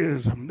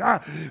is,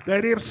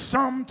 that if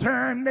some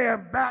turn their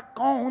back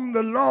on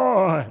the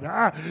Lord,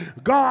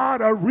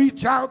 God will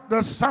reach out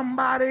to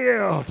somebody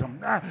else.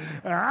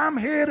 I'm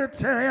here to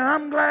tell you,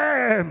 I'm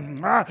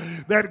glad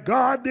that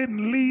God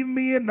didn't leave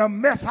me in the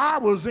mess I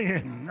was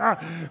in.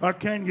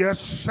 Can you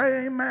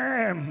say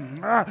amen?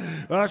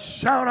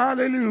 Shout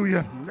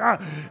hallelujah.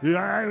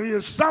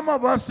 Some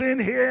of us in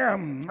here,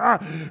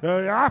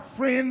 our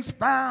friends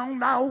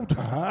found out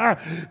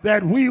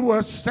that we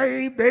were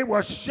saved. They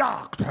were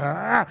shocked.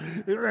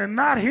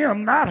 Not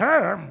him, not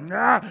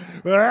her.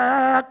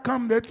 I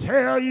come to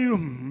tell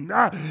you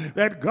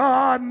that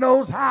God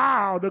knows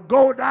how to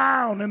go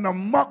down in the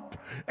muck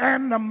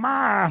and the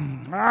mire,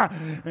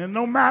 and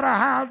no matter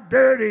how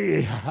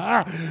dirty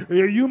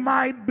you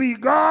might be,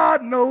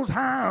 God knows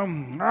how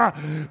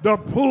to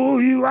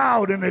pull you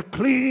out and to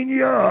clean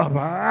you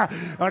up.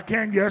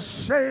 Can you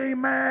say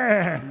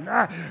amen?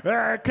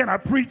 Can I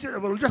preach it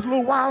just a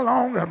little while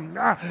longer?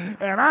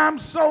 And I'm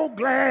so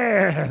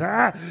glad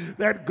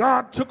that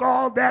God took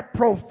all that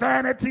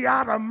profanity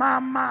out of my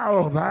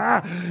mouth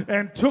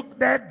and took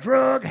that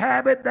drug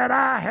habit that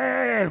I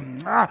had.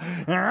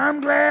 And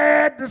I'm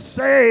glad to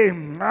say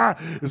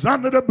it's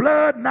under the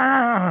blood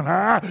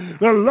now.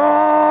 The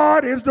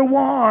Lord is the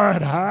one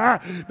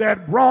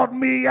that brought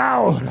me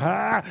out.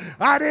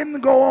 I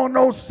didn't go on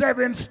no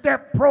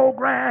 7-step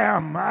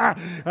program.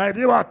 I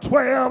did a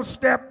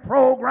 12-step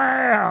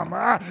program.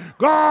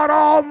 God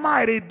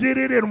Almighty did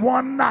it in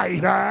one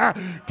night.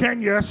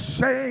 Can you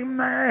say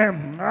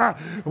amen?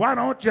 Why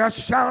don't you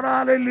shout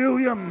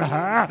hallelujah?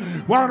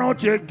 Why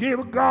don't you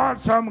give God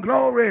some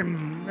glory?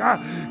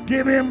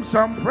 Give him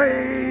some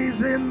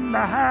praise in the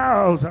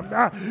house.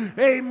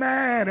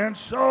 Amen. And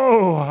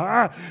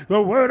so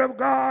the word of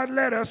God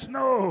let us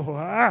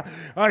know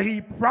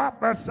he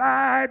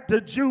prophesied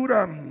to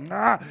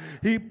Judah.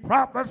 He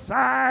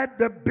prophesied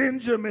to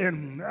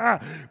Benjamin.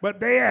 But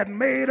they had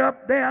made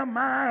up their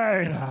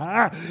mind.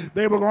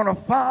 They were going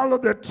to follow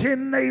the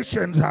 10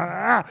 nations.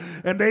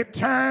 And they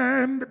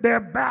turned their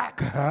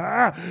back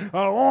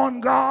on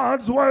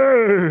God's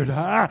word.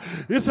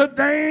 It's a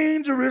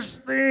dangerous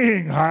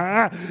thing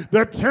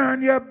to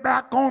turn your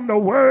back on the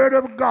word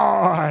of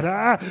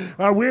God.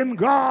 When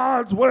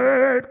God's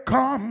word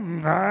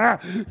comes,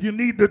 you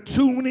need to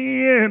tune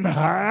in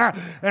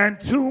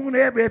and tune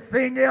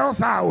everything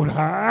else out.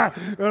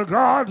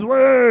 God's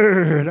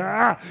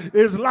word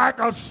is like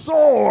a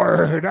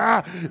sword.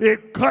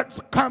 It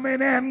cuts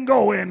coming and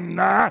going.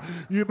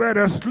 You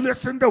better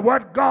listen to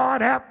what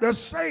God have to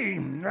say.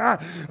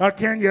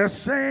 Can you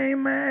say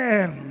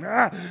amen?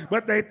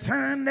 But they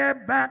turned their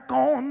back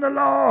on the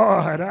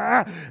Lord.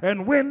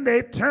 And when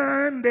they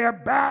turned their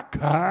back,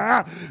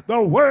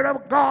 the word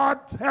of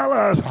God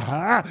tells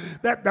us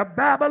that the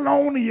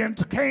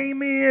Babylonians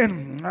came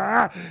in.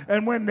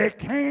 And when they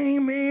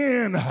came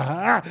in,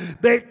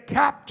 they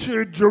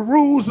captured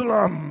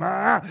Jerusalem.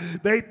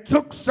 They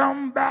took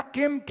some back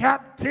in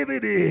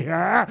captivity.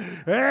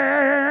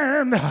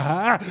 And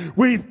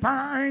we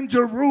find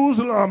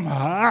Jerusalem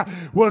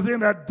was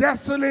in a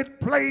desolate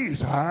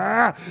place.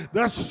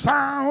 The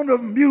sound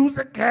of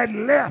music had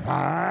left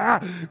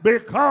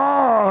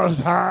because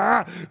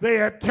they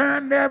had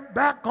turned their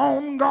back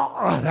on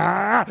God.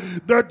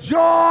 The joy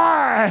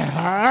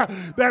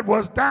that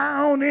was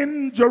down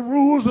in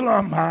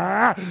Jerusalem,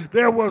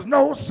 there was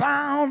no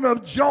sound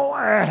of joy.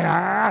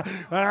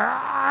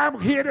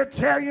 I'm here to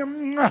tell you,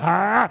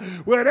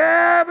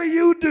 whatever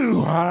you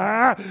do,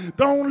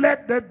 don't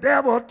let the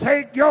devil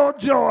take your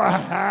joy.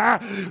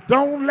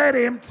 Don't let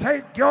him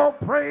take your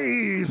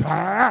praise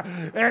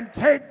and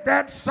take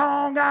that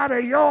song out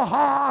of your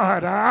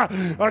heart.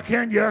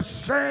 Can you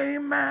say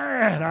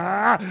amen?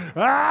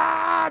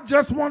 I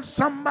just want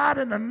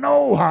somebody to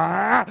know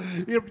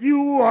if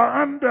you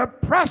are under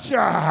pressure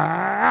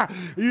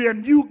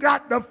and you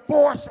got to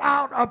force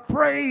out a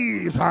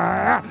praise,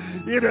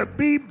 it'll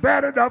be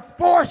better to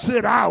force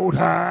it out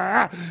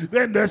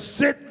than to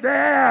sit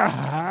there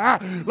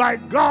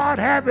like God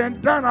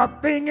haven't done a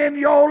thing in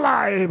your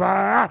life.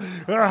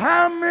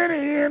 How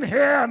many in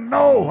here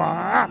know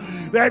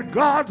that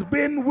God's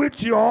been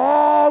with you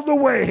all the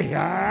way?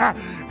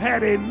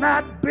 Had he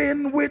not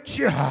been with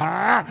you,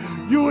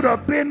 you would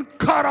have been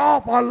cut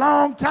off a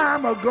long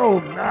time ago.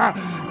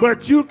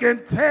 But you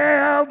can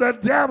tell the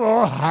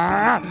devil,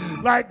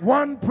 like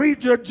one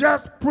preacher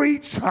just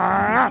preached,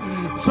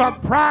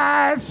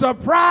 surprise,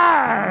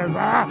 surprise,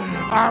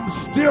 I'm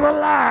still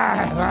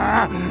alive.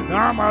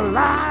 I'm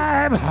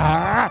alive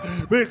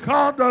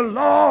because the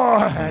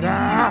Lord,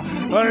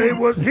 it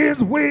was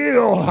his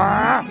will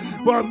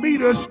for me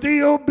to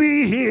still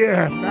be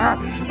here.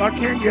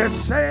 Can you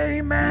say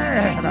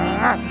amen?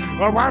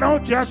 Why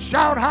don't you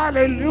shout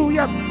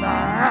hallelujah?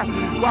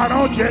 Why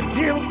don't you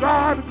give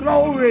God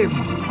glory?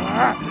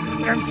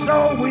 And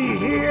so we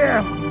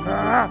hear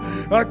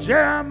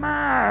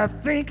Jeremiah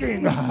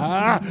thinking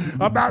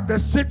about the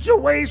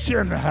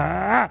situation,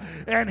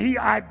 and he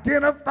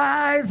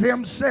identifies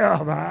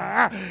himself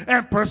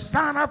and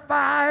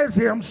personifies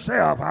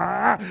himself.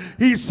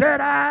 He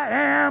said, I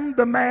am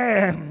the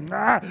man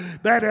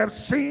that have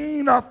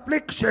seen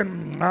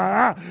affliction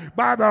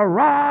by the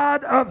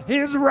rod of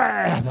his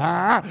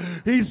wrath.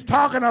 He's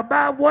talking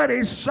about what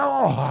he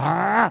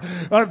saw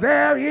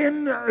there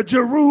in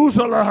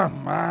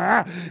Jerusalem.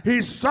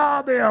 He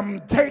saw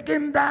them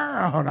taken down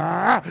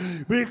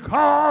down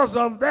because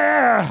of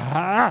their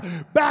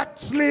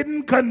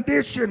backslidden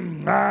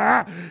condition.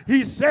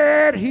 He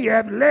said, he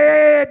have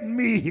led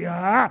me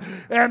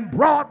and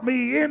brought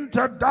me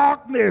into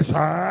darkness,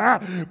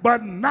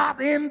 but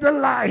not into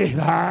light.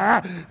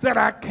 Said,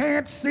 I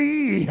can't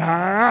see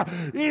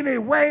any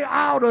way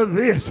out of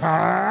this.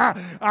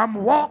 I'm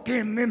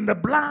walking in the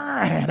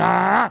blind.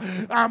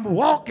 I'm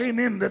walking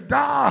in the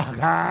dark.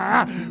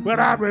 But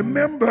I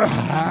remember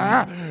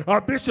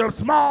Bishop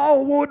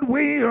Smallwood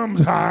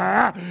Williams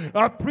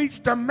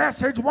preached a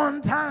message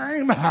one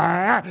time,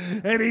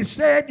 and he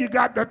said, you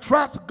got to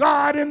trust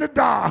God in the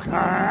dark.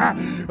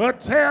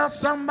 Tell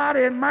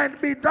somebody it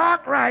might be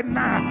dark right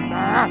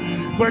now,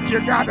 but you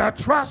got to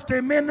trust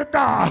him in the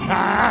dark.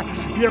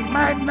 You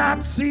might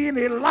not see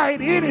any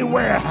light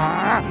anywhere,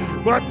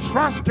 but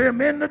trust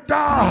him in the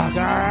dark.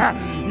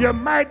 You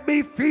might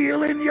be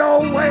feeling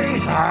your way,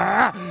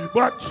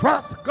 but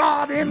trust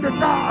God in the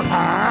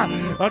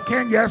dark.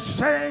 Can you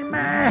say,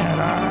 man?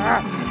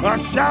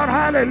 Shout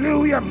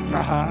hallelujah.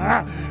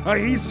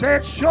 He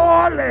said,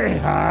 surely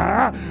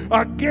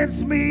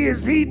against me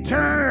is he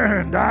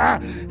turned.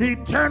 He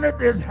turneth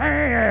his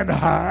hand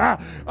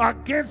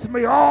against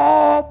me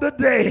all the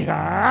day.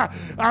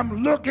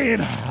 I'm looking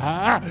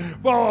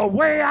for a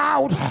way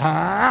out,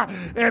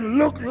 and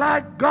look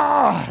like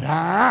God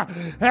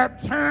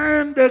have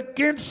turned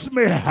against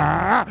me.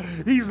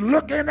 He's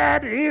looking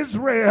at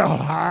Israel.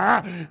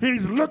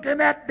 He's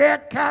looking at their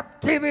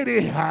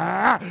captivity.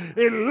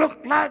 It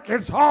looked like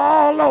it's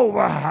all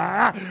over.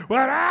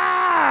 But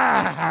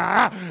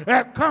I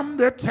have come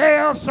to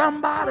tell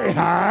somebody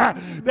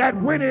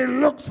that when it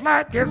looks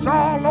like it's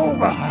all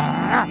over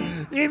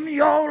in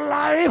your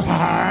life,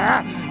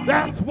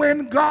 that's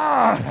when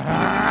God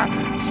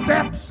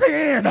steps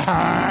in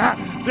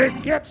to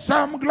get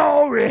some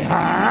glory.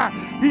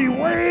 He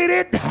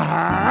waited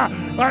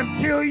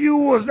until you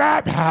was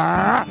at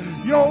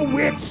your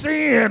wit's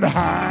end,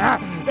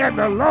 and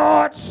the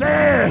Lord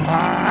said,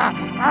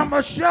 I'm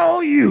going to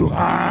show you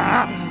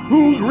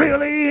who's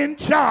really in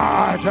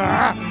charge.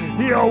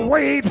 He'll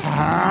wait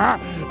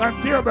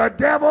until the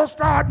devil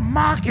start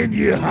mocking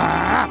you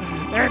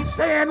and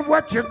saying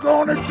what you're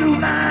going to do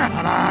now.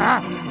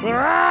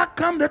 I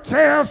come to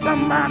tell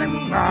somebody,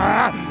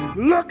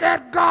 look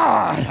at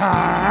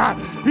God.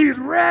 He's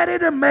ready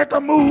to make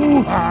a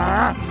move.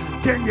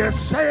 Can you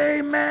say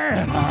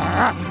amen?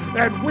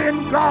 And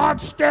when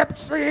God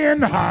steps in,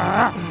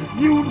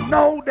 you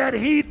know that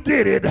he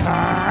did it.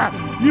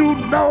 You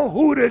know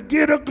who to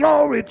give the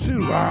glory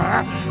to.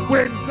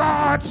 When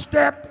God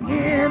stepped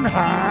in,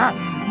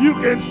 you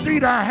can see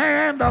the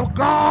hand of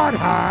God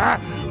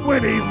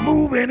when he's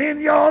moving in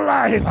your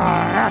life.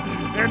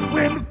 And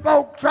when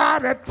folk try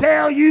to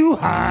tell you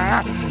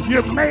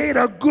you made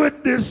a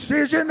good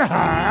decision,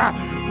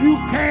 you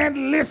can't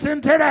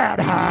listen to that,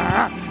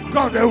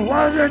 because it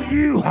wasn't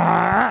you,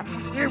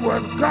 it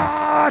was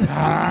God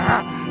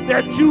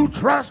that you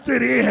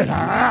trusted in.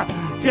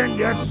 Can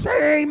you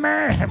say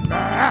amen?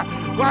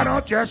 Why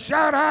don't you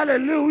shout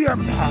hallelujah?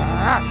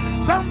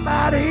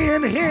 Somebody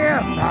in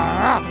here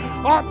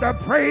ought to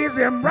praise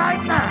him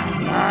right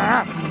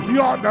now.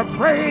 You ought to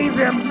praise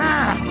him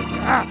now.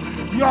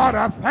 You ought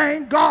to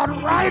thank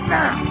God right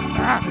now.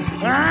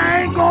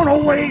 I ain't gonna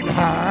wait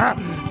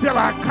till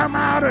I come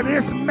out of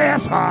this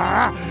mess.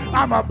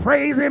 I'ma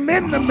praise him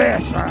in the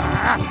mess,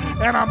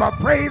 and I'ma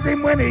praise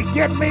him when he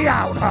get me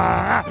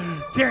out.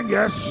 Can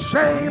you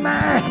say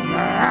amen?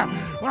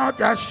 Why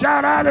don't you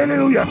shout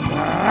hallelujah?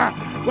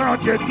 Why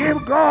don't you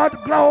give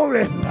God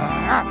glory?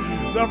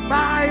 The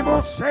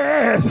Bible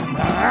says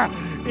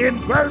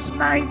in verse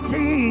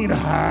 19,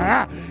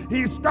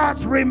 he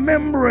starts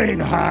remembering.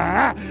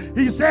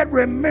 He said,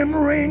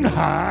 remembering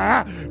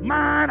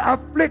mine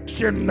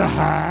affliction.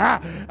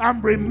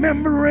 I'm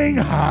remembering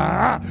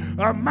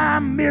my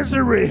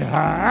misery,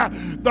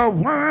 the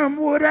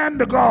wormwood and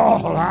the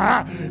gall.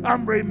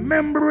 I'm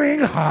remembering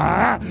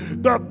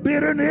the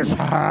bitterness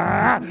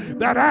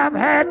that I've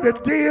had to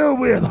deal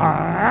with.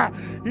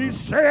 He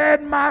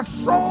said, my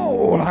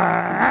soul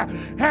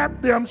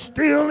hath them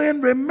still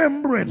in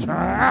remembrance.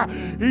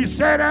 He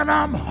said, and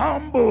I'm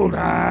humbled.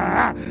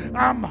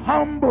 I'm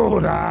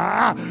humbled.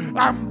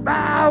 I'm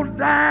bowed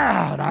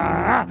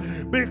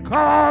down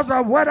because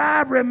of what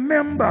I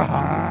remember.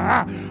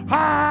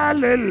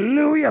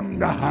 Hallelujah.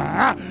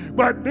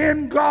 But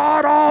then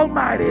God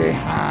Almighty,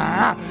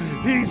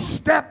 he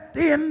stepped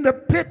in the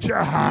picture,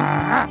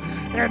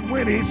 and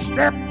when he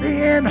stepped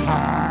in,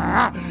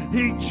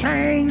 he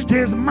changed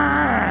his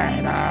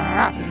mind.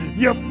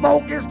 You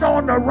focused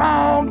on the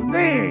wrong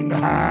thing.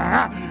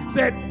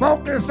 Said,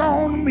 focus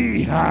on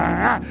me.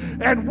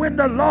 And when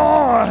the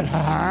Lord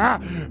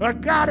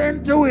got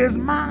into his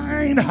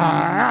mind,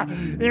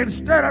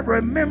 instead of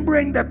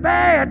remembering the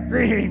bad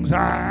things,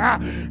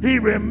 he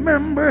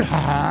remembered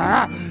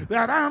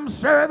that I'm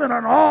serving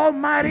an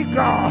almighty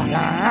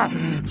God.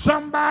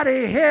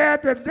 Somebody here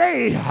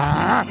today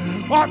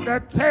ought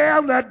to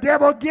tell the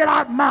devil, get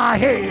out my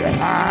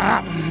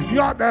head.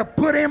 You ought to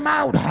put him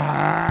out.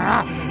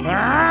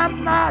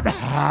 I'm not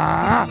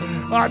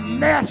a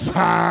nest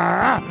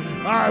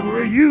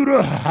for you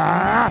to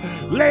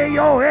lay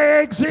your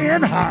eggs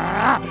in.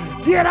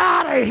 Get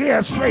out of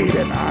here,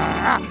 Satan.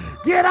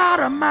 Get out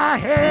of my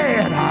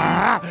head.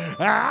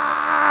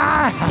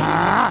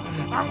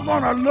 I'm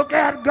going to look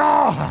at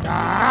God.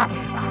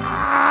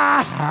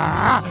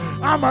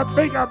 I'm going to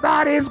think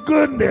about his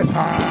goodness.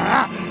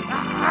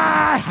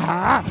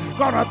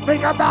 Going to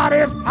think about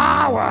his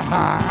power.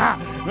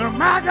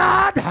 My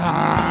God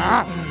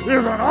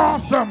is an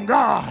awesome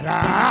God.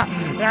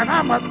 And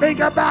I'm going to think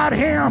about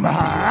him.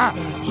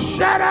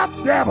 Shut up,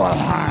 devil.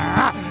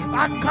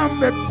 I come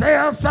to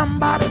tell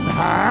somebody,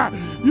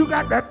 you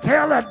got to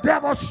tell the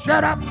devil,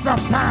 shut up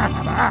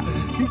sometime.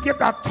 He get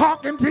to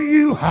talking to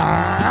you,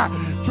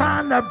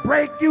 trying to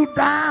break you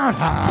down.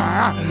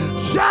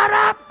 Shut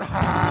up.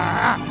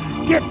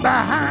 Get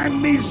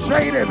behind me,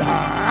 Satan.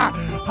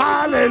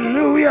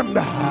 Hallelujah.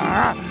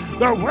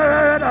 The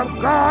word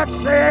of God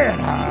said,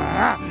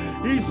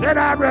 he said,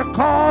 I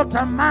recall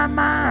to my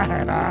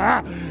mind,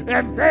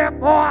 and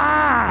therefore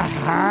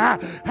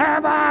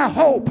have I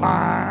hope.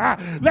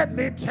 Let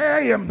me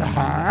tell you,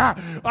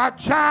 a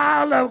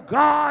child of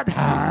God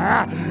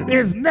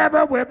is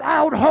never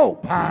without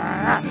hope.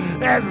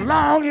 As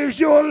long as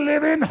you're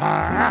living,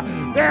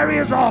 there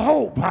is a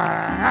hope.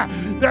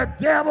 The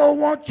devil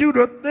wants you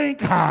to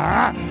think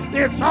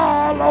it's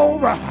all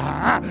over,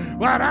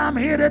 but I'm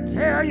here to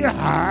tell you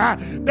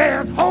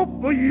there's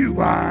hope for you.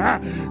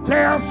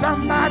 Tell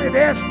somebody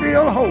there's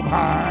still hope.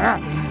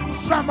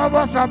 Some of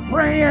us are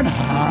praying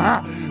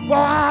for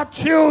our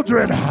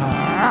children,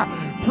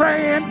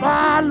 praying for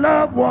our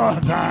loved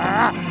ones,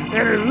 and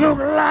it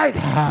looks like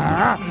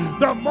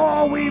the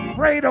more we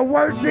pray, the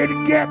worse it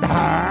gets.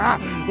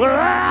 Well,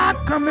 I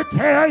come to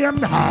tell you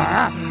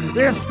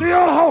there's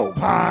still hope.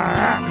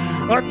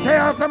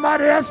 Tell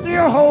somebody there's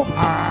still hope.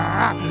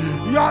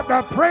 You ought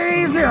to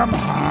praise him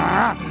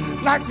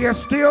like you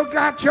still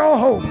got your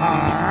hope.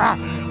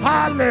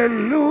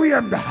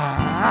 Hallelujah.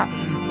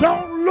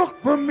 Don't look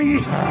for me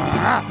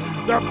to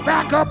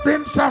back up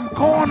in some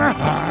corner,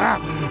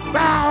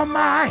 bow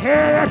my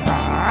head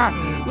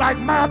like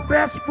my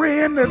best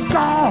friend is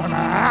gone.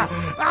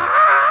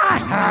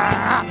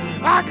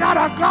 I got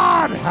a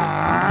God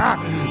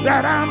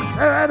that I'm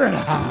serving,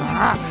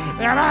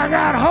 and I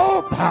got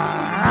hope.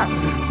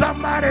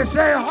 Somebody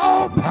say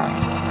hope.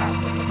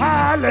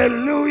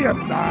 Hallelujah.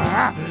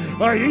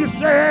 He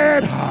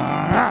said,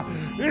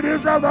 it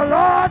is of the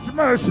Lord's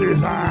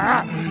mercies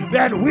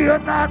that we are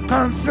not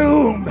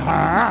consumed,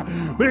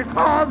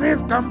 because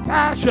his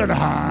compassion,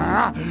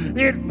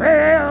 it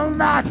fail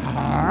not,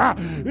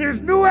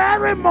 is new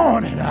every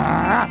morning,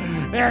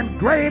 and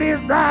great is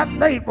thy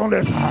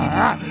faithfulness.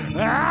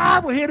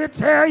 I'm here to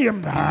tell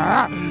you,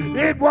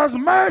 it was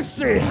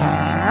mercy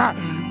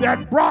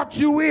that brought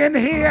you in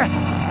here.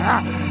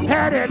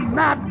 Had it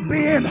not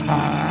been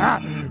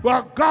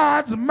for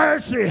God's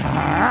mercy,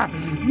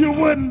 you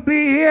wouldn't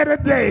be here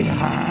today.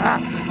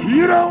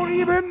 You don't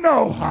even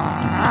know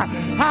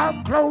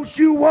how close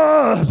you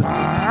was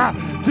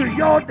to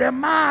your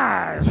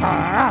demise.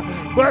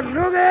 But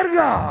look at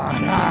God.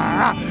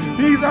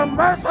 He's a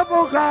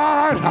merciful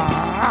God.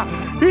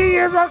 He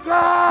is a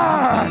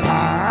God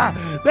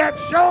that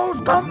shows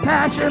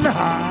compassion.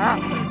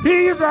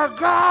 He's a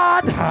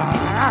God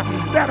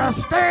that'll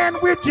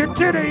stand with you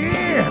to the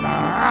end.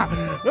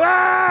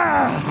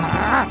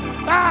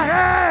 I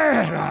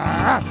heard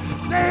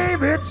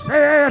David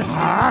said,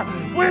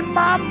 when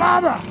my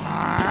mother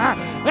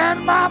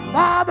and my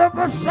father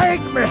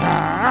forsake me,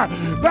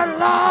 the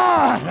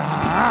Lord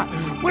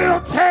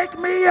will take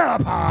me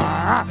up.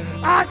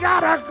 I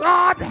got a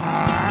God,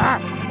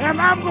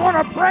 and I'm going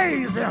to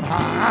praise him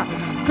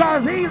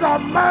because he's a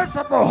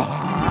merciful,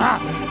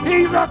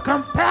 he's a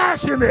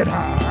compassionate,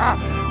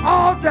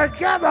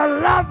 altogether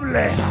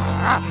lovely,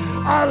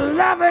 a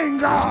loving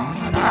God,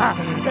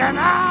 and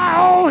I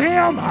owe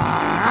him.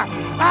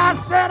 I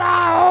said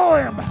I owe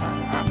him.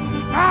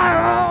 I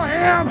owe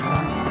him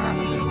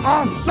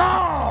a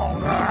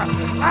song. I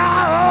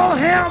owe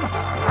him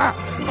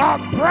a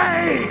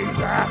praise.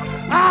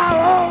 I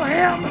owe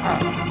him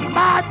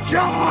my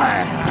joy.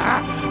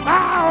 I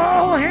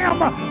owe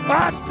him a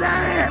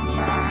dance. I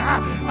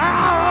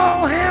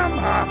owe him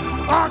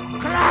a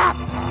clap.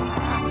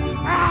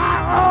 I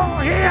owe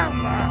him.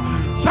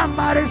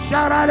 Somebody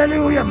shout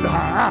hallelujah.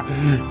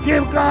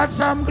 Give God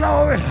some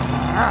glory.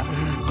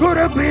 Could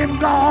have been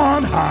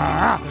gone,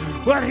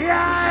 but here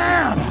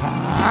I am.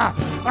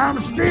 I'm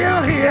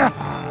still here.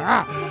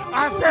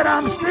 I said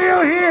I'm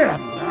still here.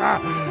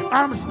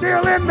 I'm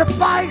still in the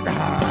fight.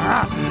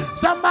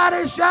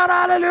 Somebody shout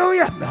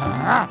hallelujah.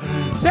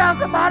 Tell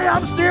somebody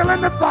I'm still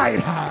in the fight.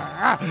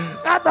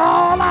 After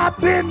all I've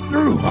been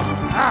through,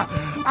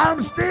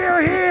 I'm still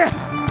here.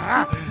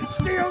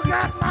 Still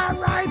got my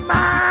right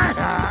mind.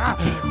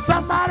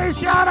 Somebody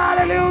shout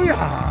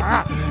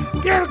hallelujah.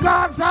 Give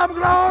God some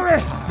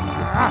glory.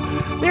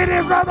 It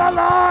is of the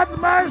Lord's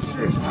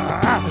mercies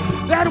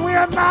that we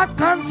are not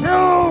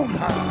consumed.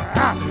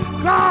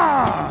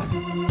 God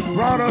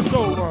brought us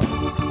over.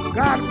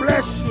 God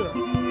bless you.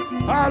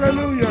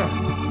 Hallelujah.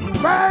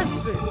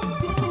 Mercy.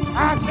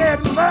 I said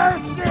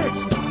mercy.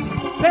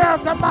 Tell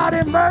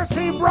somebody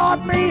mercy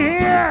brought me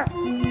here.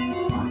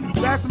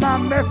 That's my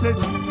message.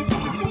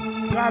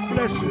 God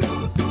bless you.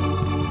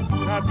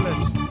 God bless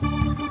you.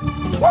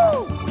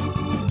 Woo!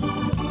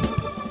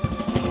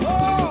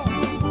 Whoa!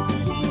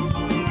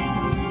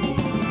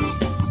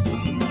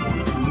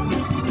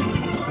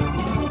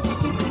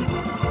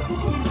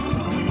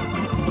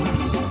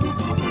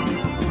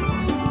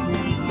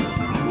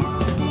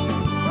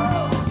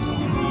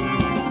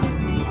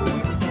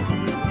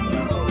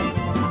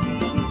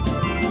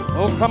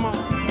 Oh, come on.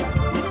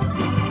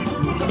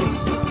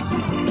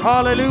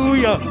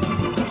 Hallelujah.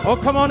 Oh,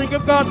 come on and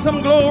give God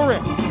some glory.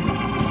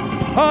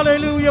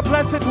 Hallelujah.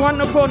 Blessed,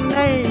 wonderful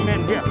name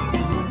in here.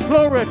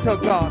 Glory to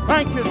God.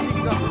 Thank you,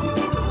 Jesus.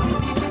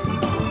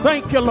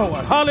 Thank you,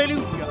 Lord.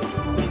 Hallelujah.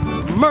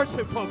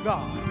 Merciful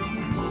God.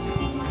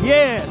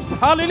 Yes.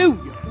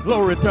 Hallelujah.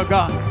 Glory to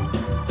God.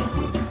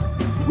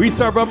 We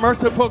serve a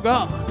merciful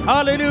God.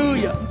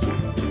 Hallelujah.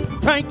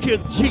 Thank you,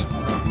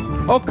 Jesus.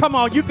 Oh, come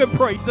on. You can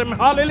praise him.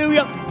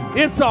 Hallelujah.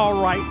 It's all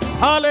right.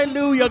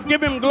 Hallelujah.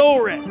 Give him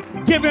glory.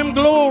 Give him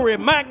glory.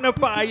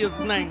 Magnify his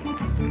name.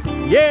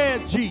 Yeah,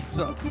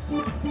 Jesus.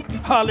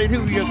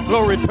 Hallelujah.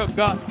 Glory to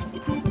God.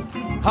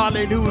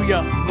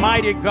 Hallelujah.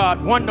 Mighty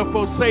God.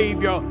 Wonderful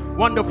Savior.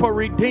 Wonderful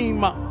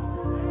Redeemer.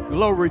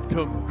 Glory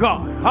to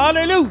God.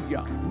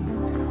 Hallelujah.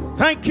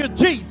 Thank you,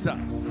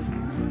 Jesus.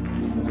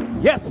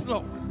 Yes,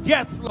 Lord.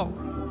 Yes, Lord.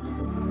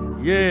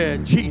 Yeah,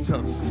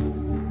 Jesus.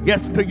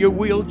 Yes to your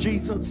will,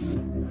 Jesus.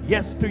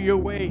 Yes to your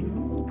way.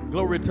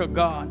 Glory to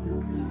God.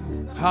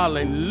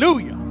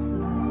 Hallelujah.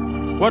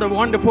 What a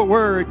wonderful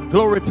word.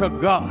 Glory to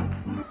God.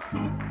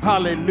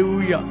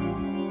 Hallelujah.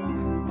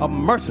 A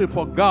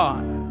merciful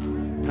God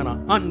and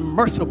an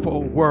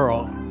unmerciful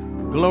world.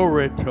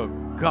 Glory to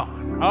God.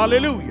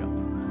 Hallelujah.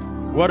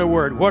 What a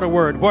word. What a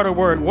word. What a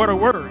word. What a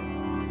word.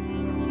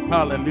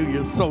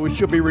 Hallelujah. So we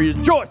should be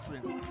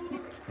rejoicing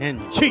in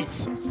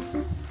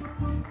Jesus.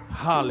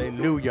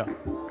 Hallelujah.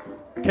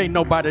 Can't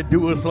nobody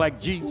do us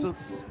like Jesus.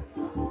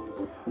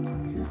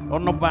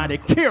 Don't nobody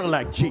care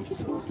like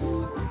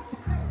Jesus.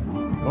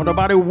 Don't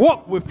nobody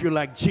walk with you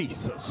like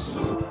Jesus.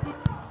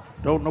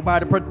 Don't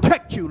nobody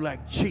protect you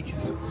like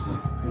Jesus.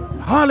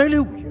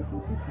 Hallelujah.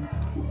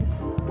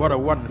 What a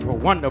wonderful,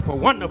 wonderful,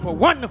 wonderful,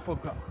 wonderful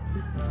God.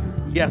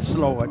 Yes,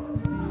 Lord.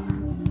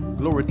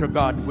 Glory to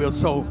God. We're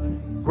so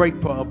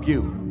grateful of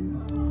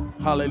you.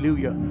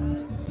 Hallelujah.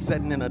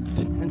 Setting in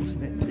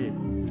attention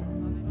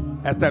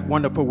as that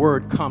wonderful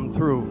word come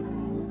through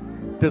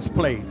this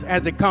place,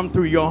 as it come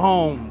through your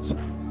homes.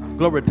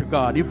 Glory to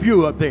God. If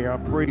you are there,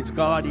 praise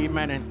God,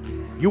 amen,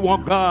 and you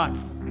want God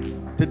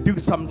to do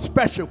something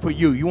special for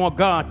you, you want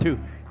God to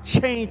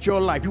change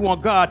your life, you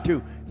want God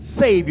to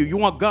save you, you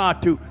want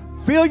God to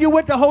fill you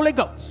with the Holy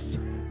Ghost,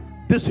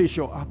 this is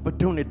your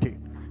opportunity.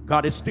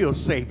 God is still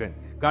saving.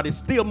 God is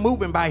still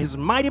moving by his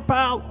mighty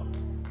power.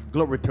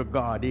 Glory to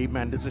God,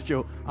 amen. This is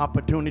your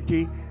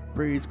opportunity.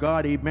 Praise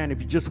God, amen.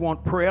 If you just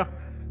want prayer,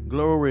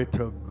 glory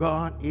to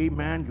God,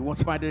 amen. You want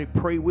somebody to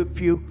pray with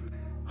you,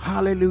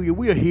 hallelujah.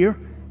 We are here.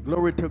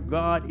 Glory to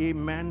God,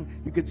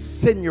 amen. You could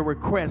send your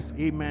request,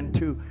 amen,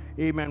 to,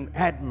 amen,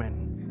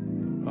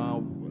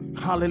 admin,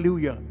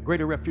 hallelujah,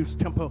 Greater Refuge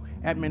Temple,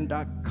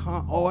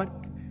 admin.org,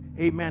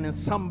 amen, and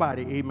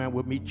somebody, amen,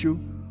 will meet you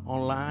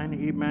online,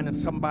 amen, and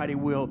somebody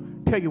will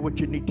tell you what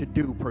you need to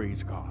do,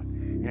 praise God,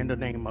 in the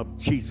name of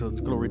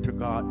Jesus, glory to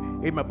God,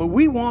 amen. But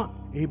we want,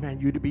 amen,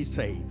 you to be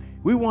saved.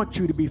 We want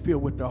you to be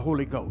filled with the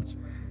Holy Ghost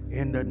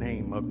in the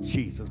name of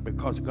Jesus,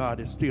 because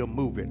God is still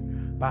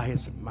moving by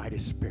his mighty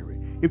spirit.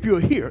 If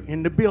you're here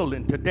in the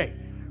building today,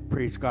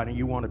 praise God, and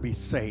you want to be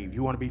saved,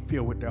 you want to be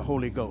filled with the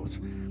Holy Ghost,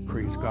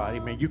 praise God,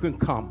 amen, you can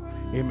come,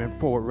 amen,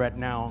 forward right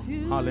now,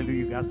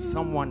 hallelujah. You got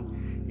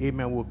someone,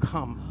 amen, will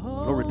come,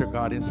 glory to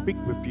God, and speak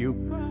with you,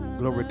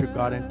 glory to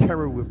God, and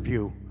tarry with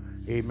you,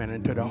 amen,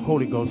 until the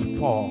Holy Ghost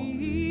fall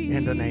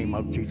in the name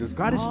of Jesus.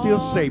 God is still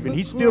saving,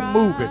 he's still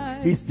moving,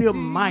 he's still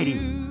mighty,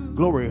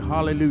 glory,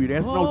 hallelujah.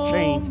 There's no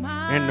change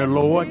in the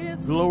Lord,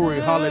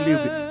 glory,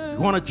 hallelujah. If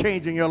you want to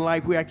change in your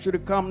life, we ask you to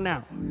come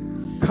now.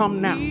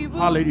 Come now,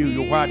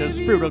 hallelujah, while the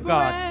Spirit of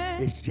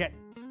God is yet.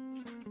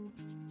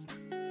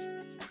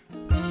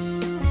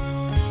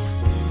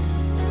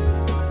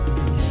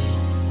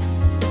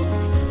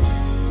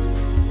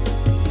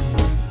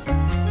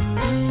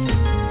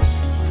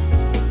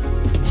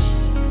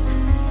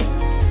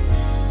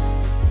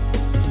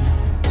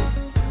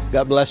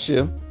 God bless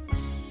you.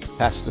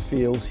 Pastor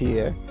Fields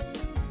here.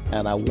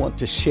 and I want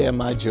to share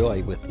my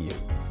joy with you.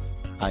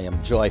 I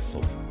am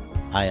joyful.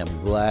 I am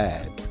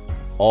glad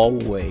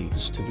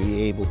always to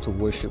be able to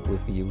worship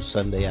with you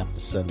Sunday after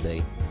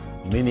Sunday.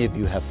 Many of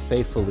you have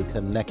faithfully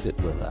connected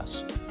with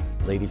us.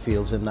 Lady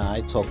Fields and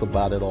I talk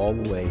about it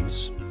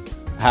always,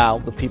 how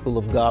the people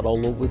of God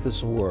all over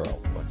this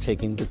world are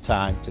taking the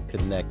time to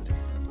connect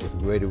with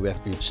Greater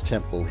Refuge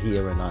Temple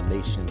here in our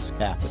nation's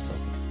capital.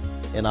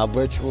 In our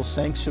virtual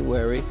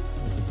sanctuary,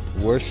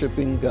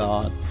 worshiping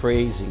God,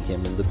 praising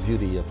Him in the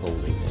beauty of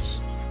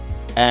holiness.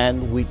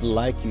 And we'd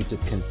like you to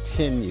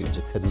continue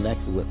to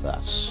connect with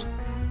us.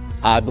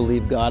 I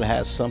believe God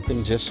has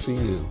something just for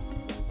you.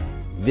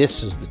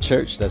 This is the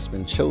church that's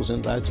been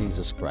chosen by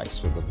Jesus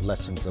Christ for the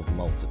blessings of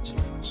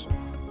multitudes.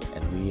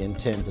 And we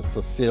intend to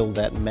fulfill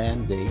that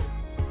mandate,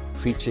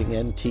 preaching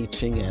and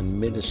teaching and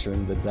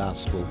ministering the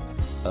gospel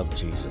of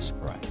Jesus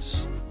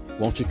Christ.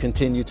 Won't you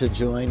continue to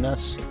join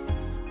us?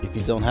 If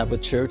you don't have a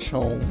church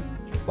home,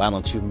 why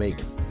don't you make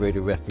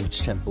Greater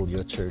Refuge Temple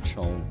your church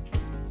home?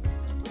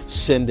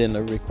 Send in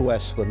a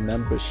request for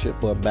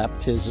membership or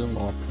baptism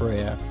or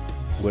prayer,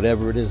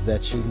 whatever it is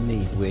that you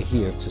need. We're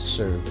here to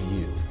serve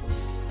you.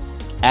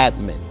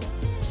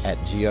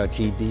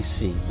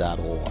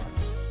 admin@grtbc.org.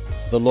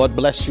 The Lord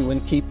bless you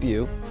and keep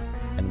you,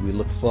 and we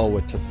look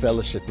forward to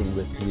fellowshipping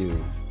with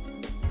you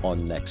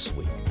on next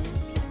week.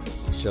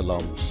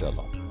 Shalom,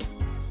 shalom.